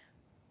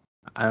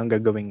 anong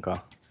gagawin ko?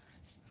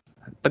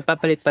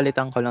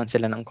 Pagpapalit-palitan ko lang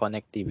sila ng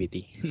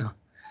connectivity. No?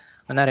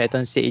 Kunwari,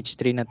 itong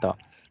CH3 na to,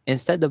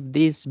 instead of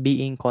this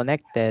being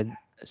connected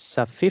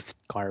sa 5th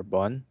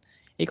carbon,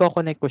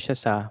 i-connect ko siya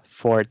sa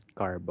 4th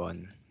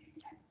carbon.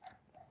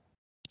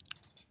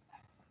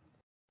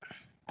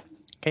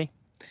 Okay?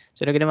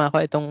 So, na ginawa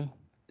ko itong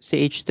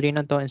CH3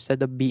 na to,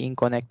 instead of being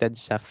connected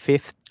sa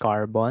 5th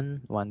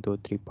carbon, 1, 2,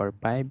 3, 4,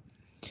 5,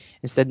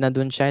 instead na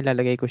dun siya,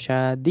 ilalagay ko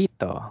siya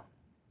dito,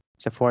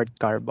 sa 4th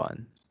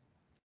carbon.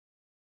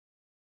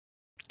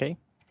 Okay?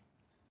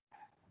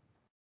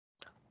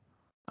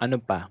 Ano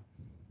pa?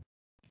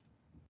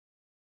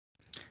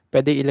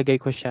 Pwede ilagay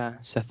ko siya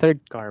sa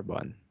 3rd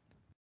carbon.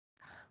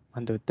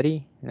 1, 2,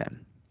 3.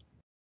 Yan.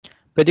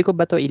 Pwede ko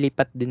ba to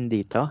ilipat din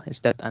dito? Is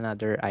that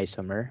another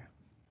isomer?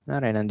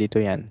 Nare, nandito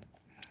yan.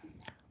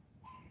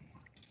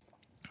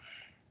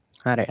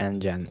 Nare,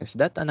 andyan. Is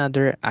that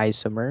another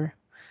isomer?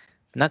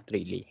 Not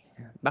really.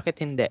 Bakit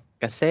hindi?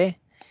 Kasi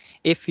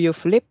if you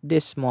flip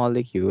this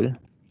molecule,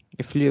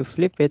 if you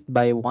flip it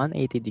by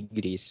 180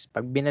 degrees,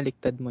 pag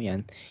binaliktad mo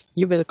yan,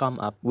 you will come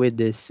up with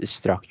this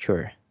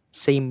structure.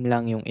 Same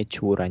lang yung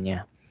itsura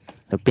niya.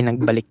 So,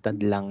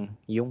 pinagbaliktad lang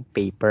yung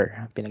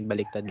paper.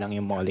 Pinagbaliktad lang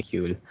yung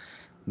molecule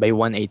by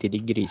 180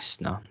 degrees,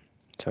 no?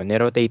 So,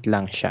 nirotate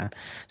lang siya.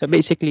 So,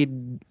 basically,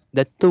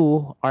 the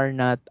two are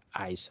not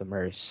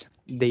isomers.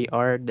 They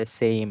are the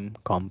same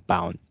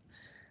compound.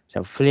 So,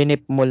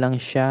 flinip mo lang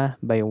siya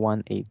by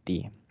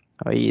 180.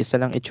 O,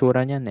 iisa lang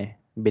itsura niyan eh.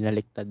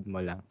 Binaliktad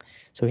mo lang.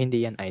 So,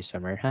 hindi yan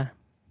isomer, ha?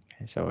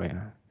 So,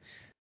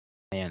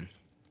 ayan.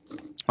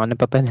 Ano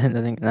pa pwede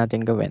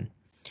natin gawin?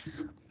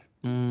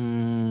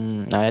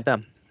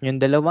 Ito.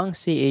 Yung dalawang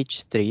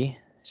CH3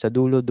 sa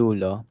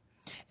dulo-dulo,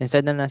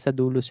 instead na nasa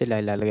dulo sila,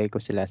 ilalagay ko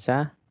sila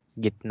sa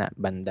gitna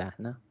banda,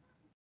 no?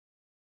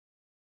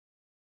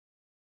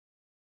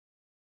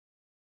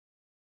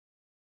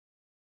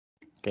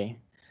 Okay?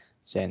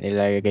 So, yan,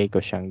 ilalagay ko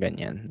siyang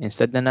ganyan.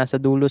 Instead na nasa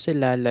dulo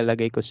sila,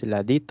 lalagay ko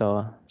sila dito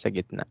sa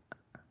gitna.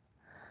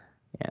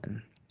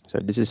 Yan.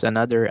 So, this is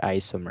another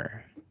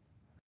isomer.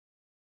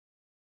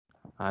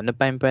 Ano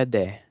pa yung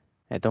pwede?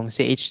 Itong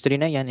CH3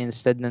 na yan,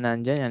 instead na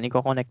nandyan yan,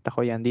 i-connect ko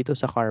yan dito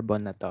sa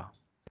carbon na to.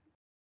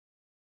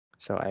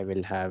 So, I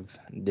will have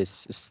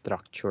this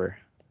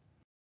structure.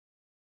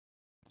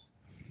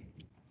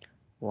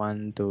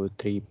 1, 2,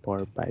 3,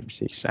 4, 5,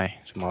 6. Ay,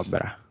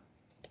 sumobra.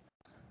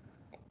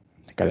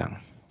 Teka lang.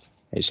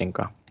 Ayusin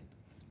ko.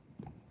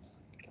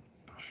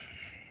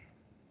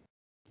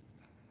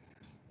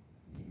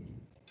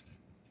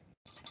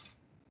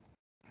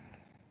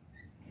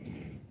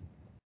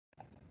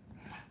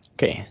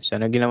 Okay, so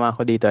ano ginawa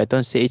ko dito?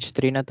 Itong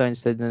CH3 na to,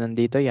 instead na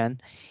nandito yan,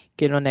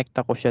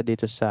 kinonekta ko siya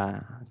dito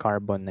sa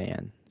carbon na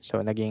yan.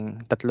 So,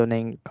 naging tatlo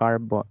na yung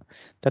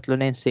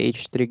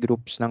CH3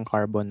 groups ng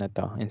carbon na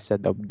to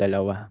instead of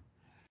dalawa.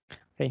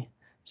 Okay,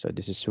 so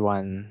this is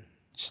one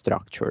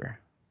structure.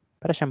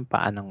 Para siyang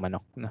paa ng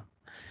manok, no?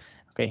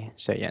 Okay,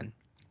 so yan.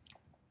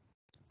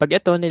 Pag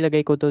ito,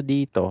 nilagay ko to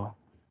dito,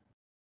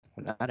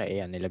 kunwari,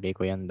 ayan, nilagay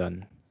ko yan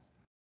doon.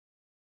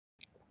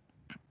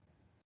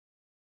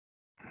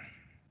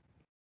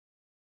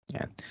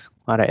 Yan.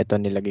 Para ito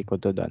nilagay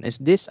ko to doon. Is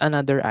this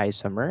another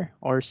isomer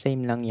or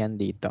same lang yan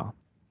dito?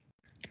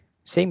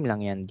 Same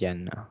lang yan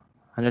dyan. No?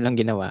 Ano lang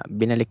ginawa?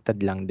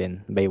 Binaliktad lang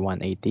din by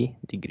 180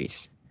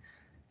 degrees.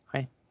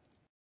 Okay?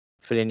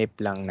 Flinip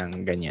lang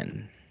ng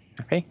ganyan.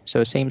 Okay?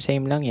 So, same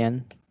lang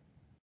yan.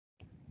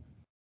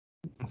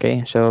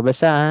 Okay? So,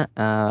 basta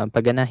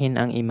paganahin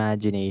ang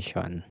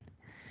imagination.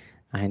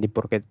 Hindi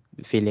porket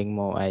feeling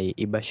mo ay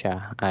iba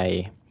siya,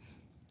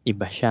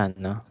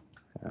 no?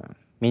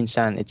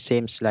 Minsan, it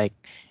seems like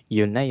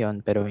yun na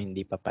yun, pero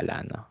hindi pa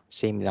pala, no?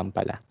 Same lang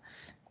pala.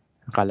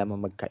 Akala mo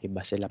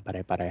magkaiba sila,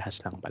 pare-parehas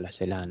lang pala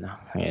sila, no?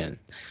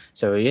 Ayan.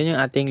 So, yun yung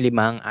ating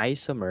 5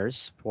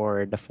 isomers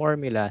for the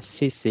formula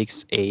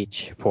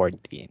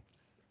C6H14.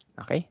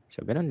 Okay?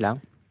 So, ganun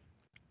lang.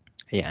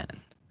 Ayan.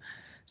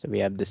 So,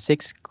 we have the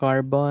 6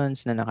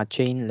 carbons na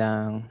naka-chain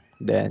lang.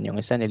 Then, yung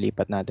isa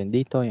nilipat natin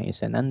dito, yung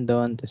isa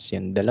nandun, tapos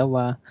yung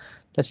dalawa,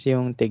 tapos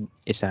yung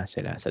tig-isa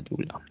sila sa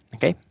dulo.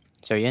 Okay?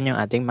 So, yan yung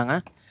ating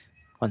mga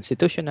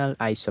constitutional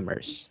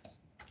isomers.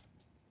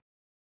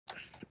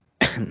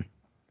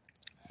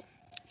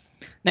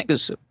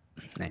 Next.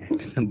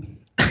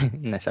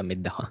 Nasa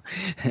mid ako.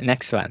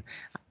 Next one,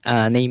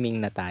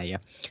 naming na tayo.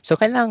 So,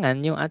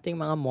 kailangan yung ating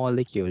mga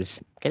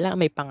molecules, kailangan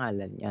may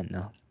pangalan yan,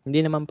 no?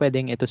 Hindi naman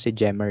pwedeng ito si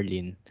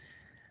Gemerlin,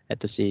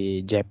 ito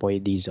si Jepoy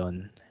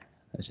Dizon,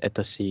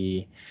 ito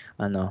si,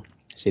 ano,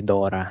 si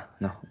Dora,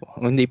 no?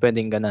 Hindi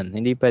pwedeng ganun.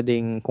 Hindi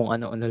pwedeng kung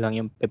ano-ano lang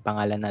yung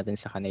pangalan natin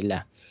sa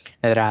kanila.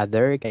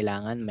 Rather,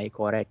 kailangan may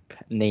correct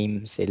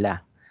name sila.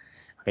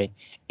 Okay.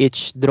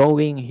 Each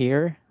drawing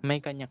here,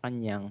 may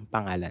kanya-kanyang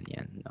pangalan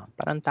yan. No?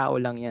 Parang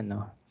tao lang yan.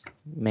 No?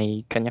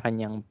 May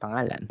kanya-kanyang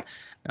pangalan.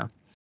 No?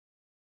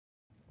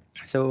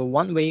 So,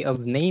 one way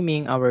of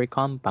naming our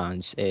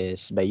compounds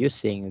is by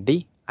using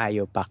the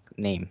IUPAC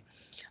name.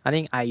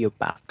 Ano yung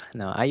IUPAC?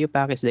 No,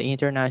 IUPAC is the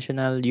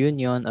International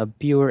Union of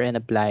Pure and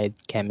Applied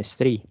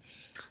Chemistry.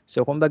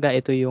 So, kumbaga,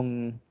 ito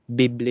yung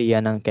Biblia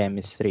ng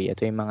chemistry.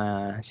 Ito yung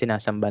mga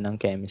sinasamba ng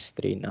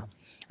chemistry. No?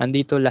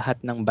 Andito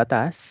lahat ng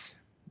batas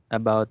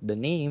about the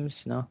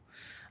names, no?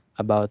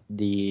 About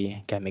the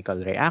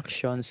chemical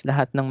reactions,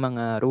 lahat ng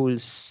mga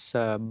rules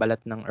sa balat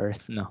ng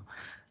Earth, no?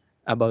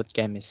 About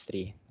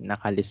chemistry,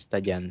 nakalista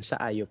dyan sa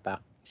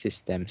IUPAC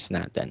systems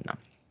natin. No?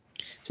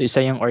 So,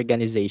 isa yung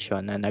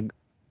organization na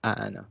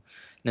ano,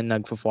 na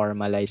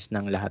nagfo-formalize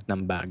ng lahat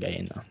ng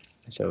bagay. No?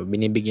 So,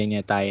 binibigyan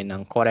niya tayo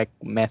ng correct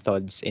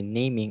methods in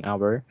naming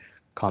our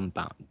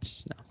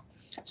compounds. No?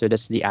 So,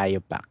 that's the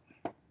IUPAC.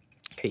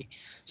 Okay.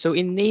 So,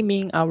 in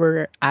naming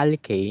our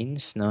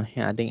alkanes, no,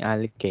 yung ating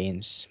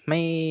alkanes,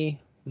 may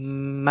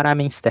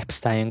maraming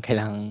steps tayong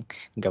kailangang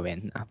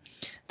gawin. No?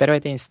 Pero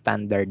ito yung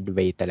standard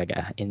way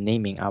talaga in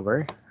naming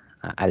our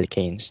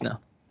alkanes. No?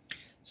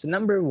 So,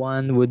 number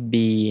one would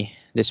be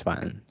this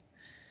one.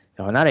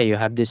 So, kunwari, you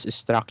have this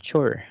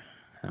structure.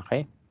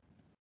 Okay?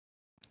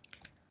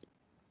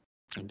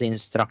 Ito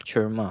yung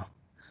structure mo.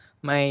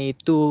 May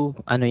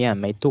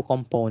may two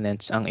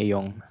components ang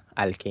iyong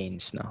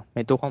alkanes, no?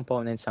 May two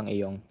components ang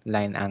iyong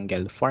line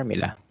angle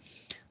formula.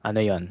 Ano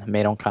yon?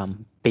 Meron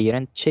kang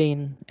parent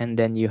chain and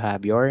then you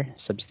have your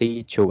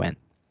substituent.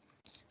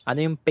 Ano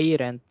yung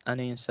parent?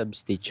 Ano yung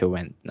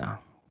substituent, no?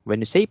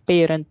 When you say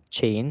parent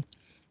chain,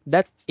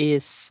 that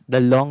is the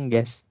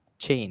longest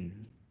chain.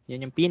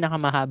 Yun yung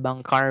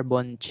pinakamahabang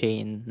carbon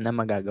chain na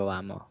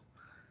magagawa mo.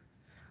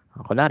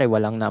 Kunwari,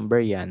 walang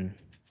number yan.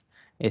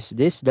 Is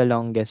this the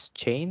longest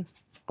chain?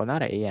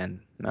 Kunwari,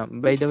 yan.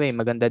 By the way,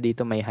 maganda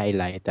dito may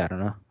highlighter,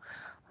 no?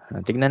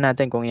 Tignan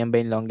natin kung yan ba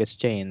yung longest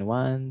chain.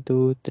 1,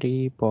 2,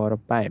 3, 4,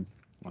 5.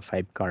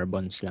 5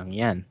 carbons lang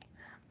yan.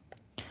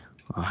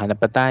 Hanap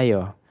pa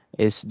tayo.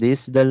 Is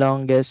this the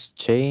longest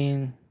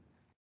chain?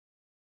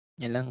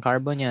 Ilang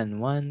carbon yan?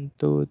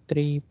 1, 2,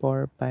 3,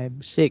 4, 5,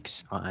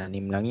 6.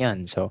 6 lang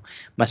yan. So,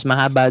 mas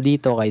mahaba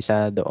dito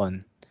kaysa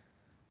doon.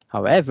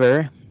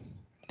 However,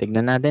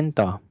 tignan natin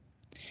to.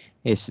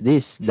 Is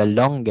this the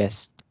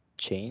longest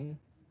chain?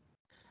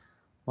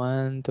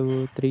 1,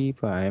 2, 3,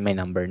 4. May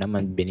number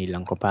naman.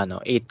 Binilang ko pa, no?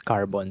 8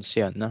 carbons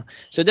yun, no?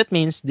 So, that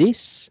means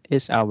this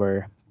is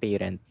our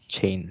parent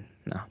chain,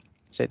 no?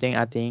 So, ito yung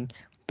ating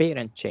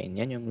parent chain.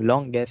 Yan yung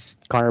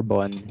longest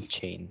carbon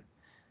chain.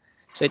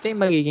 So, ito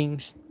yung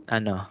magiging,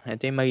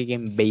 ito yung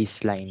magiging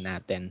baseline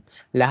natin.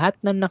 Lahat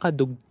ng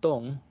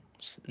nakadugtong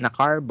na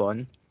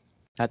carbon,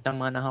 lahat ng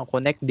mga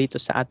nakakonect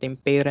dito sa ating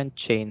parent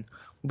chain,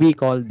 we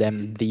call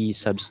them the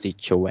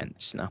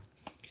substituents, no?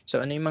 So,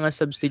 ano yung mga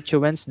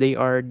substituents? They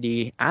are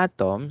the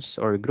atoms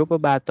or group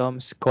of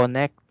atoms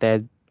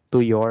connected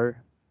to your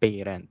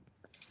parent.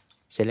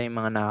 Sila yung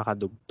mga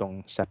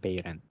nakakadugtong sa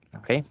parent.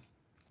 Okay?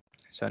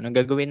 So, anong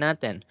gagawin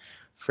natin?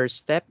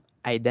 First step,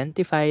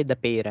 identify the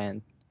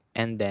parent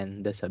and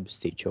then the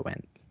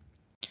substituent.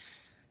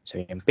 So,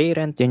 yung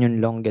parent, yun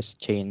yung longest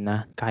chain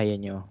na kaya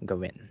nyo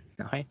gawin.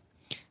 Okay?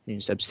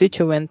 Yung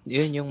substituent,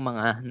 yun yung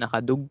mga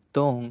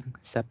nakadugtong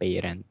sa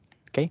parent.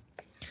 Okay?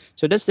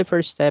 So, that's the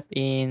first step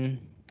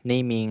in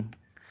naming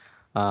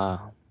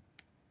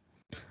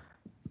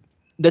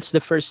that's the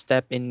first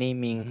step in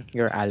naming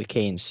your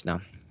alkanes,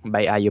 no?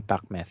 By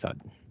IUPAC method.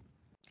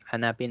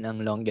 Hanapin ang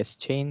longest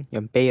chain,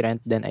 yung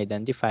parent, then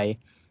identify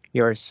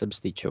your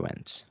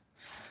substituents.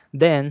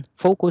 Then,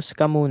 focus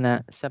ka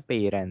muna sa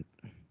parent.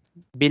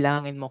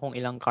 Bilangin mo kung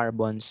ilang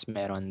carbons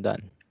meron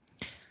doon.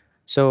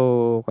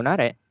 So,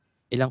 kunwari,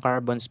 ilang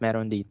carbons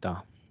meron dito?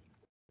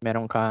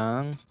 Meron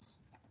kang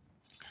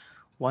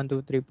 1,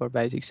 2, 3,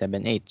 4, 5, 6,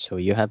 7, 8. So,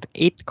 you have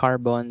 8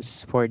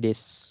 carbons for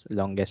this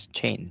longest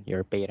chain,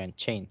 your parent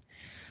chain.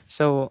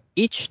 So,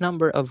 each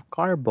number of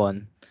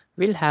carbon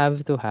will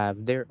have to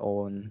have their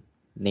own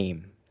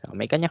name. So,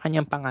 may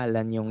kanya-kanyang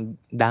pangalan yung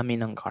dami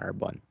ng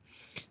carbon.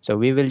 So,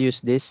 we will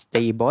use this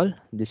table.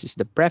 This is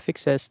the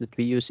prefixes that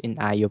we use in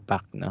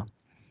IUPAC, no?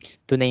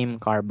 To name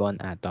carbon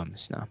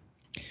atoms, no?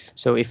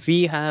 So, if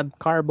we have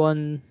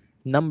carbon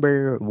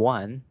number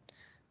 1,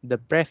 the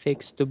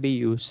prefix to be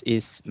used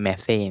is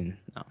methane.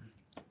 No?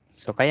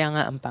 So, kaya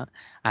nga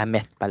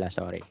meth pala,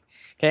 sorry.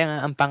 Kaya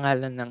nga ang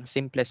pangalan ng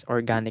simplest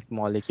organic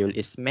molecule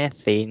is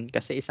methane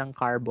kasi isang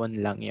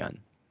carbon lang yon.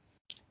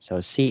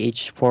 So,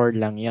 CH4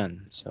 lang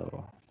yon.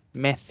 So,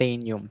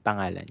 methane yung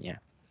pangalan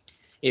niya.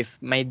 If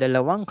may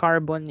dalawang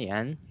carbon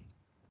yan,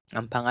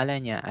 ang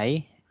pangalan niya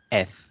ay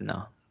eth,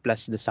 no?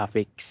 Plus the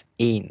suffix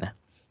ane,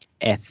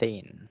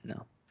 ethane,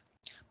 no?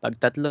 Pag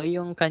tatlo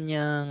yung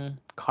kanyang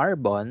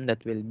carbon,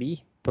 that will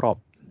be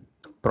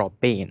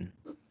propane.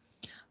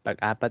 Pag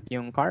apat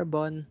yung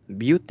carbon,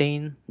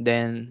 butane,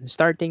 then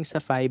starting sa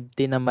 5,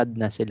 tinamad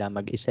na sila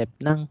mag-isip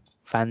ng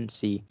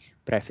fancy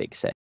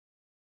prefixes.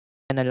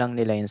 Na lang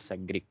nila yun sa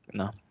Greek,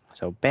 no?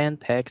 So,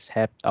 pent, hex,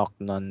 hept, oct,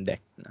 non,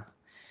 dec, no?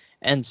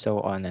 And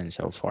so on and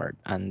so forth.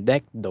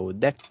 Undec,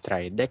 dodec,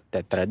 tridec,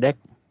 tetradec,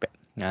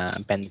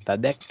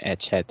 pentadec,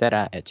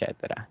 etc.,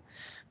 etc.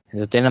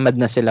 So, tinamad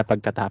na sila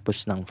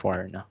pagkatapos ng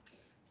 4, no?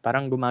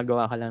 Parang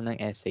gumagawa ka lang ng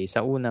essay.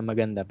 Sa una,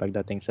 maganda.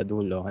 Pagdating sa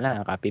dulo,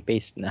 wala,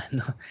 copy-paste na,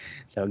 no?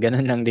 So,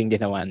 ganun lang din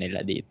ginawa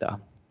nila dito.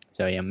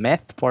 So, yung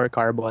meth for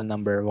carbon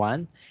number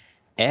 1,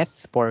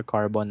 eth for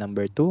carbon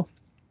number 2,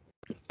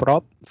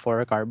 prop for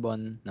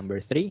carbon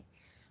number 3,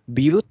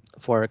 but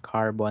for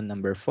carbon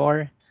number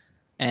 4,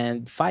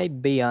 and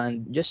 5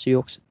 beyond, just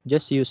use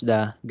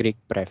the Greek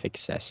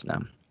prefixes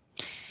na.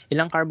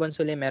 Ilang carbons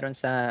ulit meron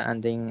sa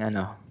ating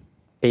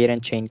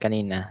parent chain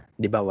kanina?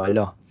 'Di ba 8?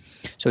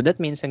 So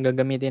that means ang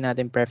gagamitin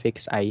natin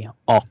prefix ay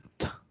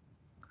oct.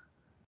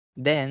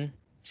 Then,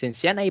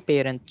 since yan ay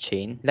parent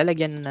chain,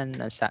 lalagyan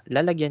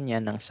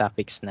niya ng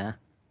suffix na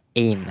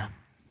ane,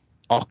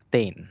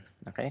 octane.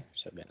 Okay?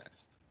 So ganun.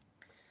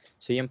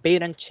 So yung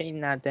parent chain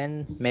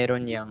natin,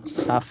 meron yung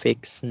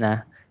suffix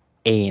na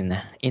ane,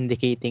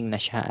 indicating na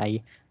siya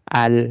ay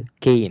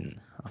alkane.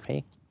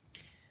 Okay?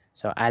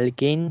 So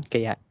alkane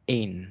kaya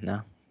ane,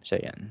 no? So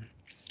yan.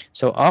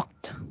 So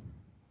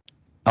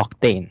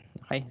octane.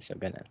 Okay? So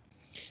ganun.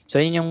 So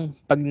yun yung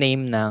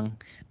pag-name ng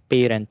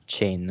parent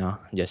chain, no?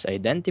 Just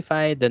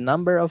identify the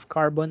number of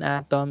carbon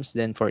atoms,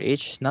 then for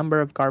each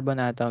number of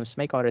carbon atoms,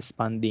 may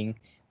corresponding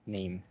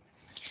name.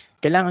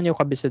 Kailangan nyo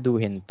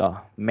kabisaduhin to.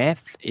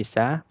 Meth,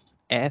 isa,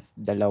 eth,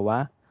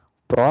 dalawa,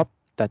 prop,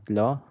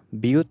 tatlo,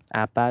 but,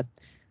 apat,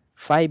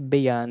 5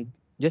 beyond,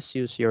 just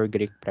use your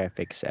Greek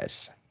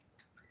prefixes.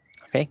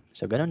 Okay?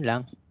 So, ganun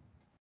lang.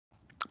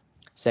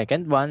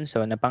 Second one,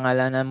 so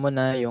napangalanan mo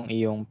na yung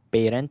iyong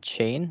parent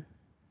chain.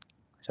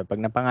 So,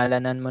 pag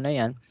napangalanan mo na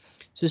yan,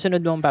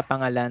 susunod mong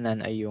papangalanan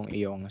ay yung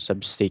iyong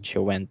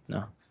substituent,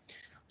 no?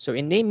 So,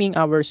 in naming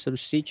our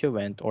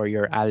substituent or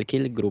your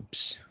alkyl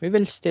groups, we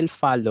will still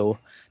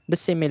follow the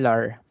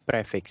similar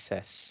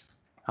prefixes.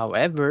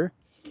 However,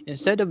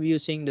 instead of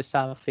using the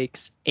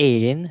suffix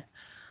 "ane",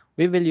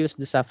 we will use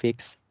the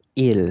suffix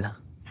 "il".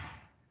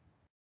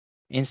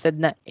 Instead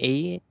na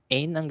 "ane"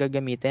 ang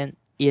gagamitin,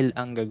 "il"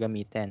 ang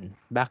gagamitin.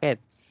 Bakit?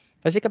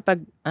 Kasi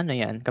kapag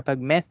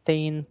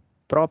methane,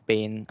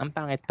 propane, ang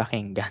pangit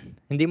pakinggan.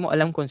 Hindi mo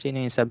alam kung sino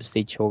yung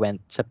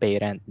substituent sa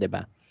parent, 'di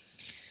ba?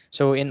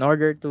 So in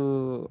order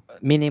to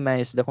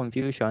minimize the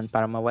confusion,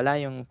 para mawala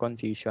yung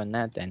confusion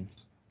natin,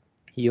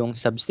 yung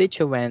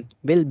substituent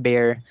will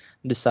bear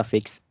the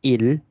suffix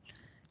 "il",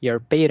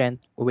 your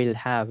parent will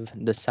have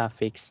the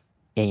suffix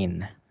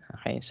 "ane".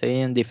 Okay, so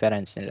yun yung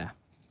difference nila.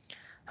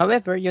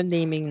 However, yung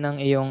naming ng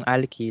iyong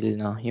alkyl,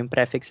 no, yung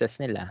prefixes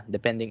nila,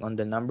 depending on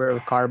the number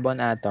of carbon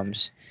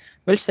atoms,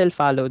 will still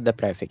follow the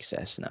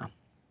prefixes. No?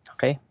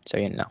 Okay, so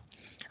yun lang.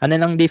 Ano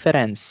lang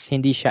difference?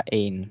 Hindi siya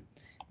 "ane",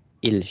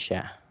 "il"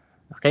 siya.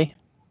 Okay?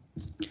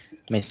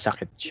 May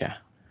sakit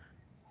siya.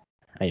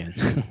 Ayun.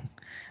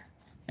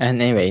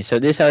 Anyway, so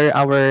these are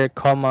our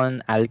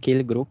common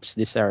alkyl groups.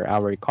 These are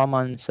our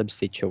common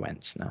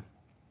substituents. No?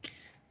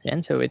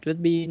 Yan, so it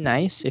would be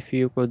nice if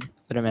you could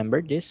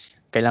remember this.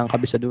 Kailangan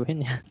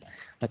kabisaduhin yan.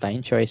 Wala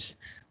tayong choice.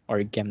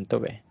 Org-chem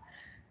to eh.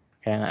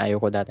 Kaya nga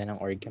ayoko dati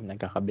ng org-chem,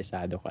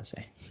 nagkakabisado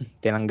kasi.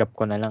 Tinanggap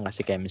ko na lang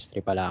kasi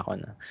chemistry pala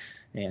ako. No?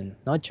 Ayan,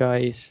 no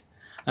choice.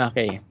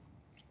 Okay.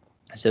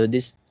 So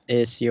this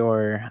is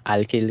your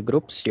alkyl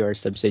groups, your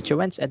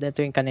substituents, at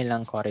ito yung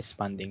kanilang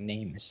corresponding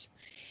names.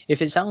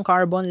 If isang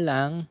carbon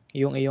lang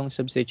yung iyong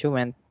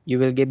substituent, you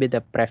will give it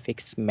the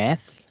prefix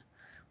meth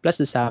plus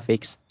the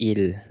suffix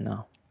 "il",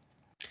 no?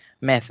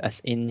 Meth as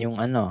in yung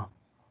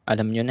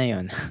alam nyo na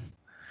yon.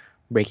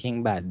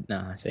 Breaking Bad,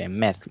 no? So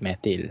meth,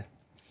 methyl.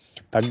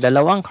 Pag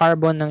dalawang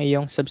carbon ng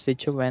iyong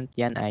substituent,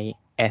 yan ay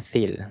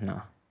ethyl, no?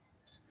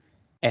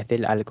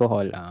 Ethyl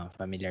alcohol,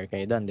 familiar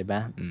kayo doon, di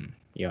ba?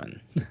 Yon.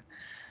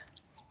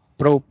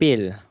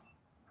 Propyl.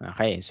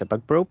 Okay, so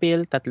pag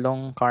propyl,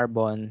 tatlong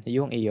carbon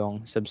yung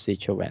iyong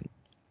substituent.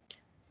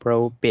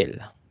 Propyl.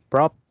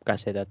 Prop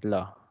kasi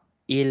tatlo.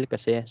 Il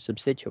kasi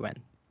substituent.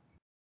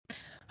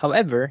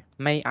 However,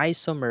 may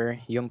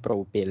isomer yung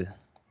propyl.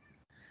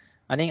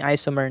 Ano yung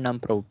isomer ng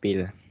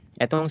propyl?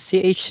 Itong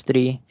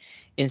CH3,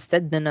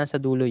 instead na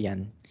nasa dulo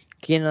yan,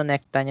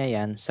 kinonekta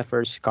niya yan sa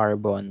first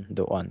carbon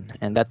doon.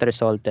 And that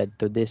resulted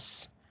to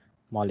this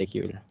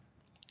molecule.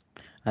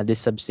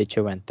 This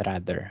substituent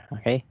rather.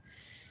 Okay?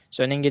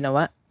 So, anong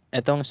ginawa?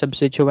 Itong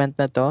substituent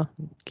na to,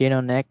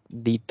 kinonect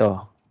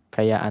dito.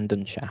 Kaya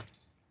andun siya.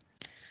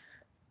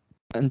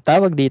 Ang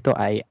tawag dito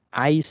ay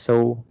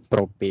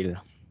isopropyl.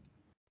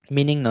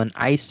 Meaning nun,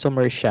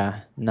 isomer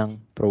siya ng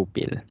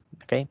propyl.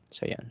 Okay?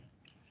 So, yan.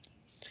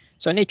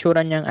 So, ano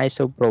itsura niyang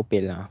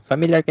isopropyl?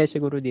 Familiar kayo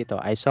siguro dito.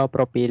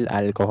 Isopropyl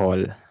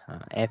alcohol.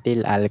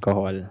 Ethyl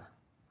alcohol.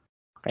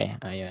 Okay,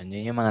 ayun.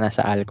 Yun yung mga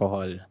nasa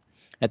alcohol.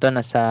 Ito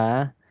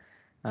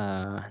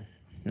uh,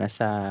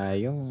 nasa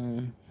yung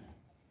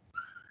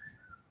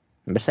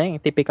basta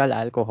yung typical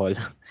alcohol.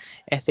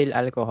 Ethyl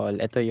alcohol,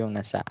 ito yung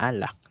nasa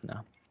alak,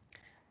 no?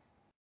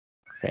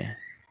 Okay.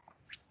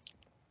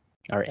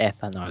 Or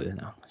ethanol,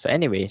 no? So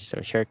anyway,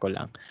 so share ko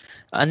lang.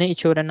 Ano yung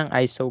itsura ng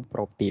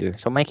isopropyl?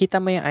 So makikita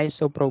mo yung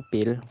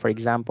isopropyl, for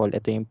example,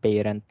 ito yung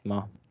parent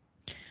mo.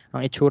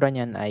 Ang itsura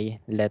niyan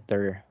ay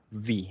letter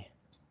V.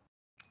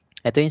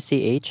 Ito yung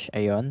CH,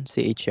 ayun,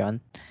 CH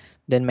yon.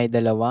 Then may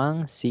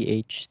dalawang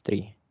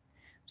CH3.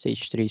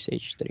 CH3,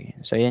 CH3.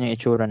 So yan yung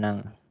itsura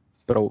ng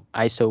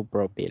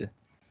isopropyl.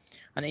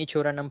 Ano yung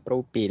itsura ng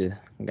propyl?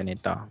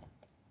 Ganito.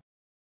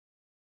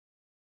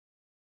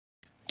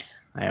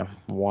 Ayun,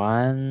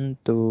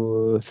 1,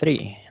 2,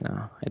 3.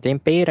 No? Ito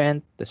yung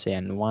parent, tapos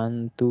yan,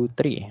 1, 2,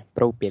 3.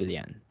 Propyl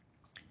yan.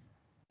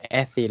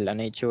 Ethyl,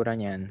 ano yung itsura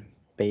niyan?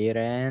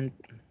 Parent,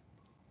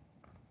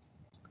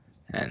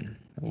 and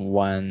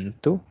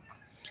 1, 2.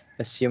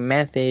 Tapos yung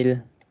methyl,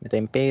 ito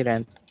yung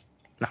parent,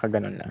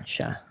 nakaganon lang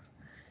siya.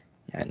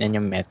 Yan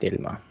yung methyl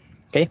mo.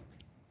 Okay?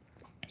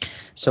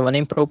 So, ano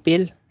yung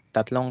propyl?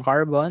 Tatlong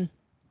carbon.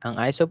 Ang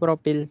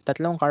isopropyl,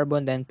 tatlong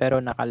carbon din pero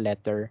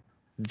naka-letter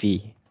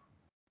V.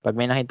 Pag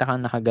may nakita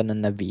kang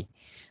nakaganon na V,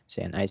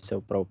 so yan,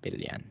 isopropyl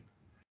yan.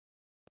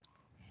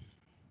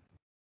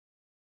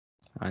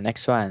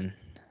 Next one.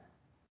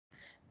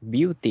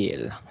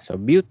 Butyl. So,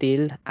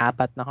 butyl,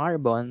 apat na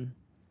carbon,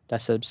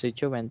 tas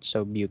substituent,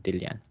 so butyl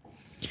yan.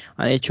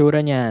 Ano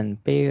itsura niyan?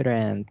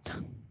 Parent.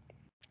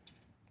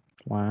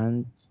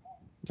 1,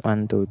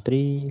 2,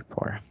 3,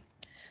 4.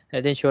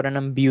 Ito yung itsura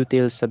ng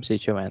butyl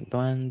substituent.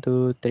 1,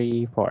 2,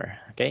 3,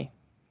 4. Okay?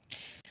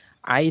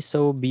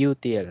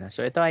 Isobutyl.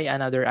 So, ito ay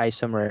another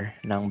isomer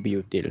ng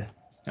butyl.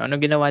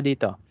 Ano ginawa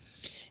dito?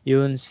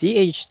 Yung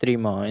CH3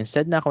 mo,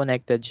 instead na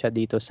connected siya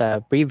dito sa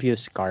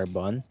previous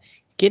carbon,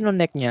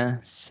 kinonnect niya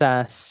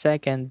sa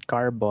second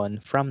carbon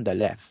from the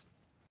left.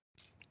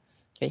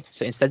 Okay?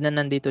 So, instead na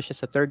nandito siya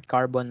sa third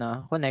carbon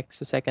na connect,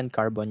 sa second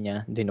carbon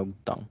niya,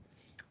 dinugtong.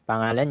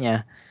 Pangalan niya,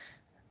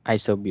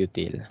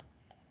 isobutyl.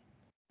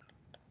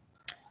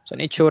 So,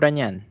 ang itsura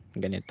niyan,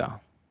 ganito.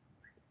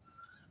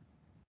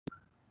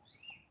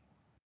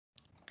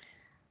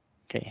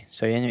 Okay,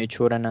 so yan yung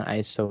itsura ng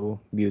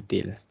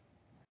isobutyl.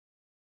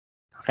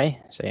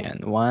 Okay, so yan,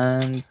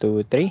 1,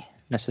 2,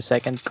 3. Nasa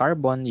second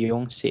carbon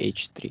yung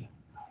CH3.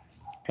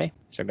 Okay,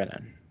 so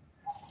ganun.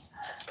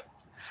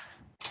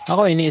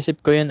 Ako,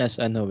 iniisip ko yun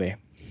as ano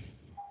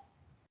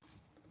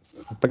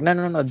pag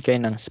nanonood kayo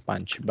ng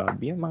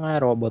SpongeBob, yung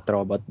mga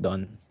robot-robot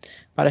doon,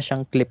 para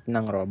siyang clip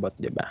ng robot,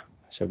 di ba?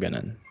 So,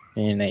 ganun.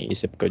 Yun yung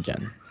naiisip ko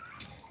dyan.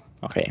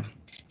 Okay.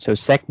 So,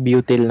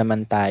 sec-butyl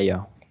naman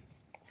tayo.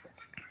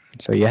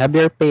 So, you have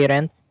your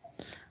parent.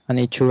 Ano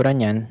itsura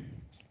niyan?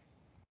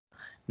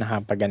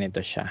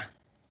 Nakapaganito siya.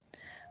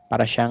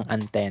 Para siyang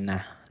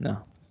antena, no?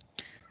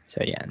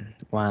 So, yan.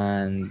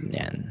 One,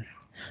 yan.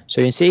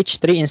 So, yung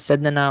CH3, instead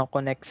na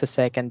nakakonect sa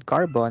second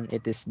carbon,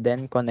 it is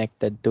then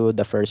connected to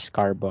the first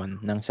carbon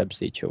ng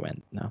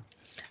substituent, no?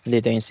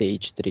 Dito yung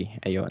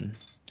CH3. Ayun.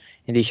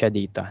 Hindi siya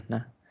dito,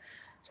 no?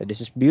 So,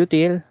 this is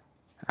butyl,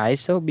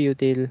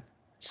 isobutyl,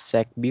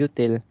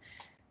 sec-butyl,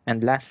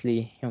 and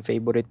lastly, yung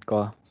favorite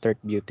ko,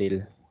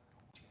 tert-butyl.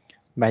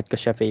 Bakit ko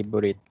siya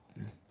favorite?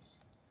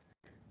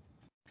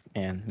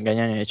 Ayan,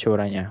 ganyan yung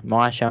itsura niya.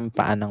 Mukha siyang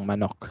paa ng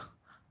manok.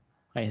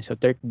 Okay, so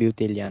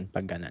tert-butyl yan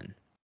pag ganan.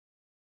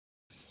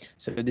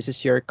 So this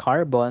is your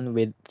carbon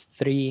with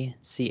 3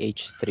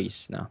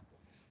 CH3s na.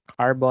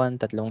 Carbon,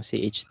 tatlong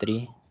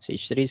CH3,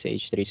 CH3,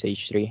 CH3,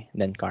 CH3,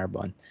 then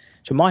carbon.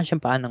 So mukha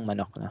siyang paa ng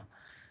manok na.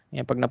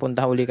 Ayan, pag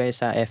napunta uli kayo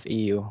sa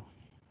FEU,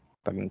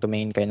 pag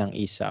tumingin kayo ng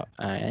isaw,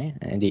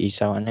 hindi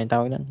isaw, ano yung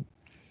tawag doon?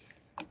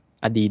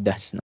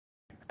 Adidas, no?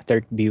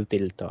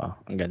 Tert-butyl to,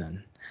 ang ganun.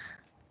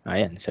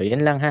 Ayan, so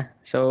yan lang ha.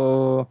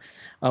 So,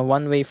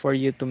 one way for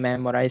you to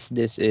memorize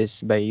this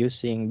is by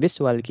using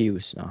visual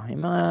cues. No?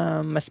 Yung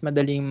mga mas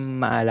madaling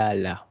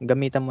maalala,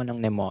 gamitan mo ng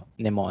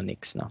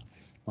mnemonics. No?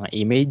 Mga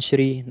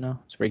imagery. No?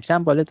 So, for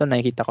example, ito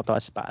nakikita ko to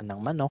as paan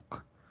ng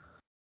manok.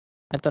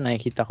 Ito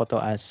nakikita ko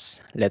to as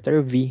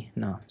letter V.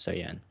 No? So,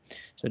 yan.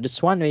 So,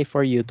 that's one way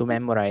for you to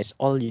memorize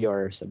all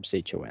your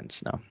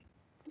substituents. No?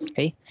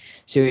 Okay?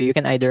 So, you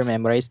can either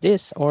memorize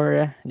this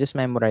or just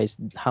memorize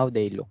how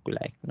they look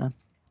like. No?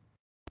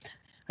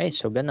 Okay,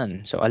 so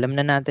ganun. So alam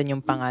na natin yung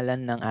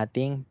pangalan ng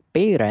ating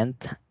parent,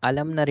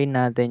 alam na rin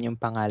natin yung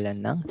pangalan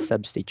ng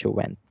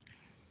substituent.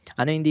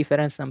 Ano yung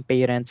difference ng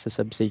parent sa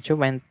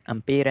substituent?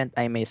 Ang parent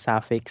ay may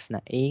suffix na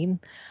 "-ane",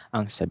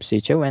 ang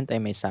substituent ay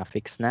may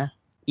suffix na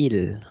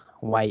 "-il",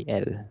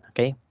 YL.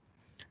 Okay?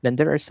 Then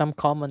there are some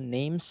common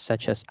names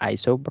such as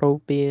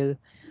isopropyl,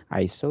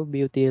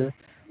 isobutyl,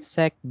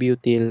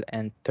 sec-butyl,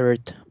 and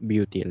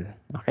tert-butyl.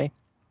 Okay?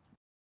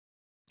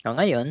 So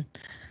ngayon,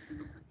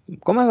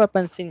 kung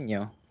mapapansin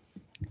nyo,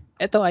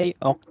 ito ay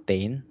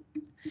octane,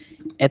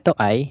 ito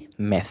ay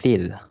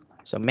methyl.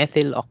 So,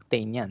 methyl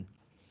octane yan.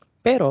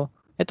 Pero,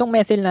 itong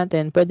methyl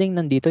natin, pwedeng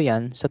nandito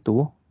yan sa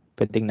 2,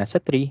 Pwedeng nasa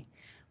 3,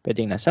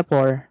 pwedeng nasa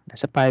 4,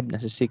 nasa 5,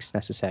 nasa 6,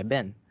 nasa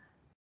 7.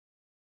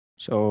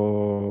 So,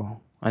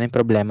 ano yung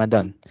problema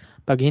doon?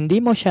 Pag hindi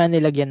mo siya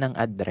nilagyan ng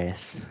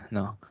address,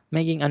 no,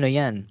 magiging ano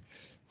yan,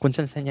 kung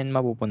saan yan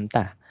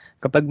mapupunta.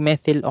 Kapag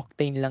methyl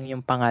octane lang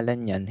yung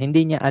pangalan niyan,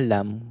 hindi niya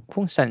alam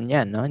kung saan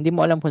yan. No? Hindi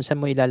mo alam kung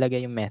saan mo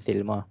ilalagay yung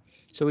methyl mo.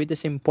 So, it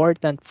is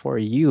important for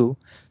you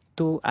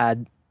to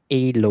add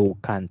a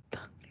locant.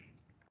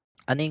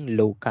 Ano yung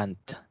locant?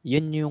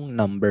 Yun yung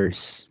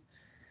numbers.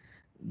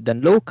 The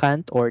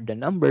locant or the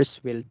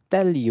numbers will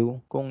tell you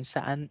kung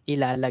saan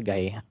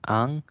ilalagay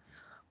ang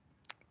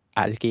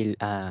alkyl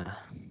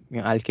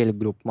yung alkyl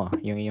group mo,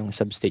 yung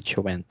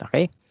substituent,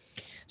 okay?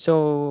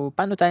 So,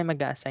 paano tayo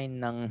mag-assign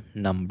ng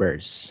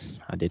numbers?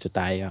 Dito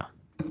tayo.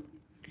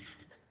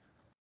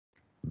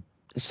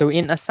 So,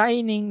 in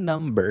assigning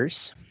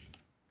numbers,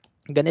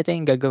 ganito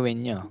yung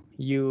gagawin nyo.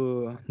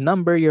 You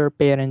number your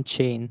parent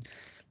chain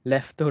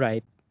left to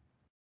right,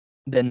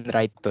 then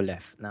right to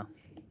left. Now,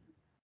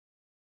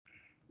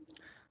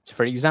 so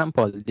for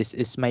example, this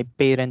is my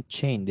parent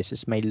chain. This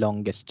is my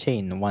longest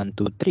chain, 1,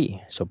 2, 3.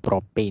 So,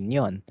 propane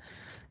yon.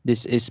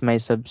 This is my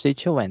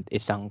substituent,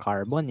 isang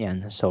carbon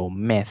yan. So,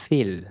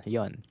 methyl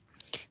yon.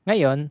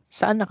 Ngayon,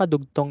 saan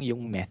nakadugtong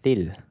yung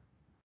methyl?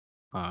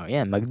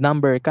 Yan,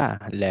 mag-number ka.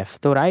 Left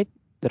to right,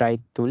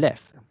 right to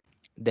left.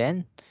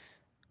 Then,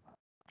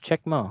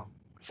 check mo.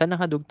 Saan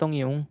nakadugtong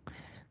yung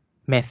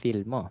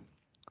methyl mo?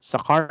 Sa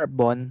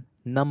carbon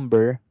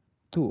number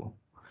 2.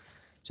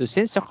 So,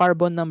 since sa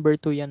carbon number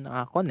 2 yan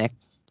nakakonect,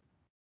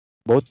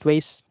 both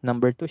ways,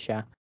 number 2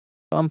 siya.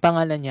 So, ang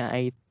pangalan niya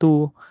ay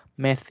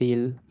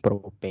 2-methyl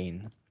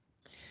propane.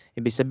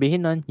 Ibig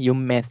sabihin nun,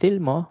 yung methyl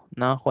mo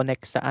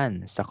nakakonect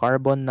saan? Sa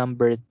carbon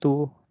number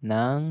 2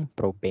 ng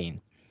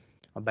propane.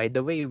 By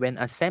the way, when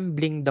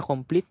assembling the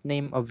complete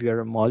name of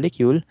your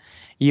molecule,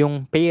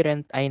 yung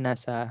parent ay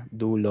nasa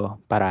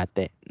dulo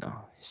parate. No?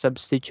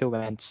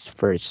 Substituents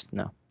first.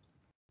 No?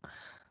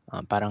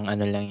 Parang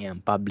ano lang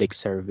yan, public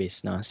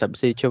service. No?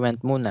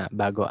 Substituent muna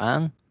bago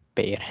ang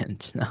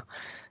parents. No?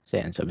 So,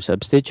 yan,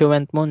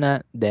 substituent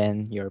muna,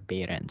 then your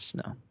parents.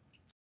 No?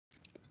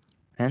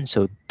 And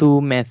so,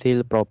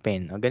 2-methyl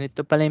propane.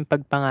 Ganito pala yung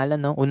pagpangalan.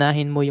 No?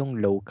 Unahin mo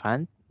yung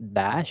locant,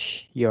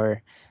 dash,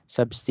 your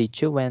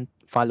substituent,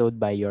 followed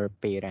by your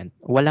parent.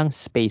 Walang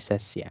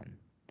spaces yan.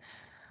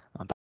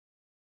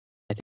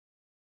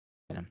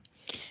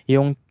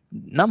 Yung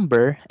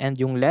number and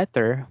yung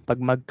letter, pag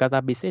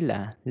magkatabi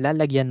sila,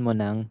 lalagyan mo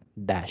ng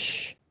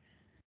dash.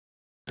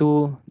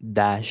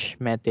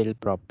 2-methyl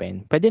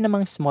propane. Pwede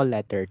namang small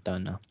letter to,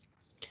 no?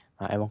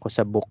 Ewan ko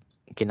sa book,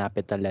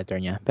 capital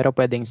letter niya. Pero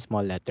pwedeng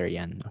small letter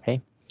yan,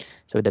 okay?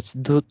 So that's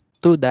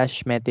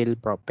 2-methyl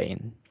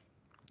propane.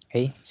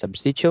 Okay?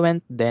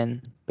 Substituent,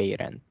 then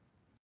parent.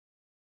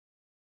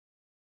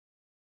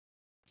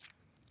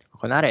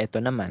 Kunwari, ito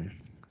naman.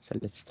 So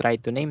let's try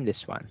to name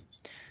this one.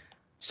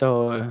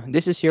 So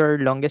this is your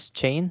longest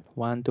chain.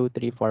 1, 2,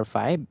 3, 4,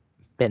 5.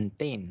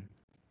 Pentane.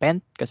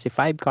 Pent kasi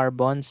 5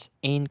 carbons.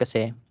 Ane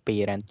kasi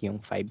parent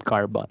yung 5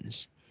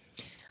 carbons.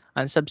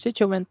 Ang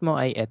substituent mo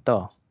ay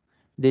ito.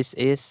 This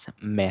is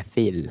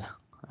methyl.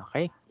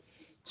 Okay?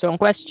 So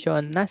ang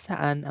question,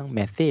 nasaan ang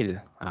methyl?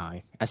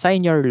 Okay.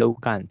 Assign your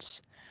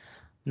locants.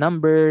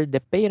 Number the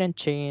parent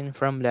chain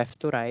from left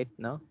to right,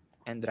 no?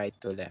 And right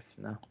to left,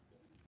 no?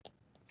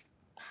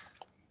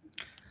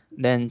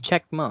 Then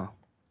check mo.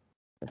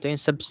 Ito yung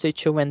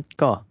substituent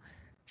ko.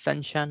 Saan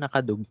siya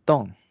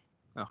nakadugtong?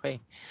 Okay.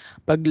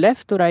 Pag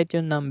left to right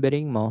yung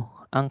numbering mo,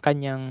 ang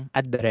kanyang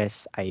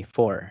address ay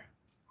 4.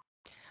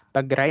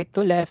 Pag right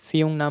to left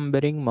yung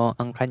numbering mo,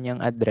 ang kanyang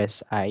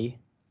address ay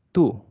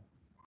 2.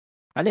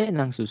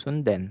 Alin ang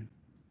susundin?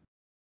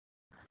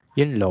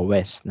 Yung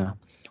lowest, no?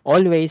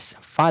 Always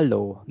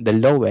follow the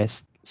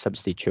lowest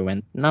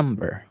substituent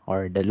number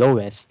or the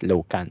lowest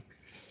locant.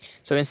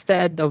 So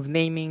instead of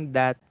naming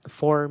that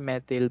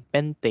 4-methyl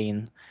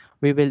pentane,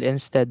 we will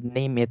instead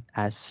name it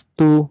as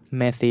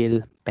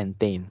 2-methyl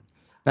pentane.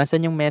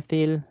 Nasaan yung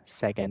methyl?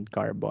 Second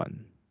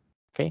carbon.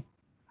 Okay?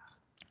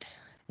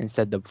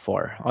 Instead of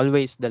 4.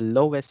 Always the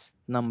lowest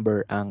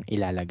number ang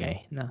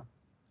ilalagay. Na?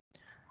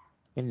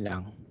 Yun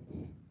lang.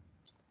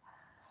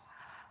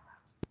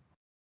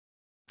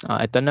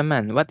 Ito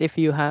naman. What if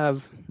you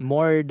have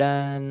more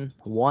than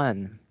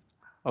one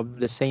of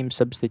the same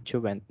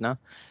substituent? No?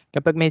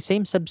 Kapag may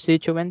same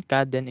substituent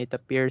ka, then it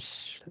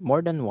appears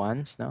more than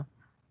once. No?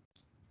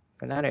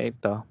 Kunwari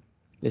ito.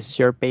 This is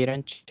your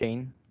parent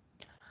chain.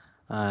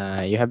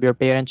 You have your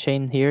parent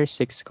chain here, 6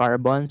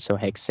 carbon. So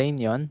hexane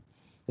yon.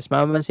 Tapos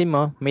mapapansin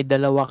mo, may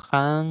dalawa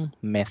kang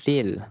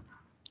methyl.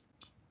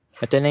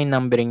 Ito na yung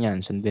numbering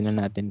yan. Sundin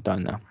na natin to.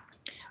 No?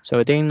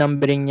 So ito yung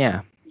numbering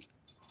niya.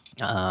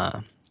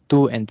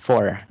 2 and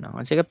 4. No?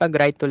 Kasi kapag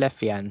right to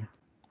left yan,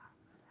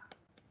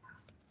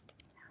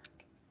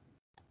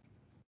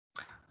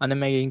 ano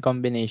magiging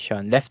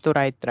combination? Left to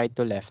right, right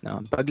to left.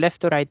 No? Pag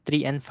left to right,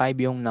 3 and 5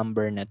 yung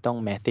number na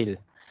tong methyl.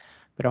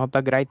 Pero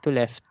kapag right to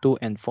left, 2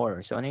 and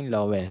 4. So ano yung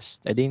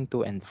lowest? Ito yung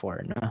 2 and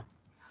 4. No?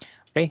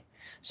 Okay?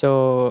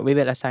 So, we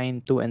will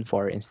assign 2 and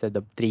 4 instead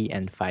of 3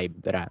 and 5,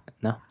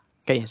 no?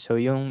 Okay, so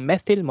yung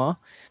methyl mo,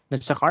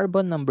 nasa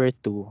carbon number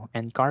 2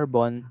 and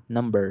carbon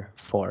number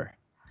 4.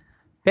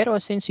 Pero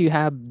since you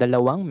have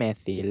dalawang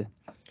methyl,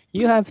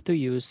 you have to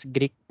use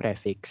Greek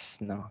prefix,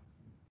 no?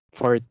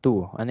 For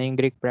 2. Ano yung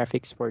Greek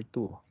prefix for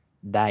 2?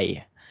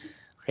 Di.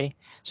 Okay?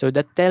 So,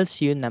 that tells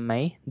you na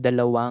may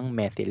dalawang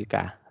methyl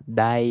ka.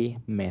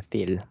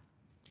 Dimethyl.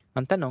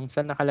 Ang tanong,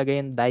 saan nakalagay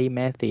yung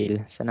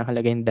dimethyl? Saan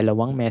nakalagay yung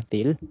dalawang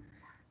methyl?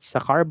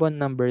 Sa carbon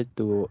number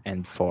 2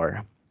 and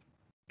 4.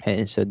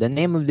 Okay, so the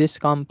name of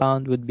this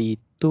compound would be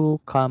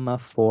 2,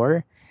 4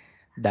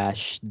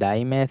 dash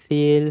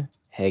dimethyl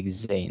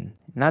hexane.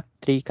 Not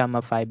 3, 5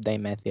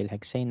 dimethyl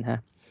hexane ha.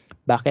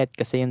 Bakit?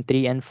 Kasi yung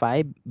 3 and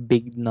 5,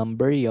 big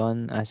number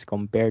yon as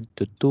compared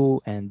to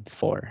 2 and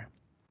 4.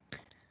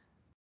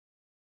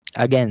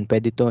 Again,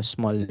 pwede to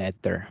small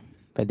letter.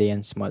 Pwede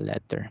yan small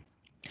letter.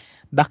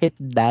 Bakit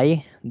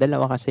di?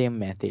 Dalawa kasi yung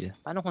methyl.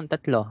 Paano kung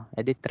tatlo?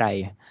 E di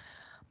tri.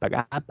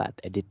 Pag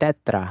apat, e di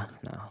tetra.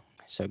 No?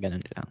 So,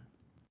 ganun lang.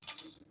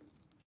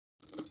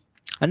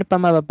 Ano pa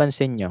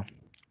mapapansin nyo?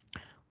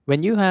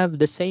 When you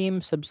have the same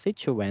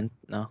substituent,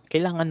 no,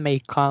 kailangan may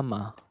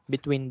comma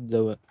between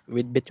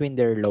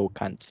their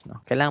locants,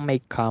 no. Kailangan may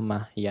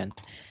comma 'yan.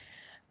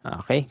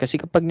 Okay? Kasi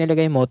kapag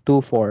nilagay mo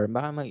 2, 4,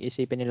 baka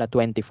mag-isipin nila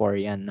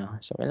 24 'yan, no.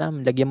 So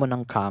kailangan lagyan mo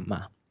ng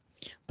comma.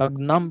 Pag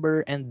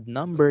number and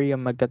number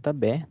yung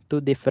magkatabi,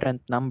 two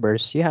different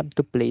numbers, you have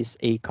to place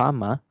a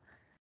comma.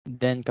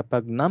 Then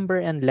kapag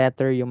number and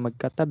letter yung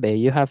magkatabi,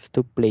 you have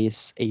to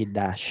place a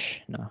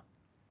dash, no.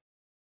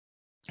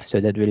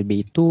 So that will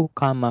be 2,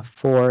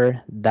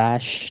 4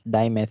 dash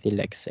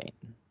dimethylhexane.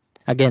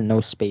 Again, no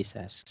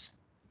spaces.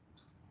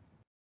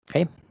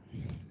 Okay.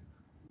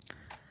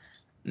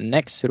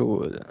 Next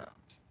rule.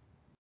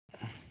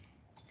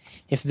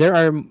 If there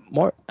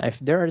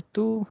are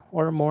two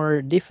or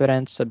more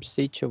different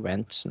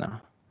substituents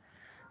na,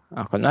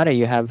 kunwari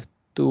you have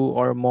two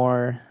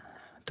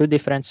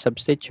different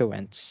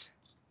substituents.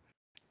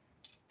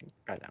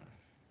 Kalang.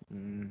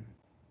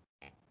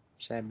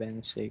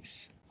 7,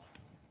 6.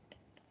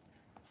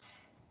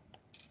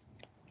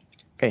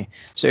 Okay.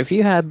 So if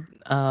you have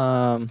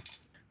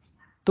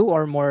two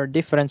or more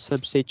different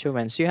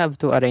substituents, you have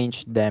to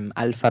arrange them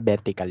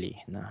alphabetically.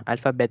 No?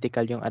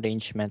 Alphabetical yung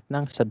arrangement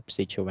ng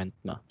substituent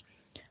mo.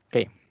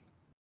 Okay.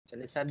 So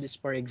let's have this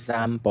for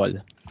example.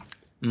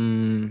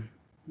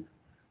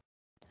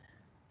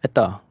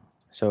 Ito.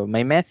 So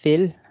may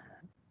methyl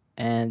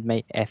and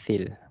may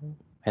ethyl.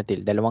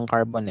 Ethyl, dalawang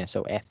carbon eh.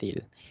 So ethyl.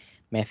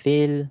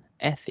 Methyl,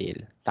 ethyl.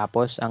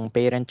 Tapos ang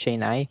parent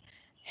chain ay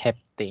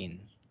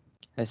heptane.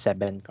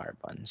 7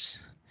 carbons.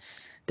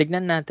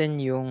 Tignan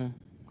natin yung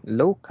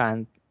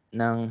locant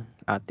ng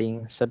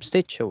ating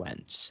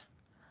substituents.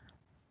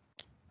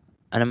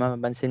 Ano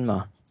mapapansin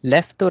mo?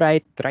 Left to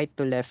right, right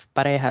to left,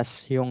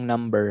 parehas yung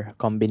number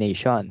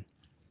combination.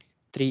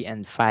 3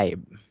 and 5.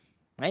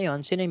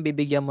 Ngayon, sino yung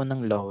bibigyan mo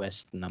ng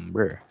lowest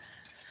number?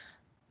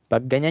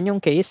 Pag ganyan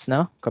yung case,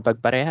 no? Kapag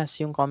parehas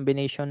yung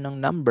combination ng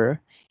number,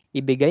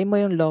 ibigay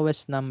mo yung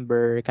lowest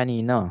number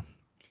kanino?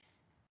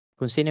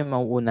 Kung sino yung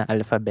mauuna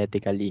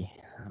alphabetically.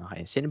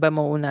 Okay, sino ba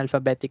mauuna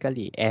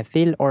alphabetically?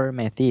 Ethyl or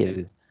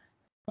methyl?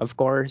 Of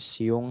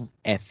course, yung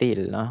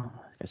ethyl, no?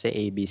 Kasi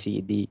A, B, C,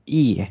 D,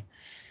 E.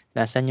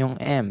 Nasaan yung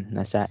M?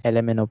 Nasa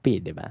element of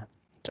P, di ba?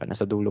 So,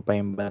 nasa dulo pa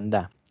yung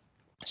banda.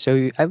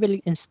 So, I will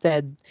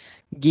instead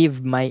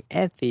give my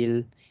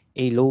ethyl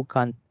a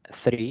locant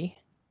 3.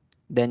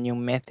 Then,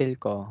 yung methyl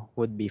ko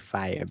would be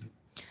 5.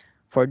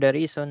 For the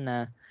reason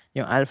na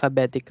yung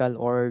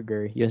alphabetical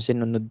order, yung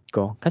sinunod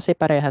ko, kasi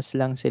parehas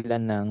lang sila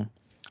ng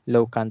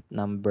locant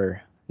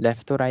number.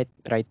 Left to right,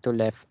 right to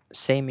left,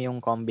 same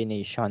yung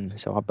combination.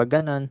 So, kapag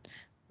ganun,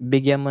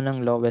 bigyan mo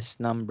ng lowest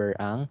number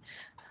ang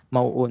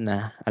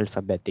mauuna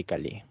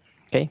alphabetically.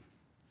 Okay?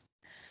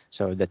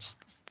 So,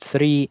 that's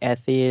 3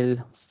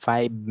 ethyl,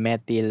 5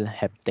 methyl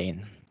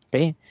heptane.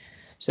 Okay?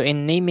 So,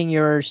 in naming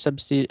your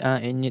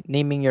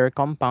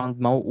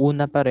compound,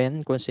 mauuna pa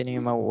rin kung sino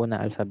yung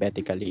mauuna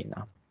alphabetically.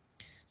 No?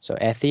 So,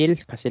 ethyl,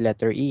 kasi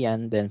letter E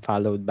yan, then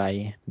followed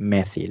by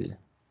methyl.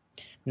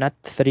 Not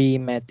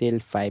 3 methyl,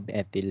 5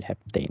 ethyl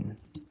heptane.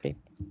 Okay?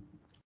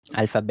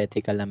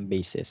 Alphabetical ang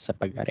basis sa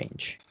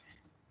pag-arrange.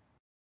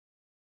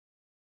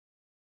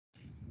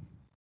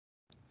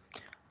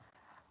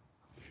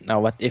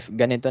 Now, what if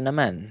ganito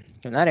naman?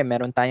 Kunwari,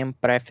 meron tayong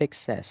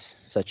prefixes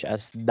such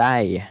as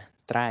di,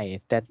 tri,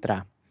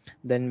 tetra.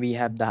 Then we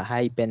have the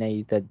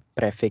hyphenated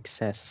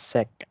prefixes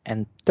sec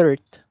and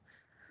tert.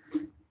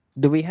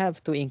 Do we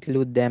have to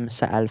include them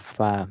sa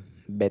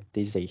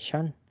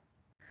alphabetization?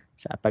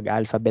 Sa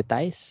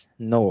pag-alphabetize?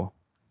 No.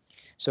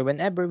 So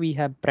whenever we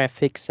have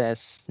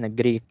prefixes na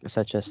Greek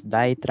such as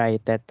di, tri,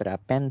 tetra,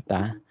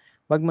 penta,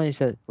 wag mo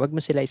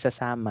sila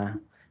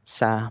isasama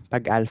sa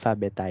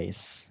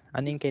pag-alphabetize.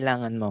 Ano yung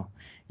kailangan mo?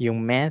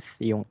 Yung meth,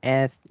 yung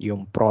eth,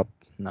 yung prop,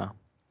 no?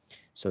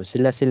 So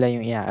sila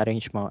yung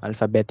i-arrange mo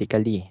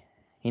alphabetically,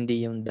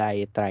 hindi yung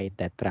di, tri,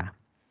 tetra.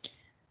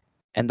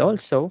 And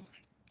also,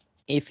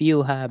 If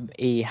you have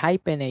a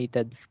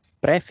hyphenated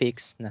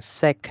prefix na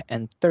sec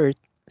and tert,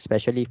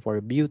 especially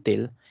for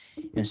butyl,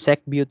 yung sec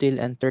butyl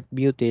and tert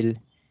butyl,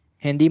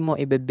 hindi mo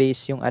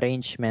ibe-base yung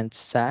arrangement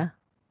sa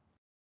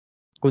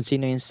kung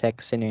sino yung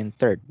sec, sino yung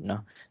tert,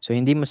 no? So,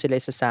 hindi mo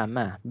sila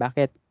isasama.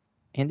 Bakit?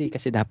 Hindi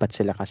kasi dapat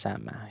sila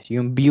kasama.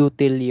 Yung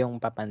butyl yung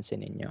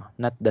papansinin nyo,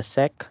 not the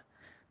sec,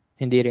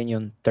 hindi rin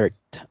yung tert.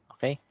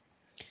 Okay?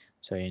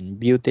 So,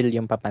 yung butyl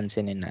yung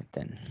papansinin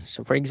natin.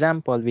 So, for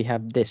example, we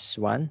have this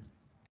one.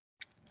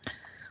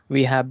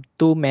 We have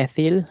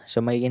 2-methyl,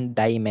 so magiging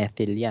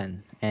dimethyl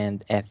yan,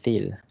 and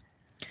ethyl.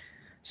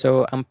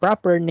 So, ang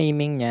proper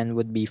naming niyan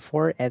would be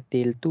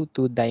 4-ethyl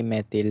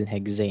 2,2-dimethyl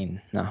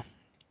hexane. No?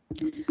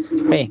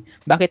 Okay,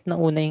 bakit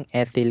nauna yung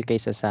ethyl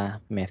kaysa sa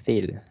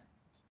methyl?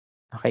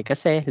 Okay,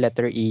 kasi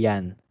letter E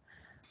yan.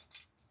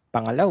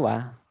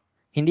 Pangalawa,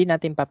 hindi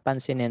natin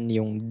papansinin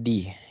yung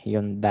D,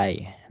 yung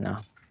di.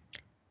 No?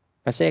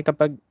 Kasi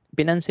kapag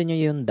pinansin nyo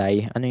yung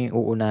di, ano yung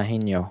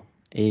uunahin nyo?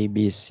 A,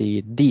 B,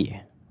 C, D.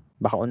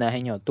 Baka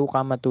unahin nyo,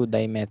 2,2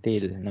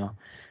 dimethyl. No?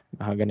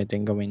 Baka ganito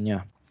yung gawin nyo.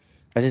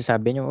 Kasi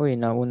sabi nyo, uy,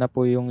 nauna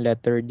po yung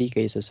letter D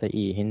kaysa sa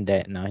E.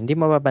 Hindi. No? Hindi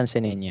mo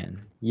papansinin yan.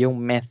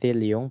 Yung methyl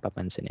yung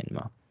papansinin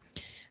mo.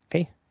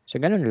 Okay? So,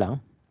 ganun lang.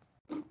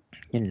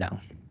 Yun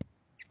lang.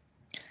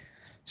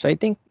 So, I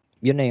think,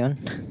 yun na yun.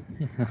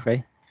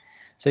 Okay?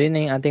 So, yun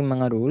na yung ating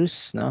mga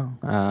rules. No?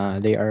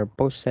 They are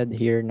posted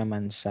here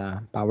naman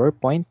sa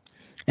PowerPoint.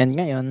 And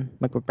ngayon,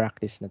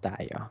 magpa-practice na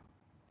tayo.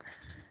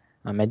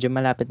 Medyo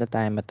malapit na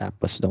tayo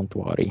matapos, don't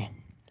worry.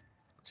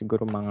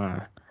 Siguro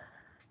mga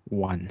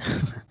 1.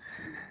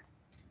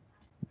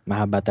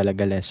 Mahaba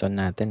talaga lesson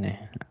natin eh.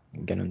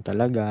 Ganun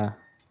talaga.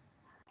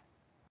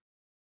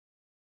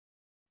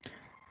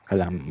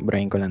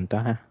 Brain ko lang to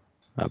ha.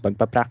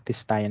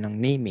 Pagpa-practice tayo ng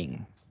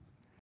naming.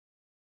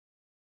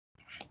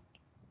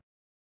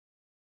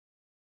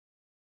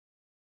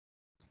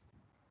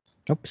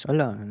 Oops,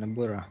 ala,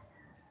 nabura.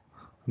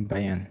 Ano ba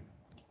yan?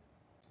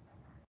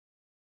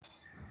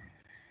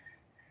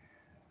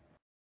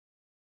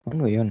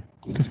 Ano yun?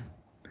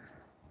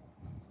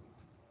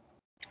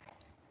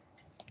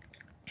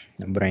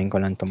 Nabrain ko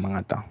lang itong mga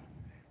to.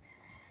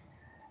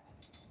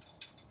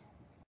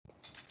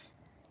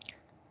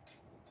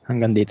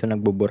 Hanggang dito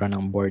nagbubura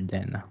ng board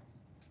din.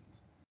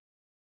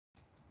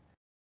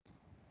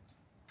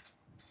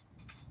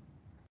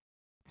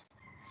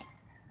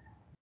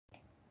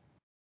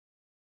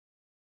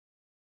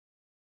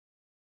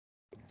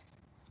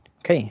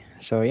 Okay,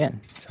 so yan.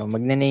 So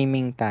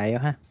magne-naming tayo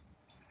ha.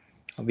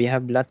 We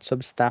have lots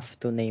of stuff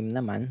to name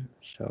naman.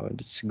 So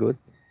that's good.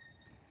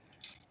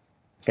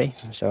 Okay,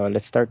 so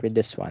let's start with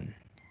this one.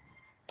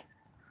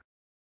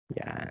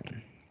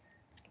 Yan.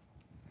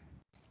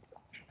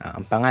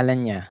 Ang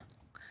pangalan niya.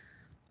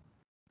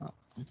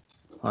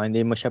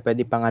 Hindi mo siya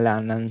pwede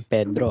pangalanan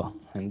Pedro.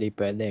 Hindi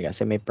pwede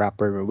kasi may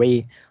proper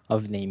way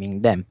of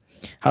naming them.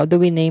 How do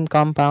we name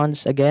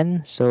compounds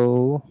again?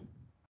 So,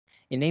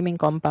 in naming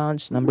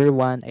compounds, number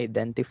 1,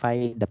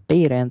 identify the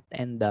parent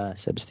and the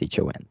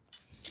substituent.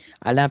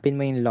 Alapin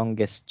mo yung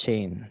longest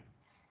chain.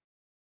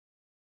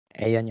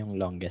 Ayan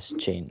yung longest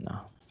chain.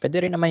 No?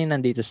 Pwede rin naman yung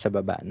nandito sa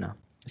baba. No?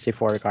 Kasi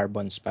 4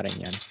 carbons pa rin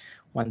yan.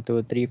 1,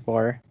 2, 3,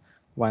 4.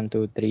 1,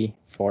 2, 3,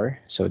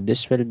 4. So,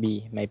 this will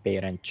be my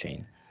parent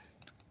chain.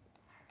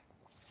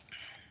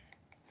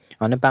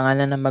 Ano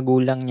pangalan ng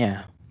magulang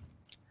niya?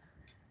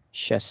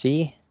 Siya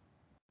si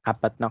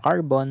 4 na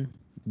carbon,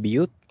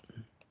 bute.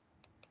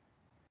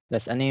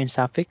 Tapos ano yung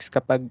suffix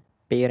kapag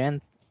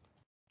parent?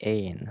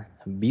 Ane,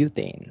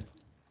 butane.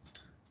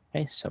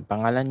 Okay, so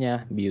pangalan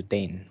niya,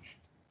 butane.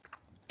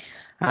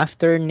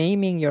 After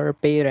naming your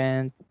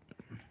parent,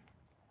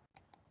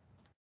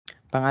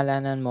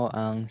 pangalanan mo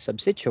ang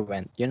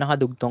substituent, yung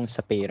nakadugtong sa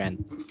parent.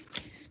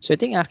 So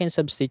ito yung aking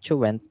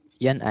substituent,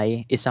 yan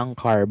ay isang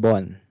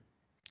carbon.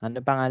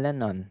 Ano pangalan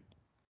nun?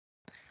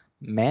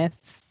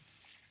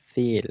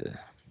 Methyl.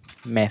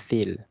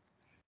 Methyl.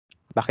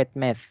 Bakit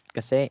meth?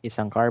 Kasi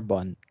isang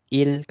carbon.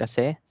 Il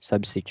kasi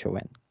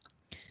substituent.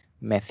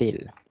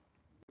 Methyl.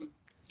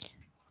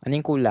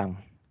 Anong kulang?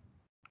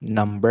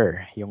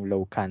 Number, yung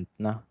locant,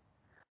 no?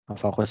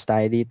 Focus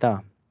tayo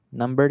dito.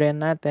 Number rin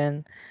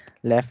natin,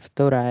 left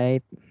to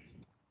right,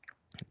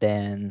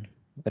 then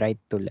right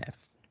to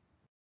left.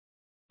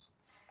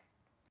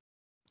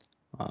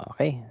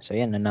 Okay, so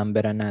yan,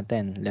 na-numberan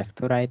natin. Left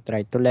to right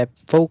to left.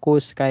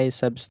 Focus kay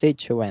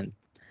substituent.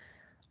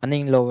 Ano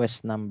yung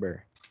lowest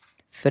number?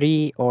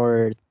 3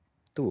 or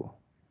 2?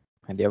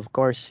 Hindi, of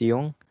course,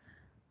 yung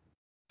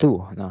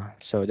 2. No?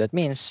 So that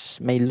means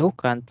my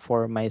locant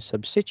for my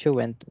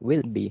substituent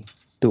will be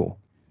 2.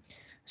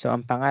 So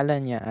ang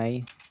pangalan niya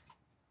ay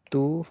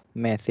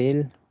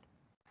 2-methyl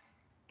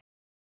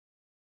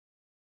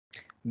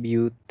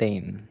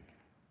butane.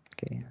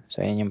 Okay,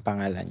 so yan yung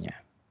pangalan niya.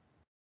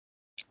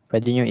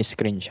 Pwede nyo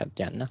i-screenshot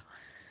yan. No?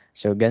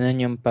 So ganun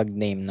yung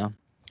pag-name. No?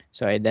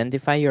 So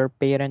identify your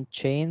parent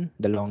chain,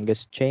 the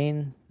longest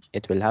chain.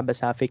 It will have a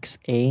suffix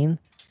ane.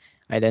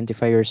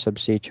 Identify your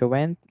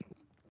substituent.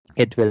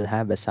 It will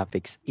have a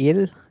suffix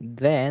il.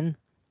 Then,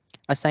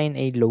 assign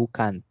a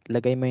locant.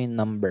 Lagay mo yung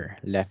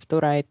number. Left to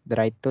right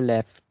to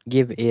left.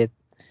 Give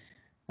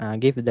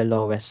the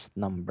lowest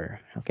number.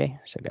 Okay?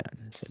 So,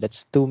 ganun. So,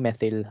 that's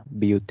 2-methyl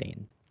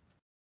butane.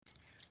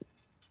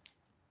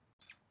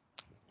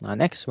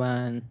 Next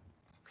one.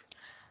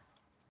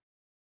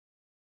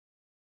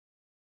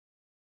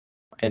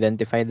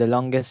 Identify the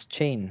longest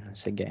chain.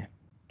 Sige.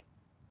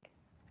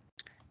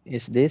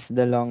 Is this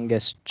the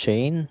longest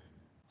chain?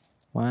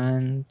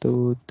 1,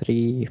 2,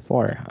 3,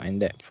 4.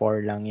 Hindi.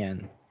 4 lang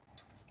yan.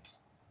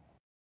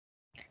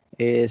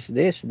 Is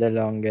this the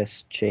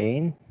longest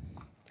chain?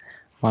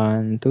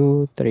 1,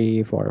 2,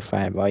 3, 4,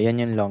 5. O,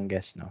 yan yung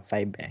longest, no?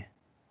 5 eh.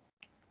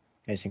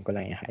 Ayusin ko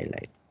lang yung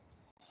highlight.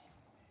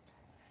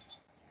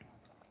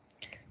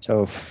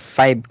 So,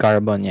 5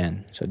 carbon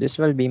yan. So, this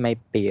will be my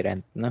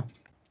parent, no?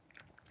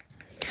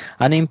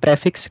 Ano yung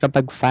prefix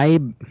kapag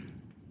 5?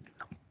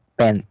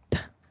 Pent.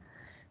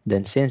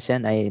 Then, since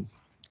yan ay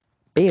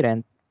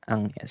parent,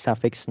 ang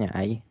suffix niya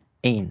ay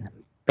ane.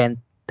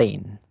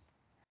 Pentane.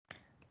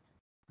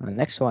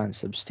 Next one,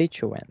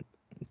 substituent.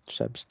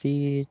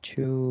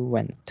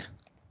 Substituent.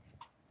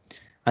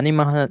 Ano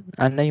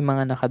yung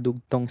mga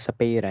nakadugtong sa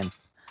parent?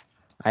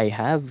 I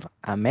have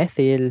a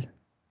methyl,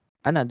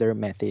 another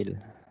methyl.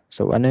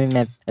 So,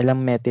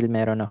 ilang methyl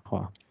meron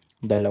ako?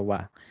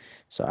 2.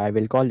 So, I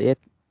will call it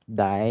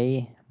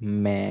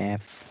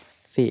dimethyl.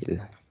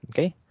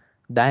 Okay?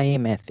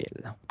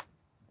 Dimethyl.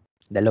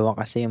 2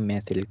 kasi yung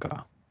methyl ko.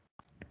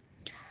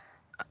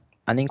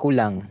 Ano yung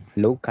kulang?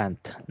 Locant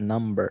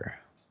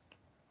number.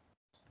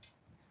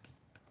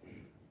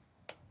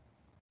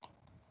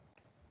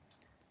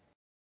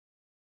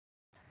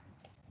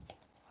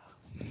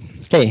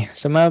 Okay,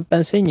 so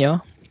mapapansin nyo,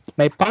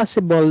 my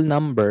possible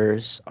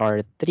numbers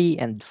are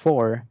 3 and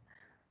 4,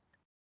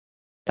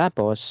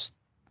 tapos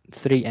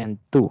 3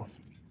 and 2.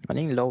 Ano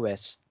yung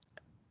lowest?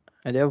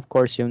 And of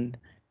course, yung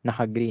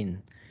naka-green.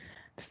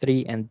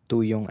 3 and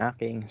 2 yung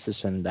aking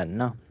susundan,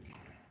 no?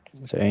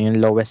 So, yun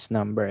yung lowest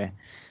number eh.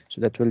 So,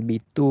 that will be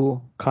 2,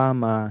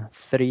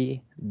 3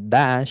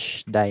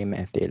 dash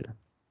dimethyl.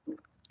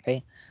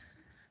 Okay?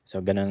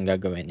 So, ganun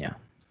gagawin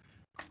niya.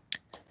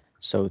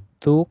 So,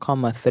 2,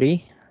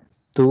 3,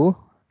 2,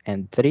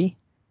 and 3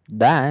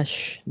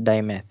 dash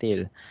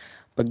dimethyl.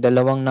 Pag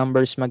dalawang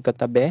numbers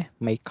magkatabi,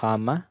 may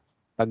comma.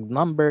 Pag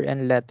number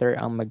and letter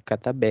ang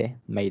magkatabi,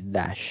 may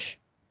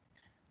dash.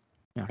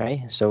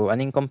 Okay? So,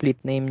 anong complete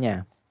name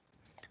niya?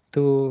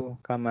 2,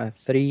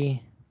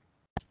 3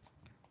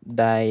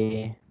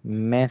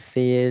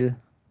 dimethyl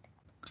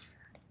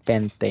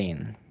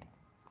pentane.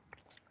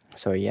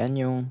 So, yan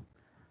yung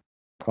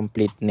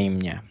complete name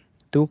niya.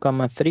 2,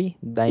 3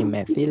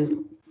 dimethyl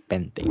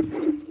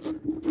pentane.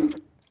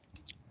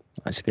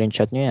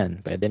 Screenshot nyo yan.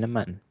 Pwede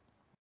naman.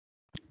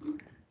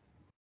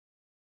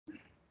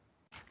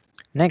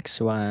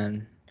 Next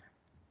one.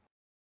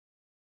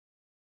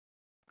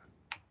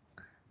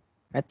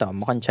 Ito,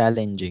 mukhang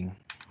challenging.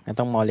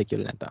 Itong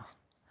molecule na to.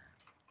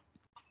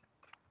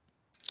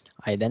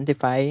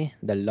 Identify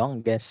the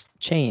longest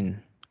chain.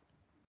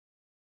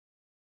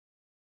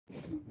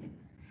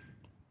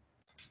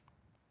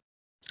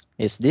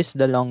 Is this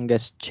the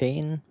longest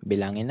chain?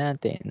 Bilangin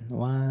natin.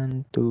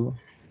 1, 2,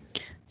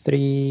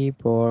 3,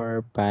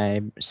 4,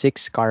 5,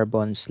 6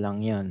 carbons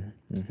lang yun.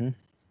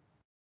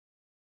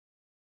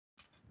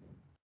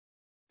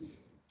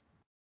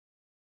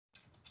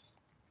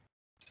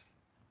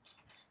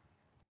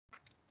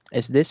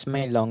 Is this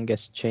my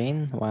longest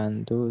chain?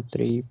 1, 2,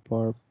 3,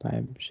 4,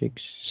 5, 6,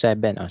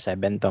 7. Oh,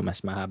 7 to.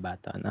 Mas mahaba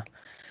to, no?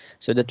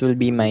 So, that will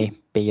be my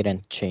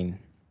parent chain.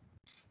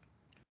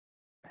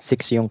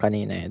 6 yung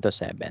kanina. Ito,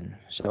 7.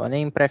 So, ano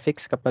yung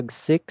prefix kapag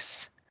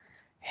 6?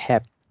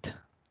 Hept.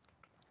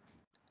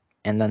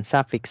 And then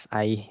suffix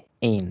ay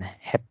ane.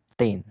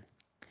 Heptane.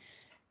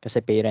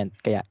 Kasi parent,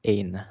 kaya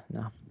ane.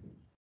 No?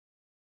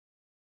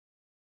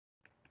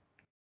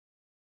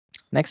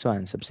 Next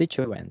one,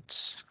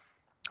 substituents.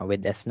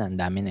 With S na, ang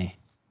dami na eh.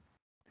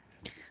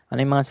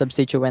 Ano yung mga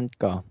substituent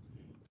ko?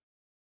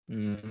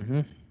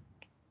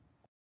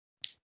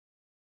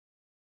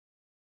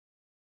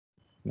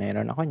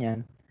 Meron ako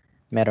niyan.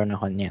 Meron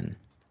ako niyan.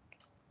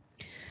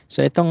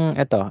 So, ito,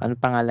 ano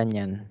pangalan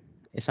yan?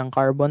 Isang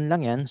carbon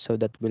lang yan, so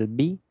that will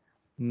be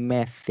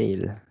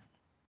methyl.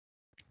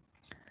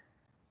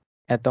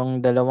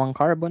 Itong dalawang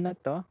carbon na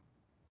to,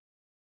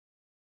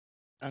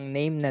 ang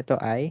name na to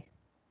ay,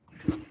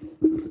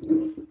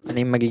 ano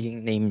yung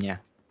magiging name niya?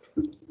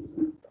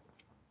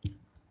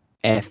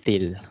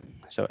 Ethyl.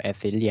 So,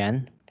 ethyl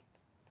yan.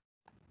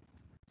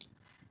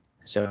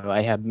 So,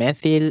 I have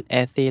methyl,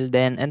 ethyl,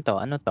 then,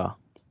 ano to?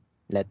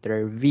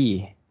 Letter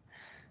V.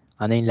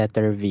 Ano yung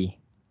letter V?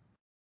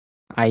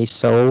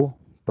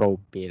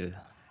 Isopropyl.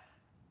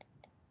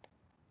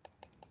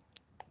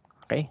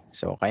 Okay?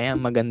 So, kaya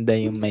maganda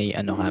yung may,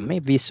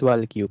 may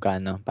visual cue ka,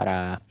 no?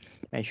 Para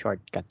may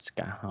shortcuts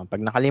ka.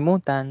 Pag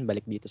nakalimutan,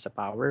 balik dito sa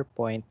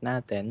PowerPoint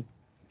natin,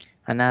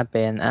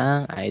 hanapin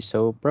ang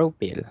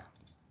isopropyl.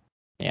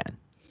 Yan.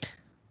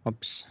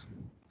 Oops.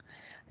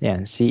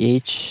 Yan,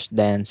 CH,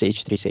 then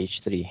CH3,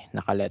 CH3.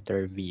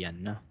 Naka-letter V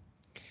yan, no?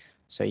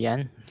 So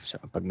yan. So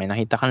pag may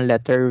nakita kang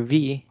letter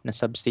V na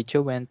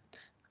substituent,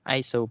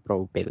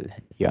 isopropyl.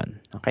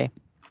 Yon. Okay?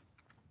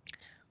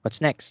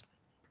 What's next?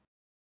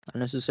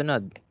 Ano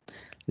susunod?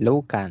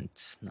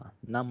 Locants, no?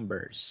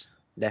 Numbers.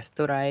 Left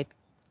to right,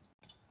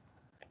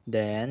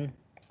 then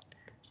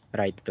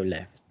right to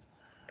left.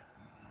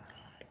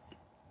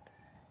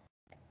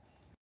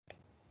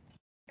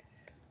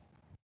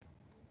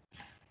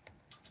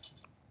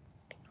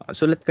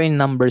 Sulat ko yung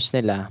numbers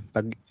nila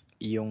pag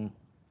yung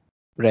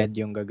red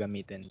yung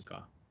gagamitin ko.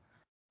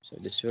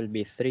 So this will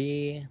be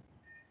 3,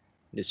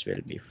 this will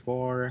be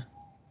 4,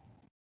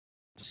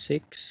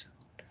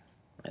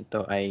 6,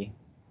 ito ay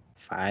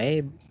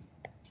 5,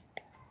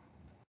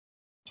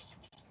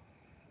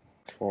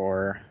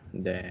 4,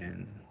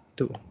 then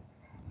 2.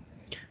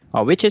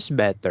 Which is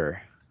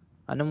better?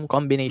 Anong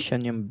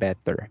combination yung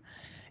better?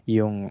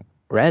 Yung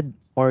red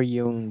or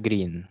yung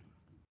green?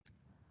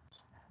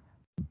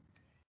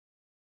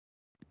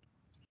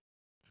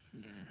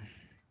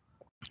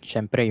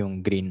 Siyempre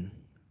yung green.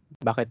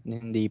 Bakit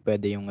hindi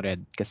pwede yung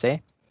red? Kasi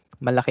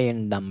malaki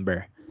yung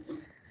number.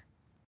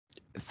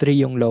 3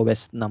 yung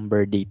lowest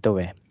number dito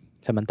eh.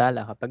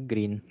 Samantala kapag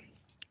green,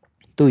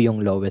 2 yung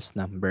lowest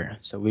number.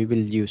 So we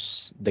will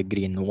use the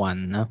green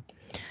one. No?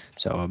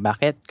 So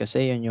bakit?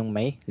 Kasi yun yung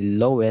may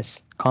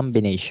lowest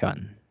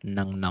combination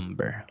ng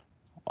number.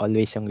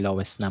 Always yung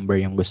lowest number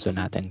yung gusto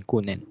natin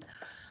kunin.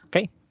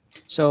 Okay?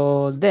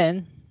 So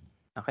then,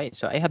 okay,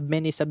 so I have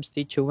many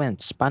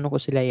substituents. Paano ko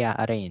sila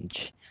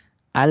i-arrange?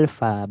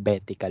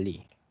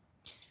 Alphabetically.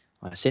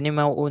 Sino yung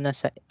mauuna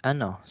sa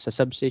sa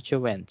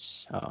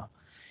substituents?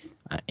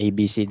 A,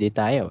 B, C, D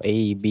tayo. A,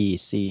 B,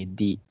 C,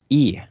 D,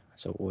 E.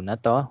 So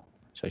una to.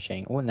 So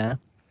siya yung una.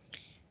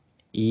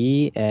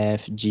 E,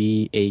 F,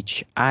 G,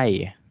 H,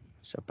 I.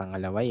 So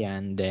pangalawa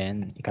yan.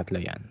 Then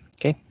ikatlo yan.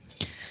 Okay?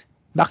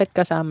 Bakit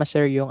kasama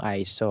sir yung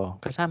ISO?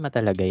 Kasama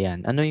talaga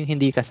yan. Ano yung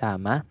hindi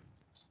kasama?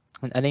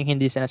 Ano yung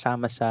hindi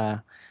sinasama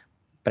sa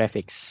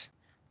prefix?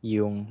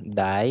 Yung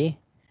di,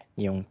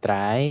 yung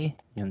tri,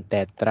 yung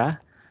tetra,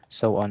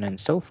 so on and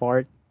so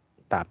forth.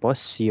 Tapos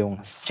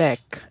yung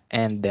sec,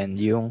 and then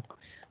yung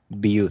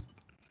but.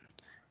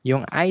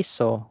 Yung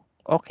ISO,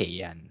 okay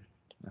yan.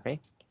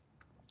 Okay?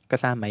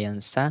 Kasama yan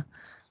sa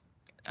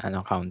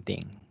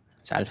counting,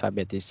 sa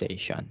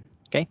alphabetization.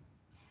 Okay?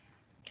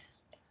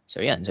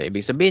 So yan. So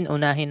ibig sabihin,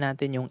 unahin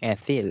natin yung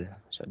ethyl.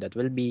 So that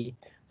will be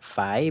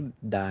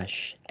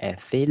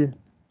 5-ethyl.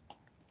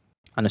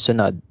 Ano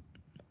sunod?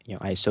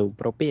 Yung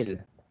isopropyl.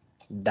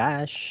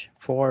 Dash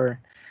 4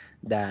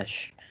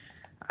 dash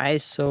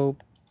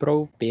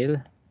isopropyl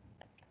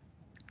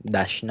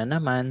dash na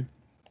naman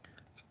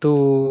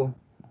to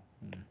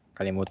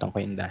kalimutan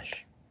ko yung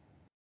dash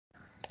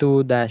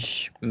 2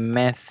 dash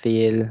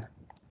methyl,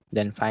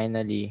 then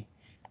finally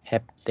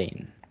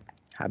heptane.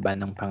 Haba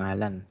ng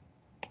pangalan.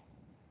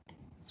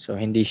 So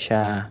hindi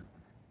siya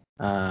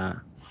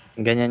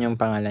ganyan yung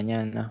pangalan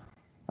niya, no?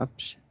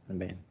 Oops, ano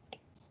ba yan?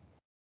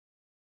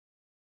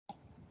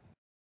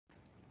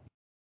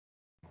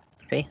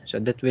 Okay,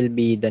 so that will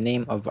be the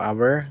name of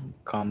our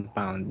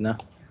compound, no?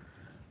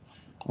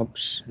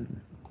 Oops.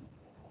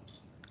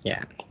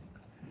 Yeah.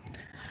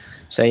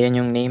 So yan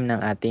yung name ng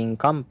ating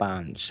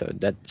compound. So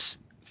that's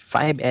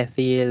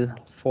 5-ethyl,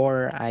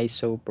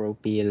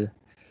 4-isopropyl,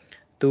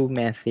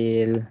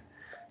 2-methyl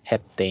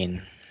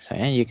heptane. So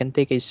yan, you can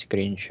take a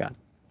screenshot.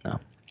 No?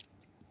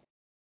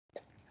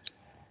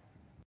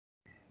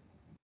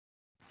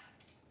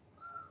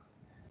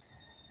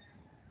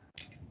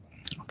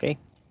 Okay.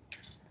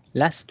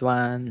 Last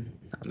one.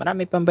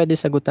 Marami pang pwede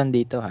sagutan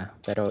dito ha.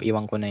 Pero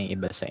iwan ko na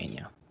yung iba sa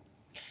inyo.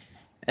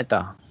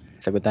 Ito.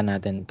 Sagutan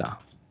natin to.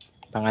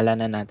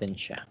 Pangalanan natin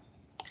siya.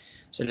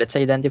 So let's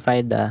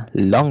identify the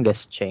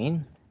longest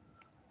chain.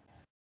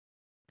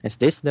 Is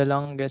this the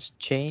longest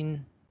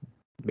chain?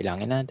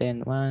 Bilangin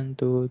natin. 1,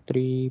 2,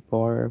 3,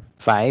 4,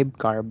 5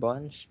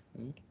 carbons.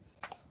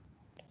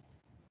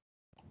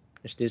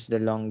 Is this the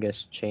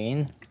longest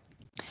chain?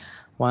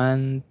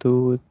 1,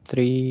 2,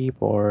 3,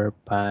 4,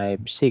 5,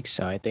 6.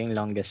 So, ito yung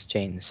longest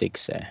chain.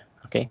 6 eh.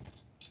 Okay?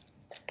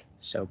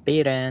 So,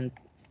 parent.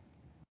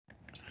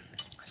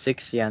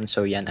 6 yan.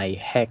 So, yan ay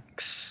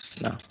hex.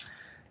 No?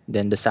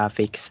 Then, the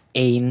suffix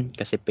ane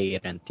kasi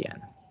parent yan.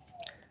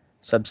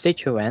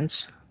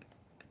 Substituents.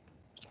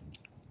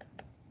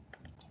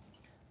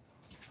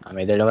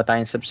 May dalawa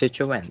tayong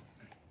substituent.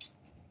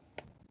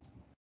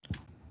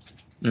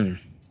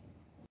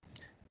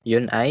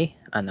 Yun ay,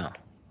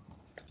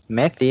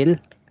 methyl.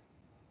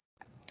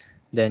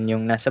 Then,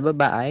 yung nasa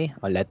baba ay,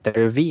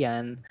 letter V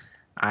yan,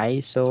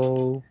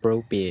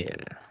 isopropyl.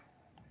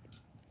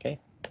 Okay?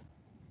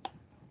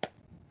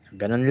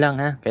 Ganun lang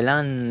ha.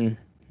 Kailangan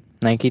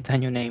nakikita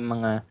nyo na yung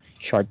mga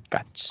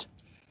shortcuts.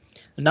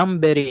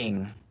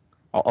 Numbering.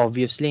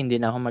 Obviously, hindi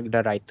na ako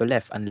magra-right to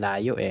left. Ang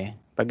layo eh.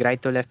 Pag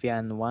right to left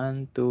yan,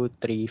 1, 2,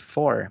 3,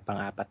 4.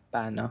 Pang-apat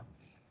pa, no?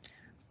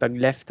 Pag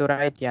left to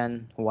right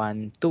yan,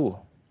 1,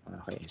 2.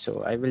 Okay,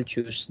 so I will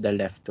choose the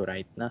left to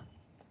right na.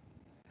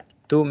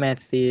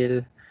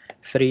 2-methyl,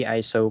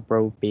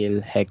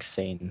 3-isopropyl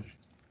hexane.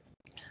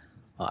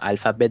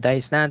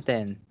 Alphabetize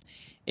natin.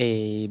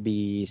 A,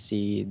 B,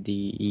 C,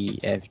 D, E,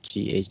 F,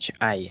 G, H,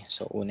 I.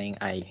 So, una yung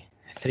I.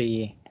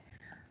 3,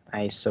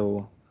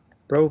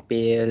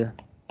 isopropyl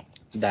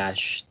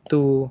dash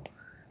 2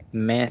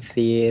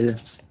 methyl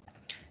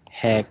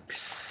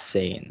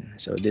hexane.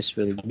 So, this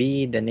will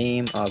be the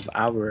name of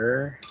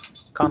our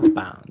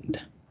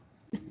compound.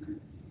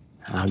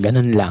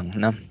 Ganun lang,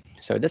 no?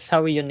 So, that's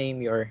how you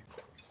name your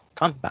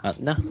compound,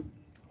 no?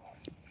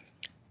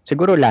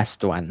 Siguro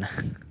last one.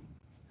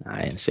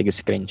 Ayun, sige,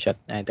 screenshot.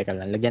 Ay, teka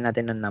lang. Lagyan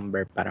natin ng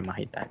number para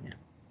makita niya.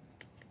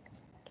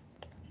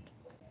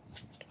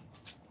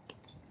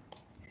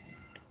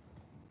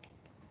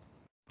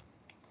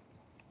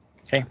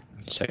 Okay,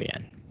 so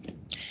yan.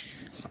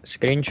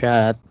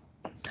 Screenshot.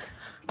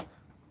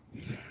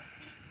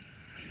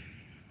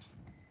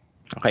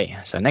 Okay,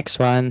 so next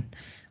one.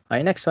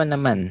 Okay, next one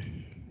naman.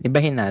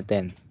 Ibahin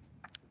natin.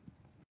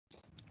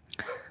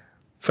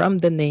 From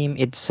the name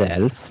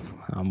itself,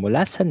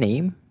 mula sa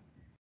name,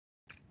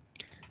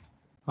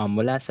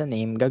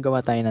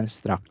 gagawa tayo ng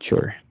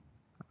structure.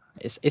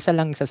 Isa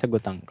lang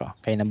sasagutan ko.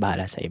 Kayo na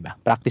bahala sa iba.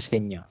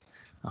 Practicein nyo.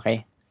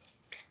 Okay?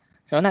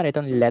 So,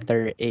 narito itong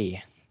letter A.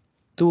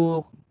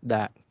 2,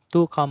 2,4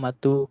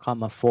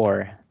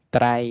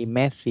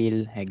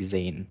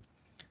 trimethylhexane.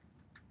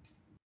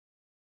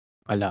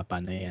 Wala pa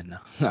na yan.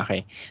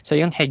 Okay. So,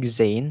 yung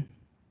hexane,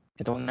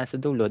 itong nasa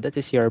dulo, that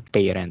is your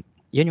parent.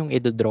 Yun yung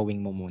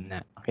idodrawing mo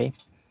muna. Okay?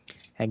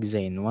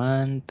 Hexane.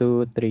 1,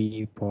 2,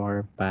 3,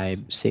 4,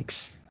 5,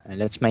 6.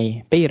 That's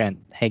my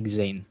parent,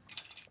 hexane.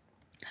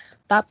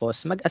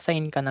 Tapos,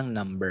 mag-assign ka ng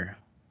number.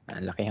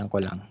 Lakihan ko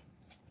lang.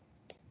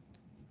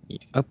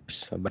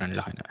 Oops, sobrang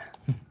laki na.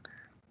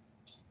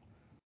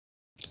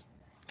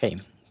 Okay.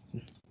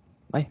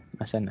 Ay,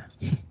 asan na?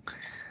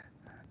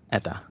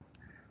 Eto.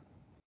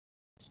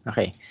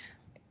 Okay.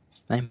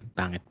 Ay,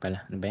 pangit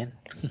pala. Ano ba yan?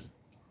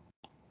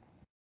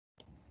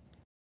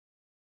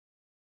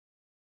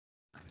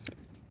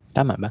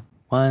 Tama ba?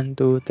 1,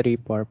 2, 3,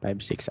 4,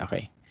 5, 6.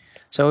 Okay.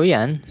 So,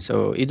 yan.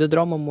 So,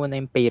 idodraw mo muna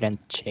yung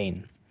parent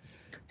chain.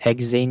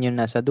 Hexane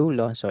yung nasa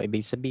dulo. So,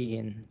 ibig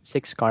sabihin,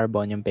 6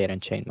 carbon yung parent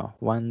chain mo.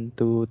 1,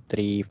 2,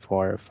 3,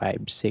 4,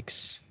 5,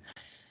 6.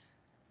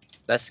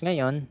 Tapos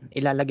ngayon,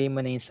 ilalagay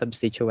mo na yung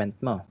substituent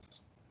mo.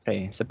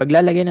 Okay. So,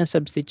 paglalagay ng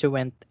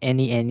substituent,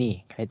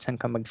 any. Kahit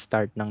saan ka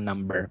mag-start ng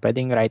number.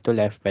 Pwedeng right to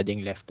left,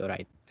 pwedeng left to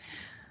right.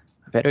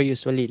 Pero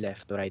usually,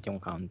 left to right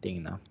yung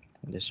counting, no?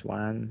 This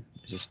 1,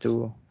 this is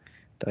 2,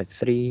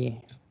 3,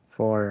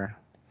 4,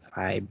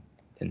 5,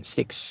 then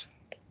 6.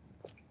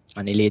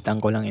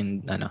 Manilitan ko lang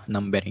yung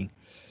numbering.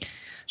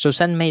 So,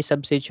 saan may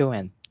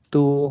substituent?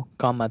 2,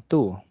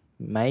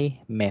 2.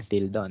 May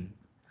methyl doon.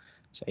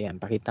 So,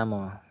 ayan. Pakita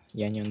mo.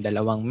 Yan yung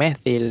dalawang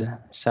methyl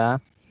sa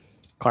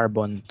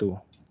carbon 2.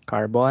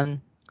 Carbon,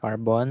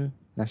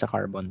 nasa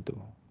carbon 2.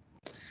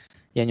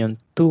 Yan yung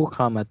 2,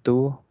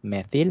 2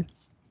 methyl.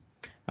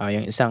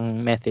 Yung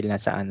isang methyl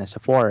nasaan? Nasa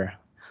 4.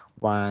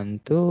 1,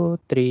 2,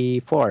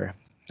 3, 4.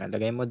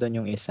 Nalagay mo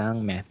doon yung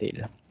isang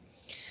methyl.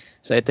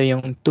 So, ito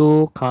yung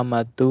 2, 2,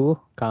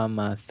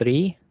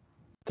 3.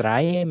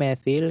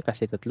 Trimethyl,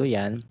 kasi tatlo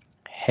yan.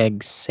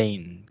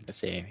 Hexane,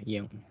 kasi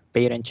yung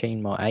parent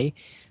chain mo ay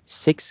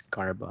 6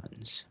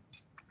 carbons.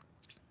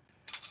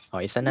 O,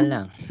 isa na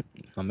lang.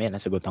 Mamaya,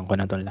 nasagutan ko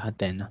na itong lahat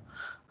eh. No?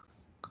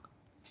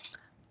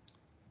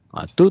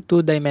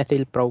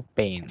 2,2-dimethyl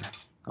propane.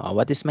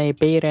 What is my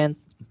parent?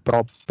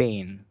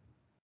 Propane.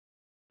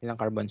 Ilang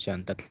carbons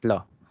yun? 3.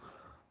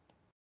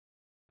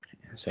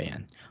 So,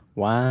 yan.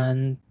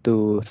 1,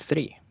 2,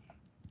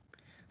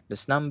 3.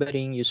 This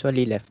numbering,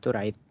 usually left to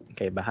right.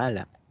 Kayo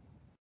bahala.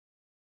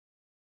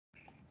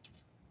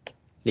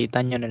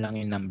 Litan nyo na lang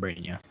yung number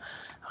nyo.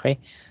 Okay?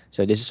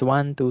 So, this is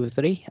 1, 2,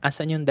 3.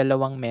 Asan yung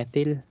dalawang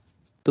methyl?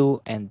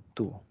 2 and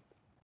 2.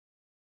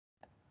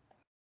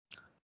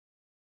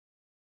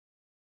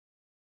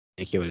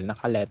 Molecule,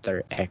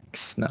 naka-letter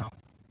X. No?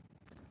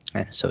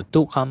 So,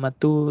 2,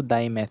 2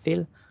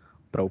 dimethyl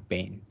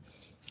propane.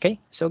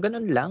 Okay? So,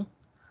 ganun lang.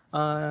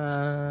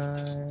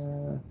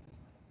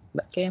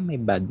 Ba't kaya may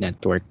bad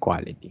network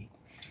quality?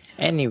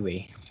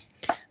 Anyway,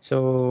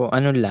 so,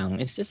 ano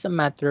lang, it's just a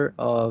matter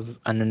of,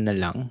 na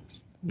lang,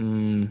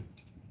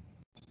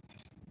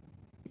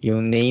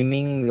 yung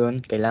naming yun,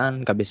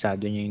 kailangan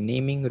kabisado nyo yung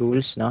naming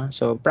rules, no?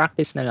 So,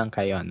 practice na lang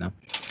kayo, no?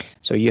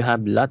 So, you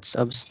have lots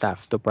of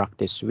stuff to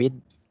practice with,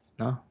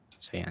 no?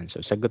 So, yan. So,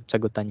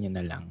 sagot-sagutan nyo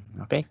na lang,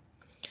 okay?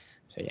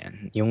 So,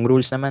 yan. Yung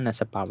rules naman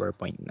nasa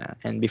PowerPoint na.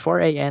 And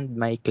before I end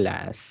my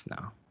class,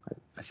 no?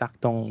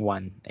 Saktong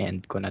 1,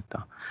 end ko na to.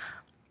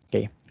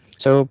 Okay.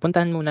 So,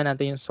 puntahan muna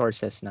natin yung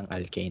sources ng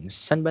alkanes.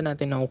 Saan ba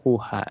natin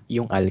nakukuha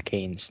yung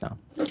alkanes, no?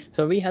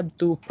 So, we have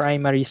 2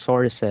 primary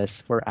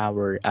sources for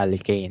our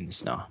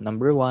alkanes, no?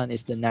 Number 1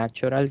 is the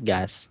natural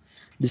gas.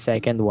 The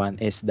second one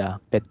is the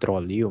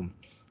petroleum.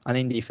 Ano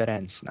yung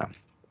difference, no?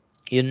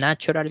 Yung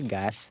natural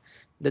gas,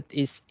 that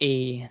is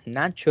a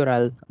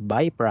natural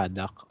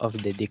byproduct of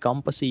the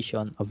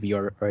decomposition of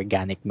your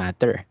organic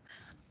matter.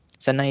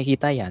 Saan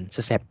nakikita yan?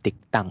 Sa septic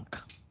tank.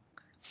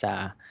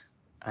 Sa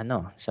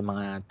sa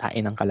mga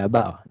tain ng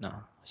kalabaw, no?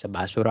 Sa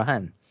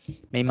basurahan.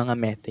 May mga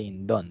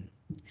methane doon.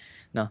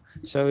 No?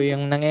 So,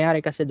 yung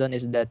nangyayari kasi doon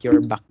is that your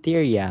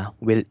bacteria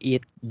will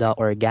eat the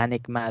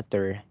organic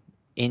matter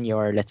in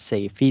your, let's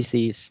say,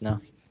 feces, no?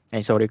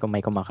 Ay, sorry kung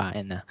may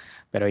kumakain na.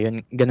 Pero yun,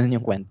 ganun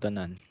yung kwento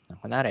nun.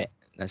 Kunwari,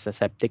 nasa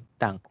septic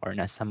tank or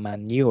nasa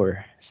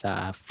manure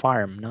sa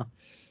farm, no?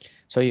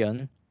 So,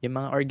 yun, yung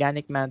mga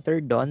organic matter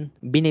doon,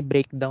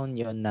 binibreakdown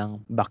yun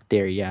ng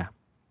bacteria.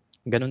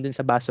 Ganun din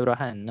sa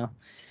basurahan, no?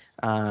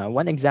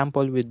 One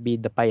example would be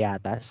the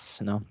payatas,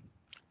 no?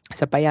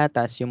 Sa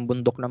payatas, yung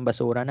bundok ng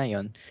basura na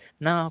yon,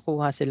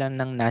 nakakuha sila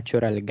ng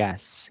natural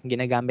gas.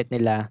 Ginagamit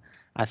nila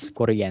as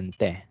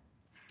kuryente,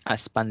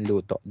 as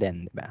panluto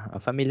din, di ba?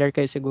 Familiar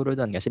kayo siguro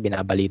doon kasi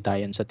binabalita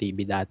yon sa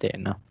TV dati,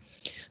 no?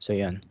 So,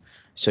 yun.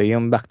 So,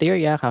 yung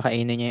bacteria,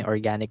 kakainin niya yung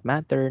organic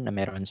matter na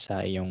meron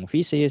sa yung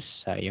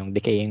feces, sa yung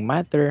decaying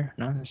matter,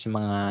 no? Sa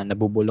mga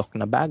nabubulok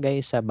na bagay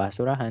sa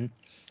basurahan.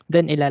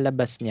 Then,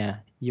 ilalabas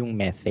niya yung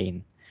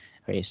methane.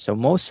 Okay, so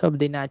most of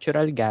the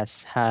natural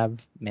gas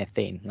have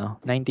methane, no?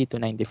 90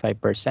 to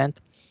 95%,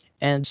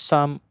 and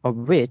some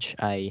of which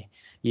ay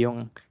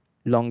yung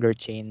longer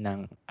chain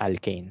ng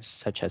alkanes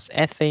such as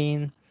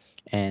ethane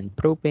and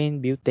propane,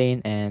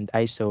 butane, and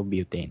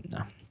isobutane.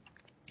 No?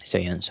 So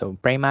yun. So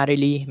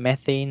primarily,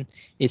 methane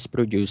is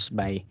produced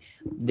by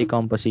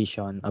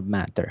decomposition of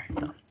matter.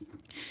 No?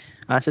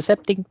 Sa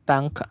septic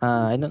tank,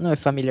 I don't know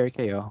if familiar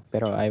kayo,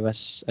 pero I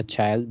was a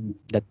child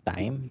that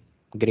time.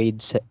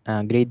 Grade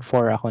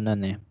 4 ako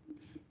noon eh.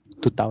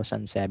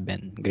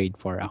 2007, grade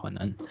 4 ako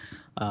noon.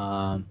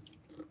 Um,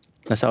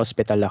 Nasa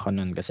hospital ako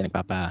noon kasi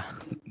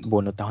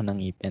nagpapabunot ako ng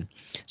ngipin.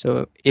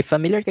 So, if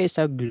familiar kayo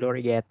sa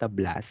Glorieta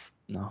Blast,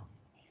 no?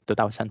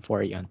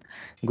 2004 yon.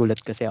 Gulat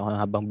kasi ako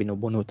habang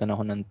binubunutan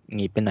ako ng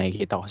ngipin,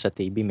 nakikita ko sa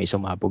TV may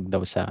sumabog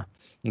daw sa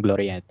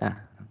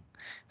Glorieta.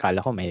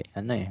 Kala ko may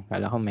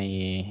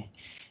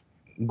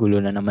gulo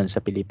na naman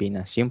sa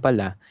Pilipinas. Yung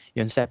pala,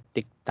 yung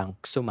septic tank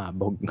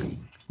sumabog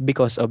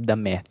because of the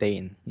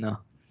methane, no?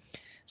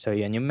 So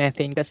yun, yung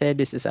methane kasi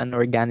this is an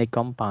organic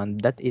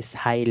compound that is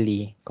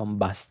highly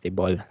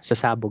combustible.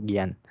 Sasabog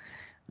yan.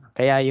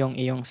 Kaya yung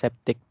iyong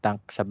septic tank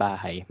sa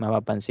bahay,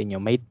 mapapansin nyo,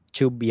 may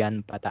tube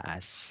yan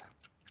pataas.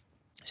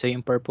 So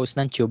yung purpose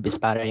ng tube is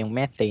para yung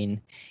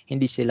methane,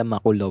 hindi sila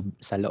makulob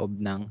sa loob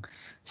ng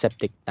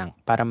septic tank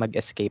para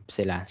mag-escape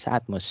sila sa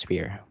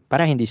atmosphere,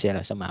 para hindi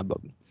sila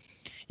sumabog.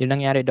 Yung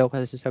nangyari daw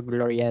kasi sa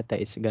Glorieta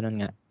is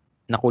ganun nga,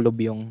 nakulob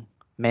yung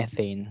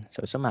methane,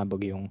 so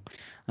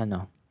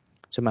ano,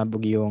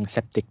 sumabog yung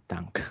septic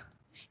tank.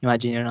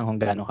 Imagine nyo lang kung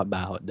gaano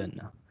kabaho doon.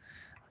 No?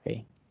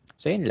 Okay.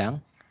 So, yun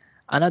lang.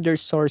 Another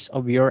source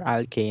of your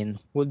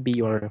alkane would be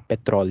your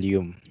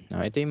petroleum.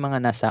 No, ito yung mga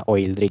nasa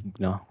oil rig.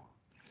 No?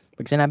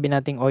 Pag sinabi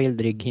nating oil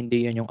rig,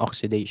 hindi yun yung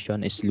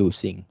oxidation is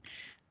losing.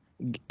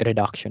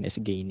 Reduction is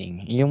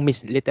gaining. Yung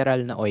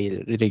literal na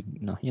oil rig.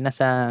 No? Yung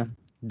nasa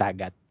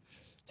dagat.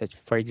 So,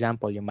 for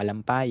example, yung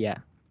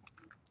Malampaya,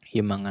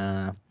 yung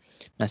mga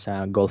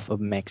nasa Gulf of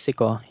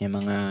Mexico,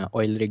 yung mga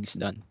oil rigs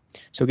doon.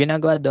 So,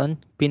 ginagawa doon,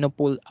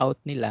 pinupull out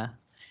nila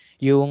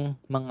yung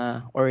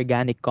mga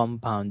organic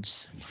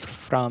compounds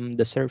from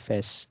the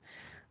surface,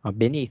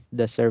 beneath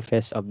the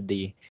surface of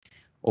the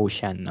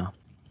ocean. No?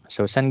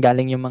 So, saan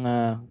galing yung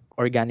mga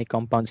organic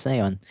compounds na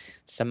yon?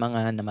 Sa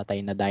mga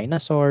namatay na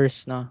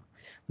dinosaurs, no?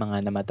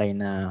 Mga namatay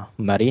na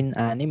marine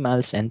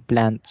animals and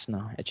plants,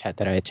 no? Etc.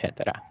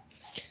 etc.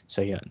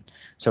 So, yun.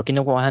 So,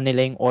 kinukuha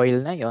nila yung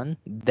oil na yon,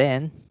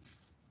 then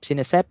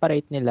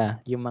sineseparate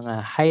nila yung mga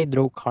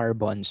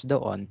hydrocarbons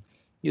doon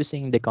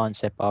using the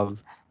concept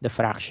of the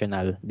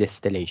fractional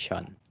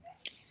distillation.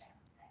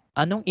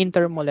 Anong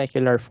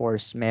intermolecular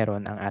force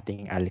meron ang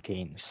ating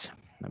alkanes?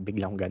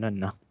 Biglang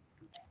ganun, no?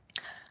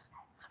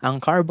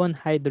 Ang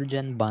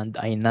carbon-hydrogen bond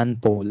ay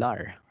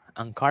non-polar.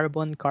 Ang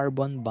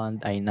carbon-carbon bond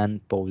ay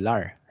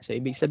non-polar. So,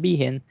 ibig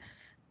sabihin,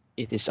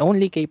 it is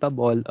only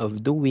capable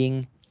of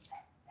doing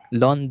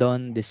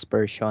London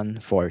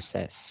dispersion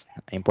forces.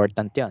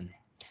 Important yon.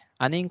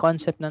 Ano yung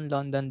concept ng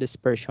London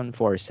dispersion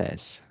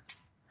forces?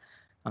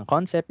 Ang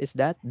concept is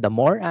that the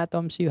more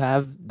atoms you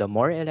have, the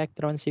more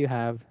electrons you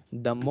have,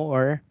 the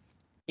more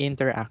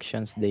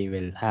interactions they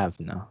will have.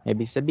 No?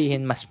 Ibig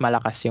sabihin, mas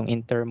malakas yung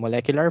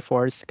intermolecular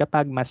force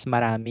kapag mas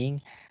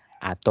maraming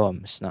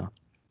atoms. No?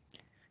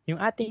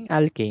 Yung ating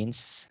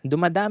alkanes,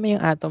 dumadami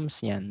yung atoms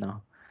niyan. No?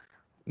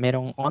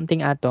 Merong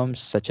onting atoms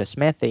such as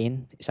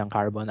methane, isang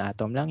carbon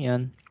atom lang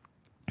yon.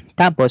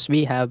 Tapos,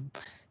 we have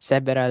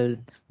several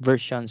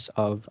versions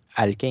of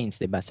alkanes,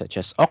 diba? Such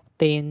as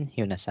octane,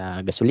 yun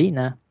nasa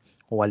gasolina,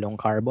 8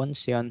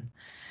 carbons yon.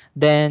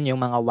 Then, yung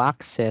mga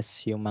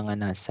waxes, yung mga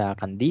nasa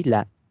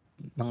kandila,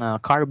 mga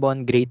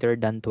carbon greater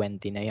than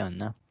 20 na yon,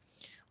 na?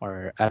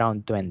 Or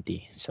around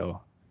 20. So,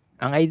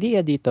 ang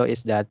idea dito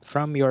is that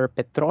from your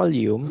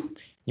petroleum,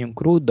 yung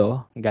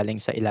crudo,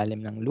 galing sa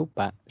ilalim ng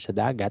lupa, sa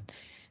dagat,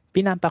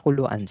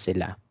 pinapakuluan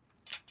sila.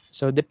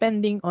 So,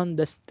 depending on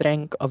the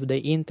strength of the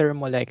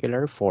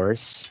intermolecular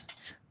force,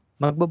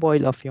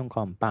 magbo-boil off yung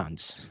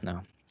compounds.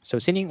 No? So,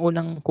 sino yung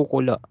unang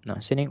kukulo? No?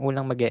 Sino yung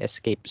unang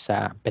mag-escape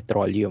sa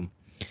petroleum?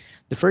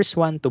 The first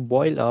one to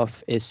boil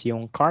off is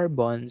yung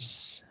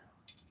carbons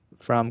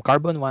from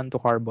carbon 1 to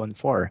carbon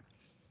 4.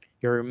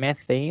 Your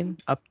methane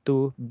up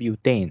to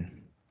butane.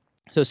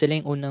 So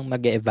sila yung unang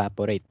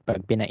mag-evaporate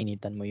pag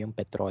pinainitan mo yung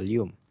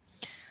petroleum.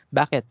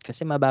 Bakit?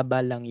 Kasi mababa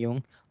lang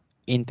yung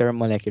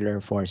intermolecular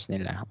force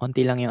nila.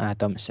 Unti lang yung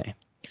atoms eh.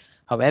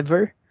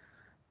 However,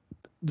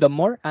 the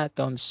more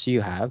atoms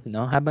you have,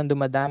 no, habang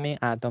dumadami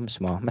yung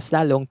atoms mo, mas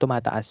lalong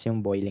tumataas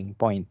yung boiling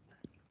point.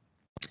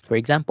 For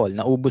example,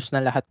 naubos na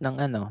lahat ng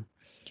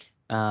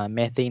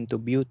methane to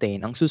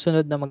butane. Ang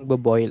susunod na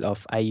magbo-boil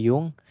off ay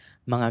yung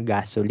mga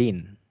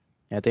gasoline.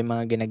 Ito yung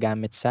mga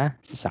ginagamit sa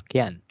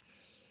sasakyan.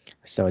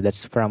 So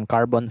that's from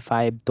carbon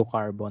 5 to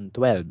carbon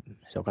 12.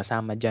 So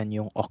kasama dyan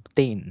yung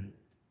octane.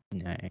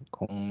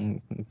 Kung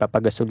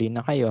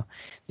papagasolina kayo,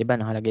 'di ba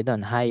nakalagay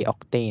doon high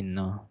octane,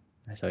 no?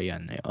 So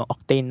 'yan.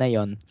 Octane na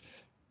 'yon,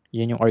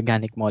 yun yung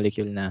organic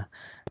molecule na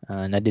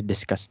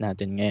nadidiscuss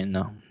natin ngayon,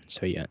 no?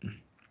 So 'yan.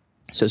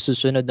 So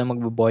susunod na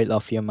magbo-boil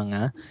off yung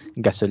mga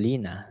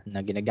gasolina na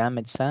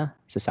ginagamit sa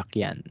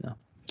sasakyan, no?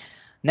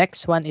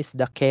 Next one is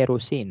the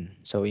kerosene.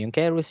 So yung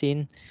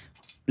kerosene,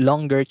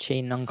 longer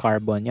chain ng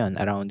carbon yon,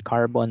 around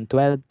carbon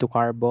 12 to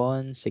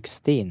carbon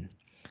 16.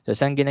 So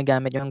saan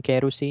ginagamit yung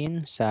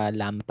kerosene? Sa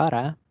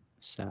lampara,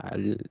 sa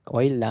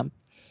oil lamp.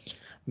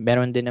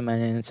 Meron din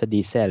naman yan sa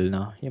diesel,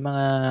 no? Yung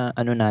mga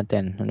ano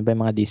natin, ano ba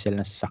yung mga diesel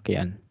na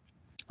sasakyan?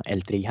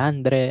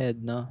 L300,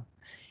 no?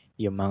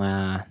 Yung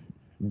mga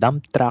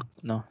dump truck,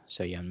 no?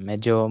 So yan,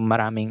 medyo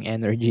maraming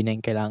energy na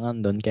yung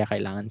kailangan doon, kaya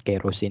kailangan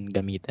kerosene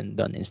gamitin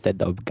doon instead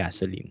of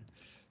gasoline.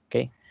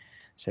 Okay?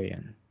 So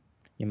yan.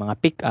 Yung mga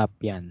pick-up,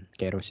 yan,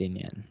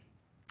 kerosene yan.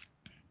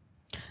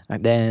 And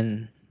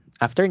then,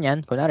 after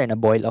nyan, kunwari na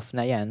boil off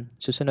na yan,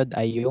 susunod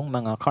ay yung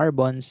mga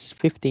carbons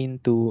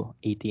 15 to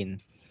 18.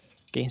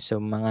 Okay,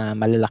 so mga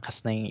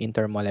malalakas na yung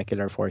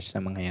intermolecular force na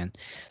mga yan.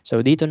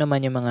 So dito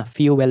naman yung mga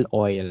fuel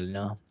oil,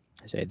 no?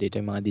 So dito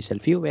yung mga diesel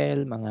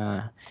fuel,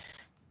 mga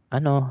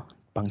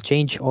pang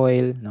change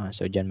oil, no?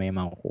 So diyan may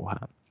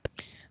makukuha.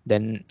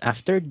 Then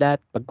after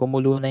that, pag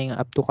kumulo na yung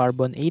up to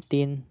carbon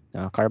 18,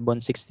 carbon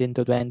 16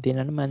 to 20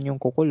 na naman yung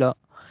kukulo.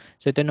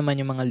 So ito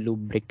naman yung mga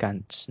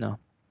lubricants, no?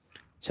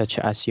 Such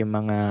as yung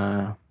mga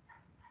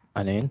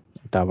yun,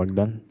 tawag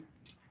doon,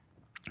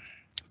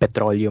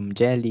 petroleum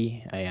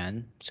jelly,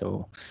 ayan.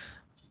 So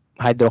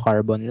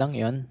hydrocarbon lang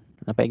yon.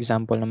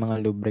 Pa-example ng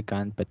mga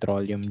lubricant,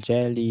 petroleum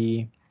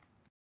jelly.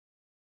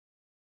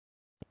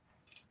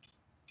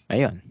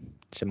 Ayun.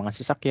 Sa mga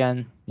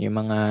sasakyan, yung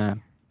mga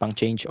pang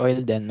change oil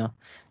din, no?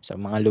 So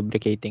mga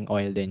lubricating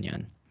oil din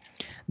yan.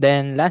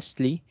 Then